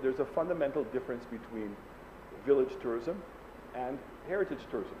before. There's a fundamental difference between village tourism and heritage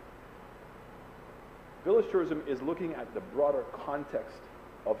tourism. Village tourism is looking at the broader context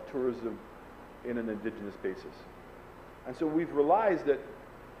of tourism in an indigenous basis. And so we've realized that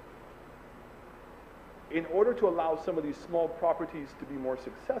in order to allow some of these small properties to be more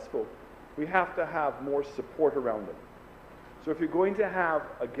successful, we have to have more support around them. So if you're going to have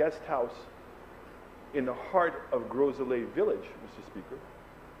a guest house in the heart of Gros Islet Village, Mr. Speaker,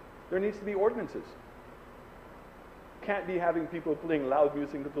 there needs to be ordinances. Can't be having people playing loud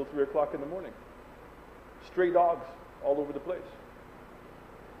music until 3 o'clock in the morning. Stray dogs all over the place.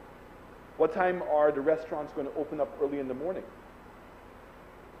 What time are the restaurants going to open up early in the morning?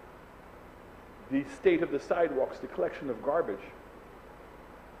 The state of the sidewalks, the collection of garbage,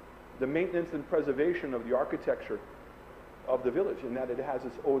 the maintenance and preservation of the architecture of the village, in that it has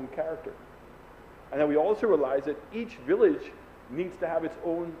its own character. And then we also realize that each village needs to have its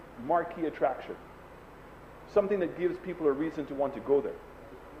own marquee attraction, something that gives people a reason to want to go there.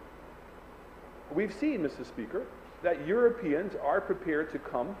 We've seen, Mr. Speaker, that Europeans are prepared to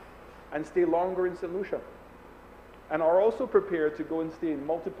come and stay longer in St. Lucia, and are also prepared to go and stay in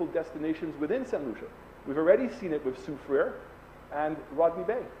multiple destinations within St. Lucia. We've already seen it with Soufriere and Rodney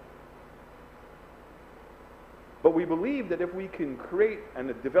Bay. But we believe that if we can create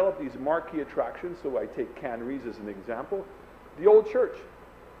and develop these marquee attractions, so I take Canneries as an example, the old church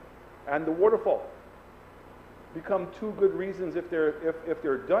and the waterfall become two good reasons, if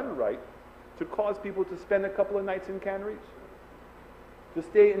they're done right, to cause people to spend a couple of nights in Canneries, to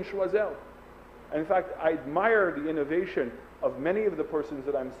stay in Choiseul. And in fact, I admire the innovation of many of the persons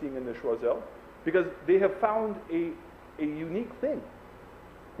that I'm seeing in the Choiseul, because they have found a unique thing,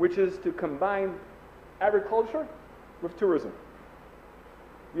 which is to combine agriculture with tourism.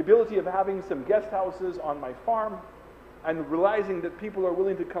 The ability of having some guest houses on my farm and realizing that people are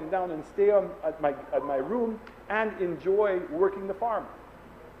willing to come down and stay at my room and enjoy working the farm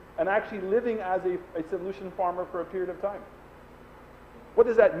and actually living as a St. Lucian farmer for a period of time. What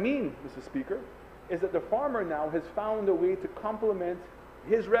does that mean, Mr. Speaker? Is that the farmer now has found a way to complement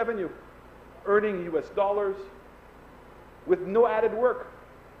his revenue, earning US dollars with no added work,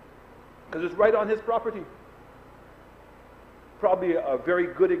 because it's right on his property. Probably a very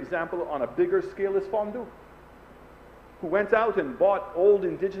good example on a bigger scale is Fondue, who went out and bought old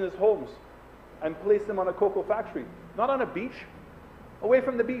indigenous homes and placed them on a cocoa factory, not on a beach, away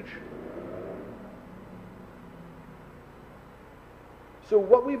from the beach. So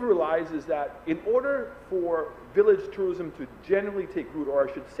what we've realized is that in order for village tourism to generally take root, or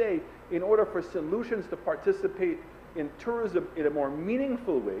I should say, in order for Solutions to participate in tourism in a more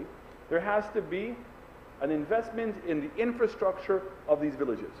meaningful way, there has to be an investment in the infrastructure of these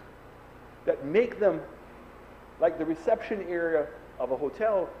villages that make them like the reception area of a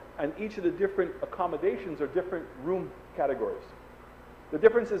hotel, and each of the different accommodations are different room categories. The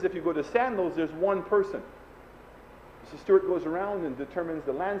difference is if you go to Sandals, there's one person. Mr. Stewart goes around and determines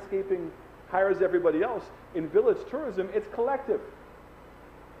the landscaping, hires everybody else. In village tourism, it's collective.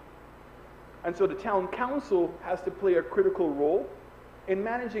 And so the town council has to play a critical role in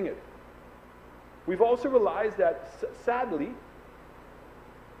managing it. We've also realized that, sadly,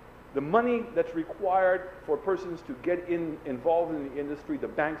 the money that's required for persons to get involved in the industry, the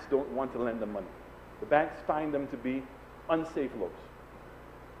banks don't want to lend them money. The banks find them to be unsafe loans.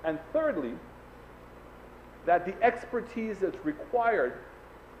 And thirdly, that the expertise that's required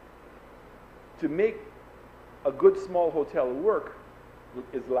to make a good small hotel work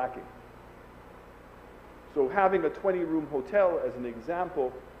is lacking. So having a 20-room hotel, as an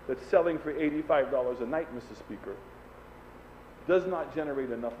example, that's selling for $85 a night, Mr. Speaker, does not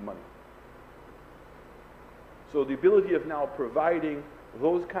generate enough money. So the ability of now providing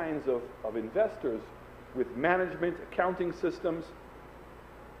those kinds of investors with management, accounting systems,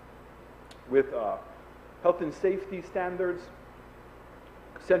 with health and safety standards,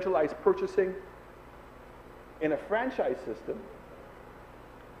 centralized purchasing, in a franchise system,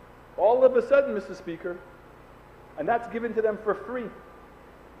 all of a sudden, Mr. Speaker, and that's given to them for free.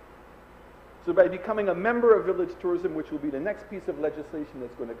 So by becoming a member of Village Tourism, which will be the next piece of legislation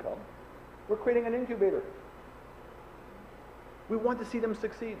that's going to come, we're creating an incubator. We want to see them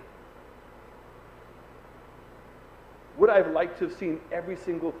succeed. Would I have liked to have seen every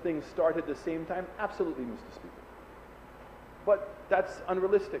single thing start at the same time? Absolutely, Mr. Speaker. But that's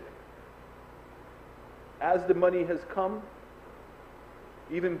unrealistic. As the money has come,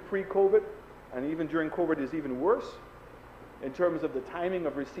 even pre-COVID, and even during COVID is even worse, in terms of the timing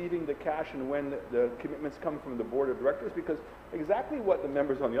of receiving the cash and when the commitments come from the board of directors, because exactly what the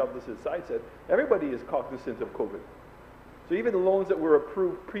members on the opposite side said, everybody is cognizant of COVID. So even the loans that were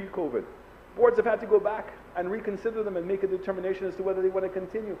approved pre-COVID, boards have had to go back and reconsider them and make a determination as to whether they want to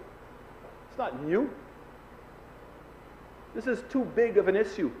continue. It's not new. This is too big of an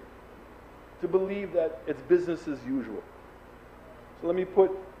issue to believe that it's business as usual. So let me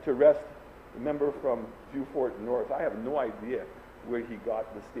put to rest the member from Vieux Fort North. I have no idea where he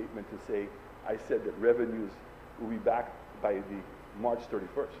got the statement to say, I said that revenues will be back by the March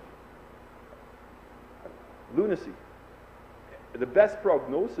 31st. Lunacy. The best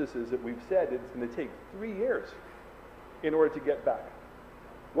prognosis is that we've said it's going to take 3 years in order to get back.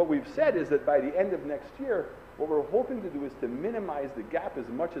 What we've said is that by the end of next year, what we're hoping to do is to minimize the gap as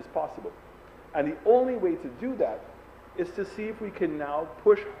much as possible. And the only way to do that is to see if we can now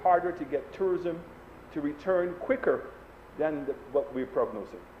push harder to get tourism to return quicker than what we're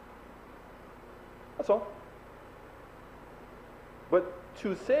prognosing. That's all. But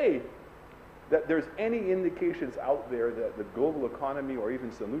to say that there's any indications out there that the global economy or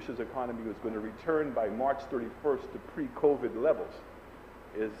even Solutions economy is going to return by March 31st to pre-COVID levels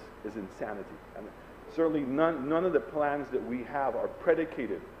is insanity. And certainly none of the plans that we have are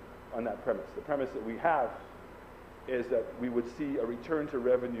predicated on that premise. The premise that we have is that we would see a return to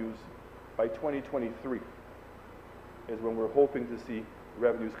revenues by 2023 is when we're hoping to see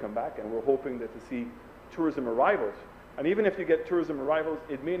revenues come back, and we're hoping that to see tourism arrivals. And even if you get tourism arrivals,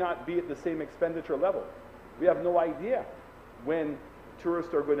 it may not be at the same expenditure level. We have no idea when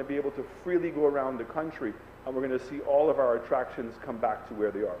tourists are going to be able to freely go around the country, and we're going to see all of our attractions come back to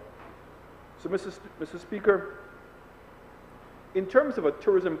where they are. So, Mr. Speaker, in terms of a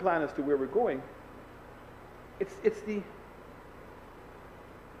tourism plan as to where we're going, it's the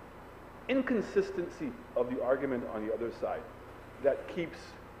inconsistency of the argument on the other side that keeps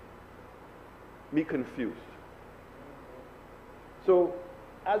me confused. So,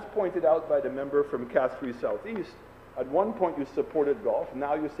 as pointed out by the member from Cass Free Southeast, at one point you supported golf,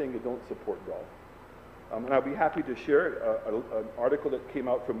 now you're saying you don't support golf. And I'll be happy to share an article that came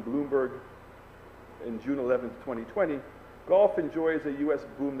out from Bloomberg in June 11th, 2020. Golf enjoys a U.S.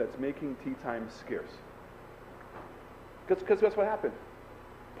 boom that's making tee time scarce. Because that's what happened.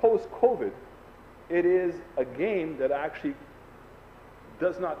 Post-COVID, it is a game that actually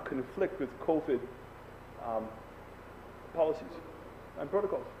does not conflict with COVID policies and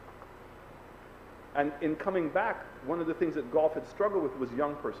protocols. And in coming back, one of the things that golf had struggled with was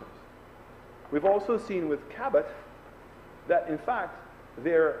young persons. We've also seen with Cabot that, in fact,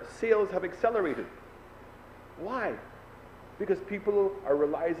 their sales have accelerated. Why? Because people are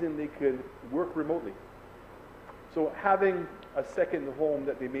realizing they can work remotely. So having a second home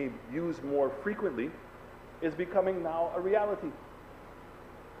that they may use more frequently is becoming now a reality.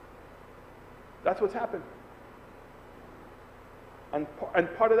 That's what's happened. And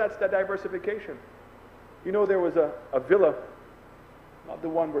part of that's that diversification. You know, there was a villa, not the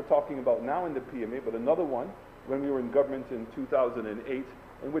one we're talking about now in the PMA, but another one when we were in government in 2008,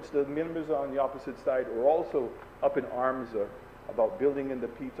 in which the members on the opposite side were also up in arms about building in the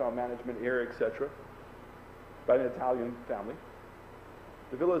Piton management area, etc., by an Italian family.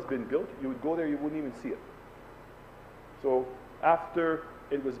 The villa has been built. You would go there, you wouldn't even see it. So after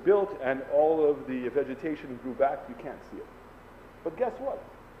it was built and all of the vegetation grew back, you can't see it. But guess what?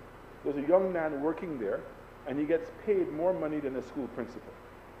 There's a young man working there, and he gets paid more money than a school principal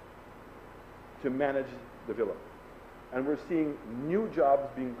to manage the villa. And we're seeing new jobs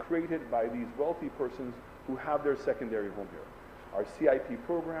being created by these wealthy persons who have their secondary home here. Our CIP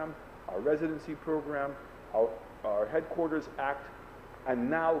program, our residency program, our Headquarters Act, and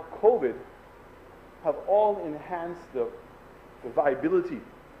now COVID have all enhanced the viability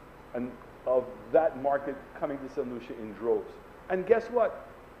of that market coming to St. Lucia in droves. And guess what?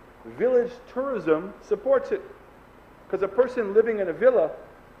 Village tourism supports it. Because a person living in a villa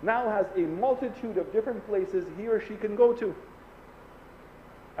now has a multitude of different places he or she can go to.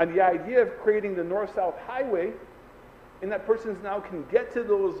 And the idea of creating the North-South Highway, and that person now can get to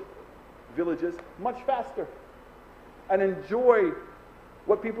those villages much faster and enjoy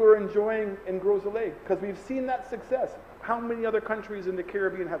what people are enjoying in Gros Islet, because we've seen that success. How many other countries in the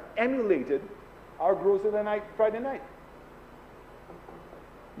Caribbean have emulated our Gros Islet night, Friday night?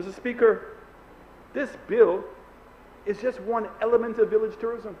 Mr. Speaker, this bill is just one element of village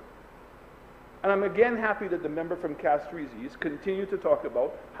tourism. And I'm again happy that the member from Castries East continued to talk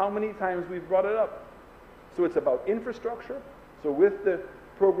about how many times we've brought it up. So it's about infrastructure. So with the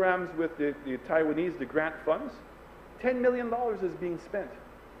programs with the Taiwanese, the grant funds, $10 million is being spent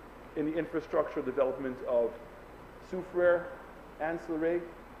in the infrastructure development of Soufrière, Anse-la-Raye,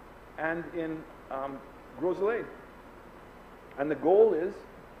 and in Gros Islet. And the goal is,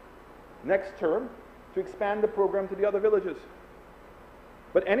 next term, to expand the program to the other villages.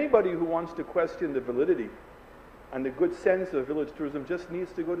 But anybody who wants to question the validity and the good sense of village tourism just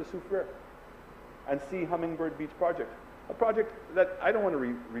needs to go to Soufrière and see Hummingbird Beach project. A project that I don't want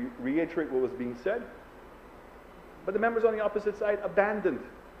to reiterate what was being said, but the members on the opposite side abandoned.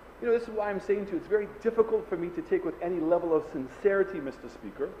 You know, this is why I'm saying to you, it's very difficult for me to take with any level of sincerity, Mr.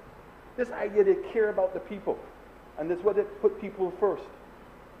 Speaker, this idea they care about the people, and that's what it put people first.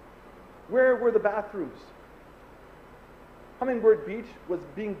 Where were the bathrooms? Hummingbird Beach was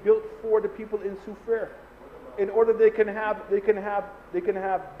being built for the people in Soufrière, in order they can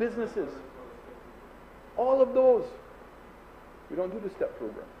have businesses. All of those. We don't do the STEP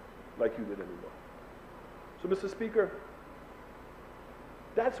program like you did anymore. So, Mr. Speaker,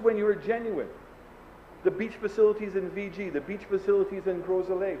 that's when you were genuine. The beach facilities in VG, the beach facilities in Gros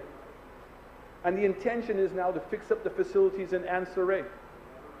Islet. And the intention is now to fix up the facilities in Anse-la-Raye.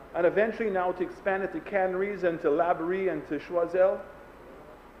 And eventually now to expand it to Canneries and to Laborie and to Choiseul.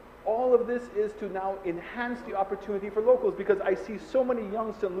 All of this is to now enhance the opportunity for locals, because I see so many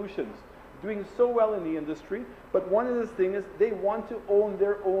young St. Lucians doing so well in the industry, but one of the things is they want to own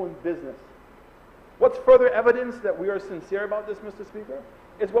their own business. What's further evidence that we are sincere about this, Mr. Speaker,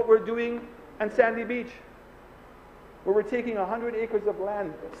 is what we're doing on Sandy Beach, where we're taking 100 acres of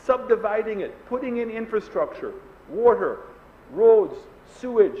land, subdividing it, putting in infrastructure, water, roads,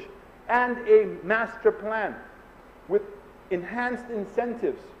 sewage, and a master plan with enhanced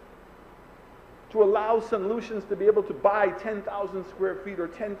incentives to allow St. Lucians to be able to buy 10,000 square feet or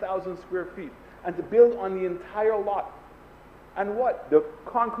 10,000 square feet and to build on the entire lot. And what? The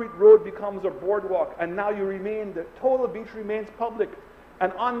concrete road becomes a boardwalk, and now the total beach remains public.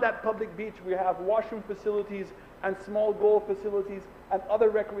 And on that public beach we have washroom facilities and small goal facilities and other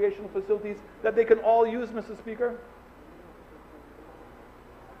recreational facilities that they can all use, Mr. Speaker.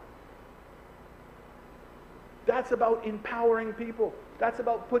 That's about empowering people. That's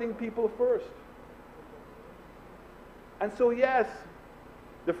about putting people first. And so yes,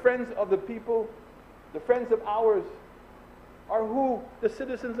 the friends of the people, the friends of ours, are who? The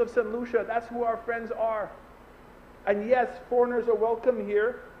citizens of St. Lucia. That's who our friends are. And yes, foreigners are welcome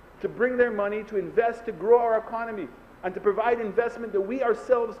here to bring their money, to invest, to grow our economy, and to provide investment that we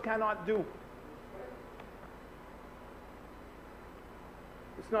ourselves cannot do.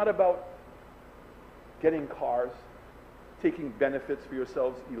 It's not about getting cars, taking benefits for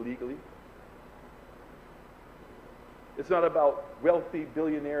yourselves illegally. It's not about wealthy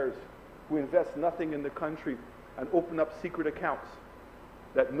billionaires who invest nothing in the country and open up secret accounts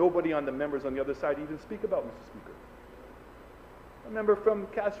that nobody on the members on the other side even speak about, Mr. Speaker. A member from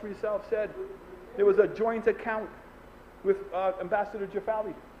Castries South said there was a joint account with Ambassador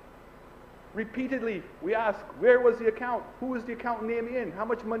Jafali. Repeatedly, we ask, where was the account? Who was the account name in? How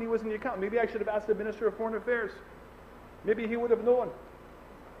much money was in the account? Maybe I should have asked the Minister of Foreign Affairs. Maybe he would have known.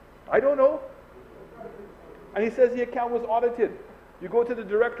 I don't know. And he says the account was audited. You go to the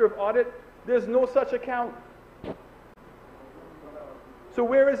Director of Audit, there's no such account. So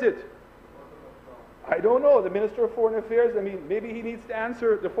where is it? I don't know. The Minister of Foreign Affairs, I mean, maybe he needs to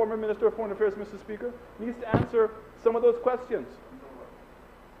answer, the former Minister of Foreign Affairs, Mr. Speaker, needs to answer some of those questions.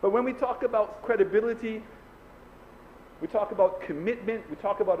 But when we talk about credibility, we talk about commitment, we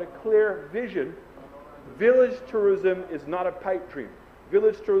talk about a clear vision, village tourism is not a pipe dream.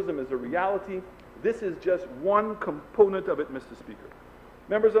 Village tourism is a reality. This is just one component of it, Mr. Speaker.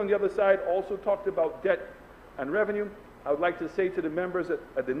 Members on the other side also talked about debt and revenue. I would like to say to the members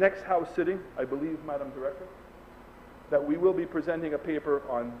at the next House sitting, I believe, Madam Director, that we will be presenting a paper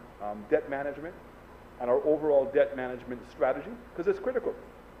on debt management and our overall debt management strategy, because it's critical.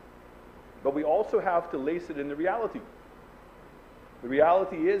 But we also have to lace it in the reality. The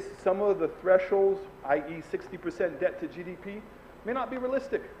reality is some of the thresholds, i.e. 60% debt to GDP, may not be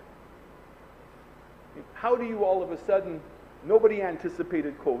realistic. How do you all of a sudden, nobody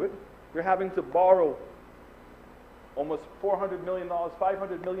anticipated COVID, you're having to borrow almost $400 million,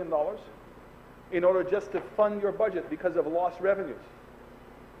 $500 million in order just to fund your budget because of lost revenues.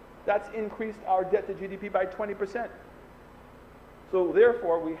 That's increased our debt to GDP by 20%. So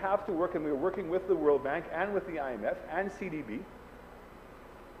therefore, we have to work, and we're working with the World Bank and with the IMF and CDB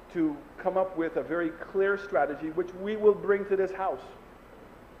to come up with a very clear strategy which we will bring to this House.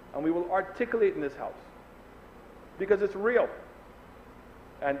 And we will articulate in this House. Because it's real.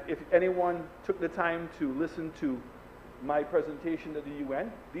 And if anyone took the time to listen to my presentation at the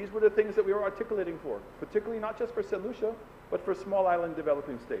UN, these were the things that we were articulating for, particularly not just for St. Lucia, but for small island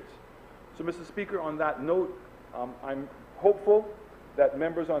developing states. So, Mr. Speaker, on that note, I'm hopeful that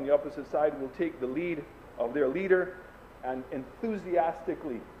members on the opposite side will take the lead of their leader and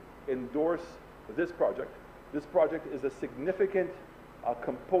enthusiastically endorse this project. This project is a significant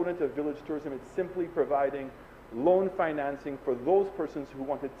component of village tourism. It's simply providing loan financing for those persons who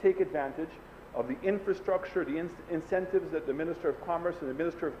want to take advantage of the infrastructure, the incentives that the Minister of Commerce and the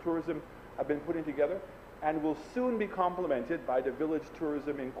Minister of Tourism have been putting together, and will soon be complemented by the Village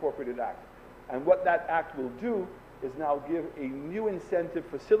Tourism Incorporated Act. And what that act will do is now give a new incentive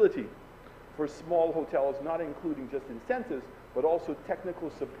facility for small hotels, not including just incentives, but also technical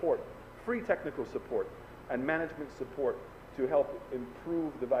support, free technical support, and management support to help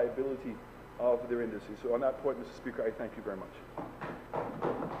improve the viability of their industry. So on that point, Mr. Speaker, I thank you very much.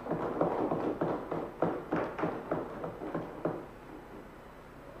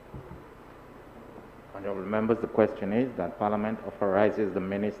 Honourable members, the question is that Parliament authorizes the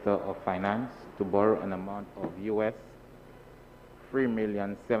Minister of Finance to borrow an amount of US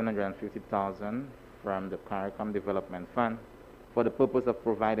 $3,750,000 from the CARICOM Development Fund for the purpose of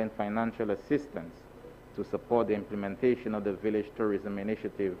providing financial assistance to support the implementation of the Village Tourism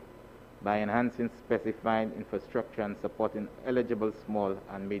Initiative by enhancing specified infrastructure and supporting eligible small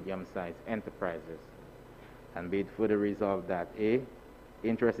and medium-sized enterprises. And be it further resolved that A,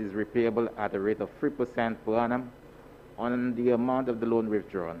 interest is repayable at a rate of 3% per annum on the amount of the loan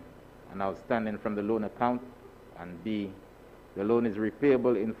withdrawn and outstanding from the loan account, and B, the loan is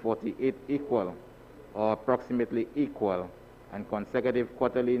repayable in 48 equal or approximately equal and consecutive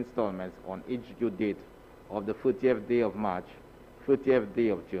quarterly installments on each due date of the 30th day of March, 30th day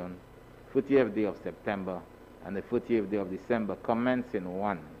of June, 30th day of September, and the 30th day of December, commencing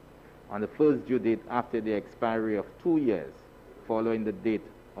 1, on the first due date after the expiry of 2 years following the date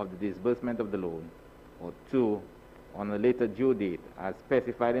of the disbursement of the loan, or 2, on a later due date as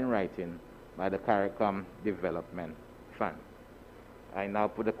specified in writing by the CARICOM Development Fund. I now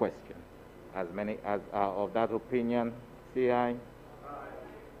put the question. As many as are of that opinion, say aye.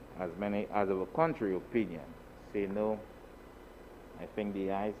 Aye. As many as of a contrary opinion, say no. I think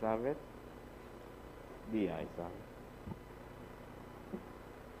the ayes have it. The ayes have it.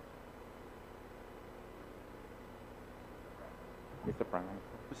 Mr. Prime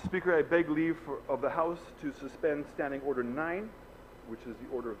Minister. Mr. Speaker, I beg leave of the House to suspend Standing Order 9, which is the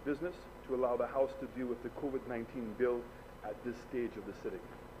order of business, to allow the House to deal with the COVID-19 bill at this stage of the sitting.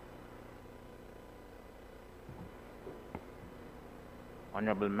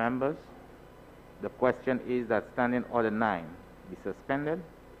 Honorable members, the question is that Standing Order 9 be suspended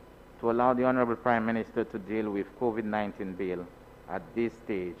to allow the Honorable Prime Minister to deal with COVID-19 bill at this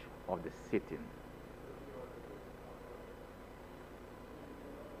stage of the sitting.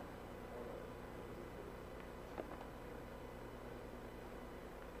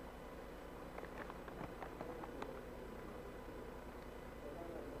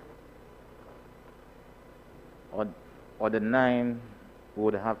 Order 9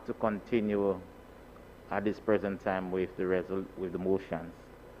 would have to continue at this present time with the motions,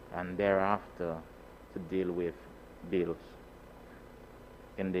 and thereafter to deal with bills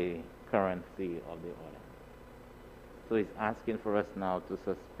in the currency of the order. So it's asking for us now to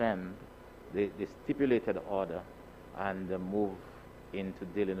suspend the stipulated order and move into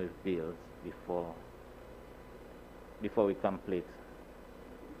dealing with bills before we complete.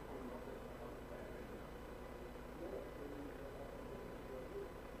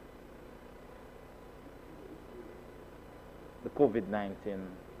 The COVID-19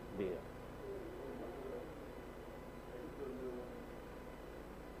 bill.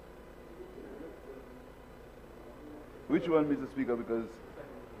 Which one, Mr. Speaker? Because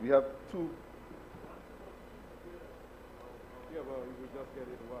we have two. Yeah, well, we will just get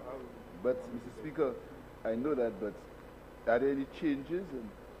it. But, Mr. Speaker, I know that, but are there any changes?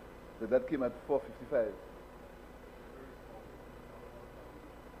 And that came at 4:55.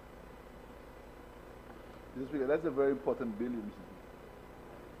 Mr. Speaker, that's a very important bill, Mr. Speaker.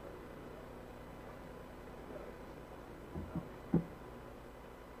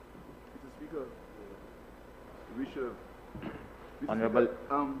 Mr. Speaker, we should have... Honorable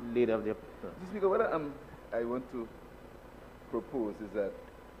Leader of the... Mr. Speaker, what I want to propose is that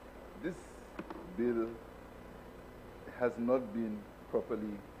this bill has not been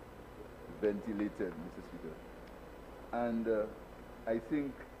properly ventilated, Mr. Speaker. And I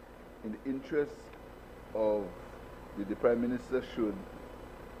think in the interest of the Prime Minister should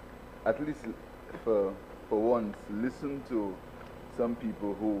at least for once listen to some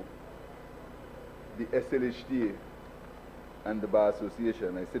people who the SLHTA and the Bar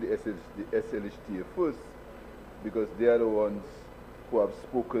Association, I said the SLHTA first because they are the ones who have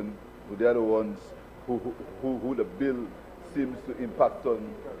spoken, they are the ones who the bill seems to impact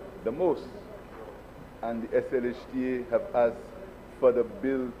on the most. And the SLHTA have asked for the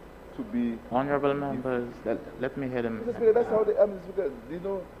bill to be... Honorable members, let me hear them. Mr. Speaker, that's how they are, Mr. Speaker. You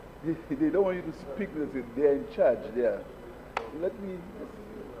know, they don't want you to speak, Mr. Speaker. They are in charge there. Let me...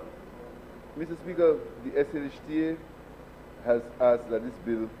 Mr. Speaker, the SLHTA has asked that this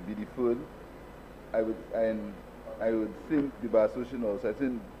bill be deferred. I would think the Bar Association also, I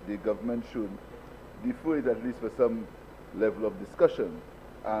think the government should defer it at least for some level of discussion.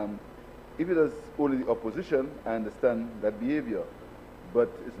 If it is only the opposition, I understand that behavior. But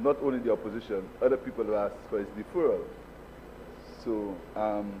it's not only the opposition, other people have asked for its deferral. So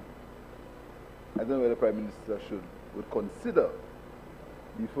I don't know whether the Prime Minister would consider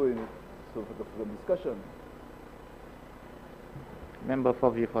deferring it for some discussion. Member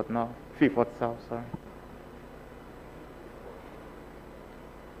for Vieux-Fort North, Vieux-Fort South, sorry.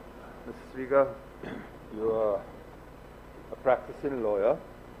 Mr. Speaker, you are a practicing lawyer,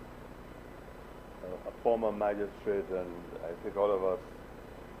 a former magistrate, and I think all of us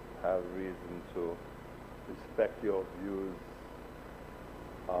have reason to respect your views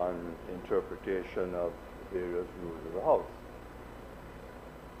on interpretation of various rules of the House.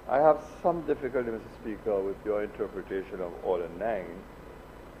 I have some difficulty, Mr. Speaker, with your interpretation of Order 9.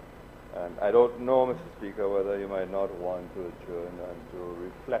 And I don't know, Mr. Speaker, whether you might not want to adjourn and to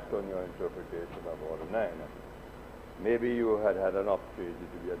reflect on your interpretation of Order 9. Maybe you had an opportunity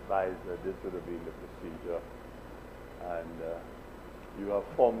to be advised that this would have been the procedure, and you have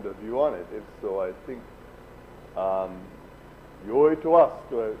formed a view on it. If so, I think you owe it to us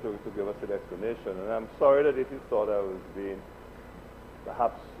to give us an explanation. And I'm sorry that if you thought I was being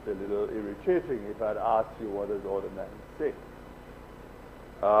perhaps a little irritating if I had asked you what does Order 9 say.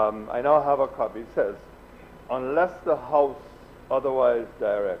 I now have a copy. It says, unless the House otherwise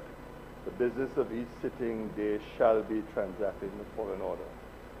direct, the business of each sitting day shall be transacted in the following order.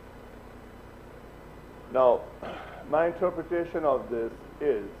 Now, my interpretation of this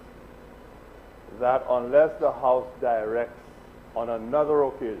is that unless the House directs on another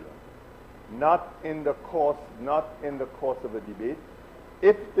occasion, not in the course of a debate,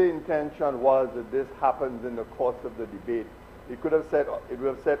 if the intention was that this happens in the course of the debate, it would have said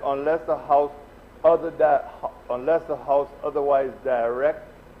unless the House otherwise direct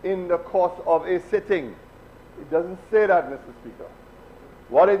in the course of a sitting. It doesn't say that, Mr. Speaker.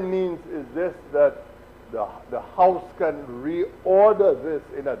 What it means is this, that the House can reorder this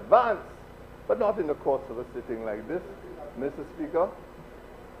in advance, but not in the course of a sitting like this, Mr. Speaker.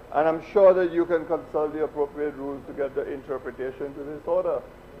 And I'm sure that you can consult the appropriate rules to get the interpretation to this order.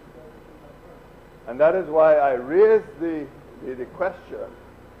 And that is why I raised the question,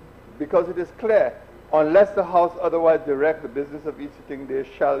 because it is clear, unless the House otherwise direct the business of each sitting day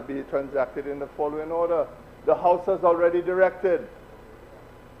shall be transacted in the following order. The House has already directed.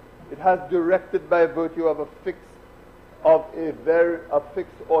 It has directed by virtue of a fixed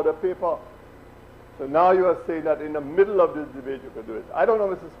order paper. So now you are saying that in the middle of this debate you can do it. I don't know,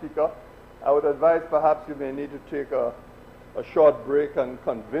 Mr. Speaker. I would advise perhaps you may need to take a short break and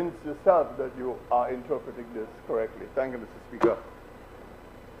convince yourself that you are interpreting this correctly. Thank you, Mr. Speaker.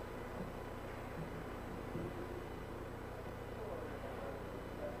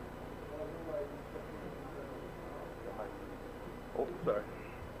 Oh, sorry.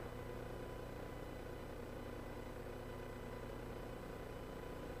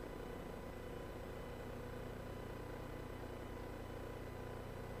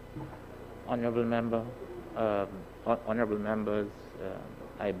 Honorable members,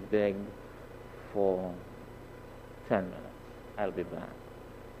 I beg for 10 minutes. I'll be back.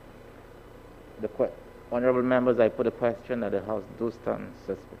 Honorable members, I put a question that the House do stand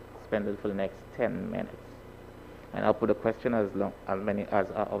suspended for the next 10 minutes. And I'll put a question as many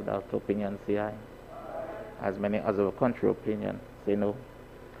as are of that opinion say aye. As many as of a contrary opinion say no.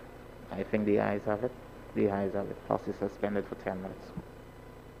 I think the ayes have it. The ayes have it. House is suspended for 10 minutes.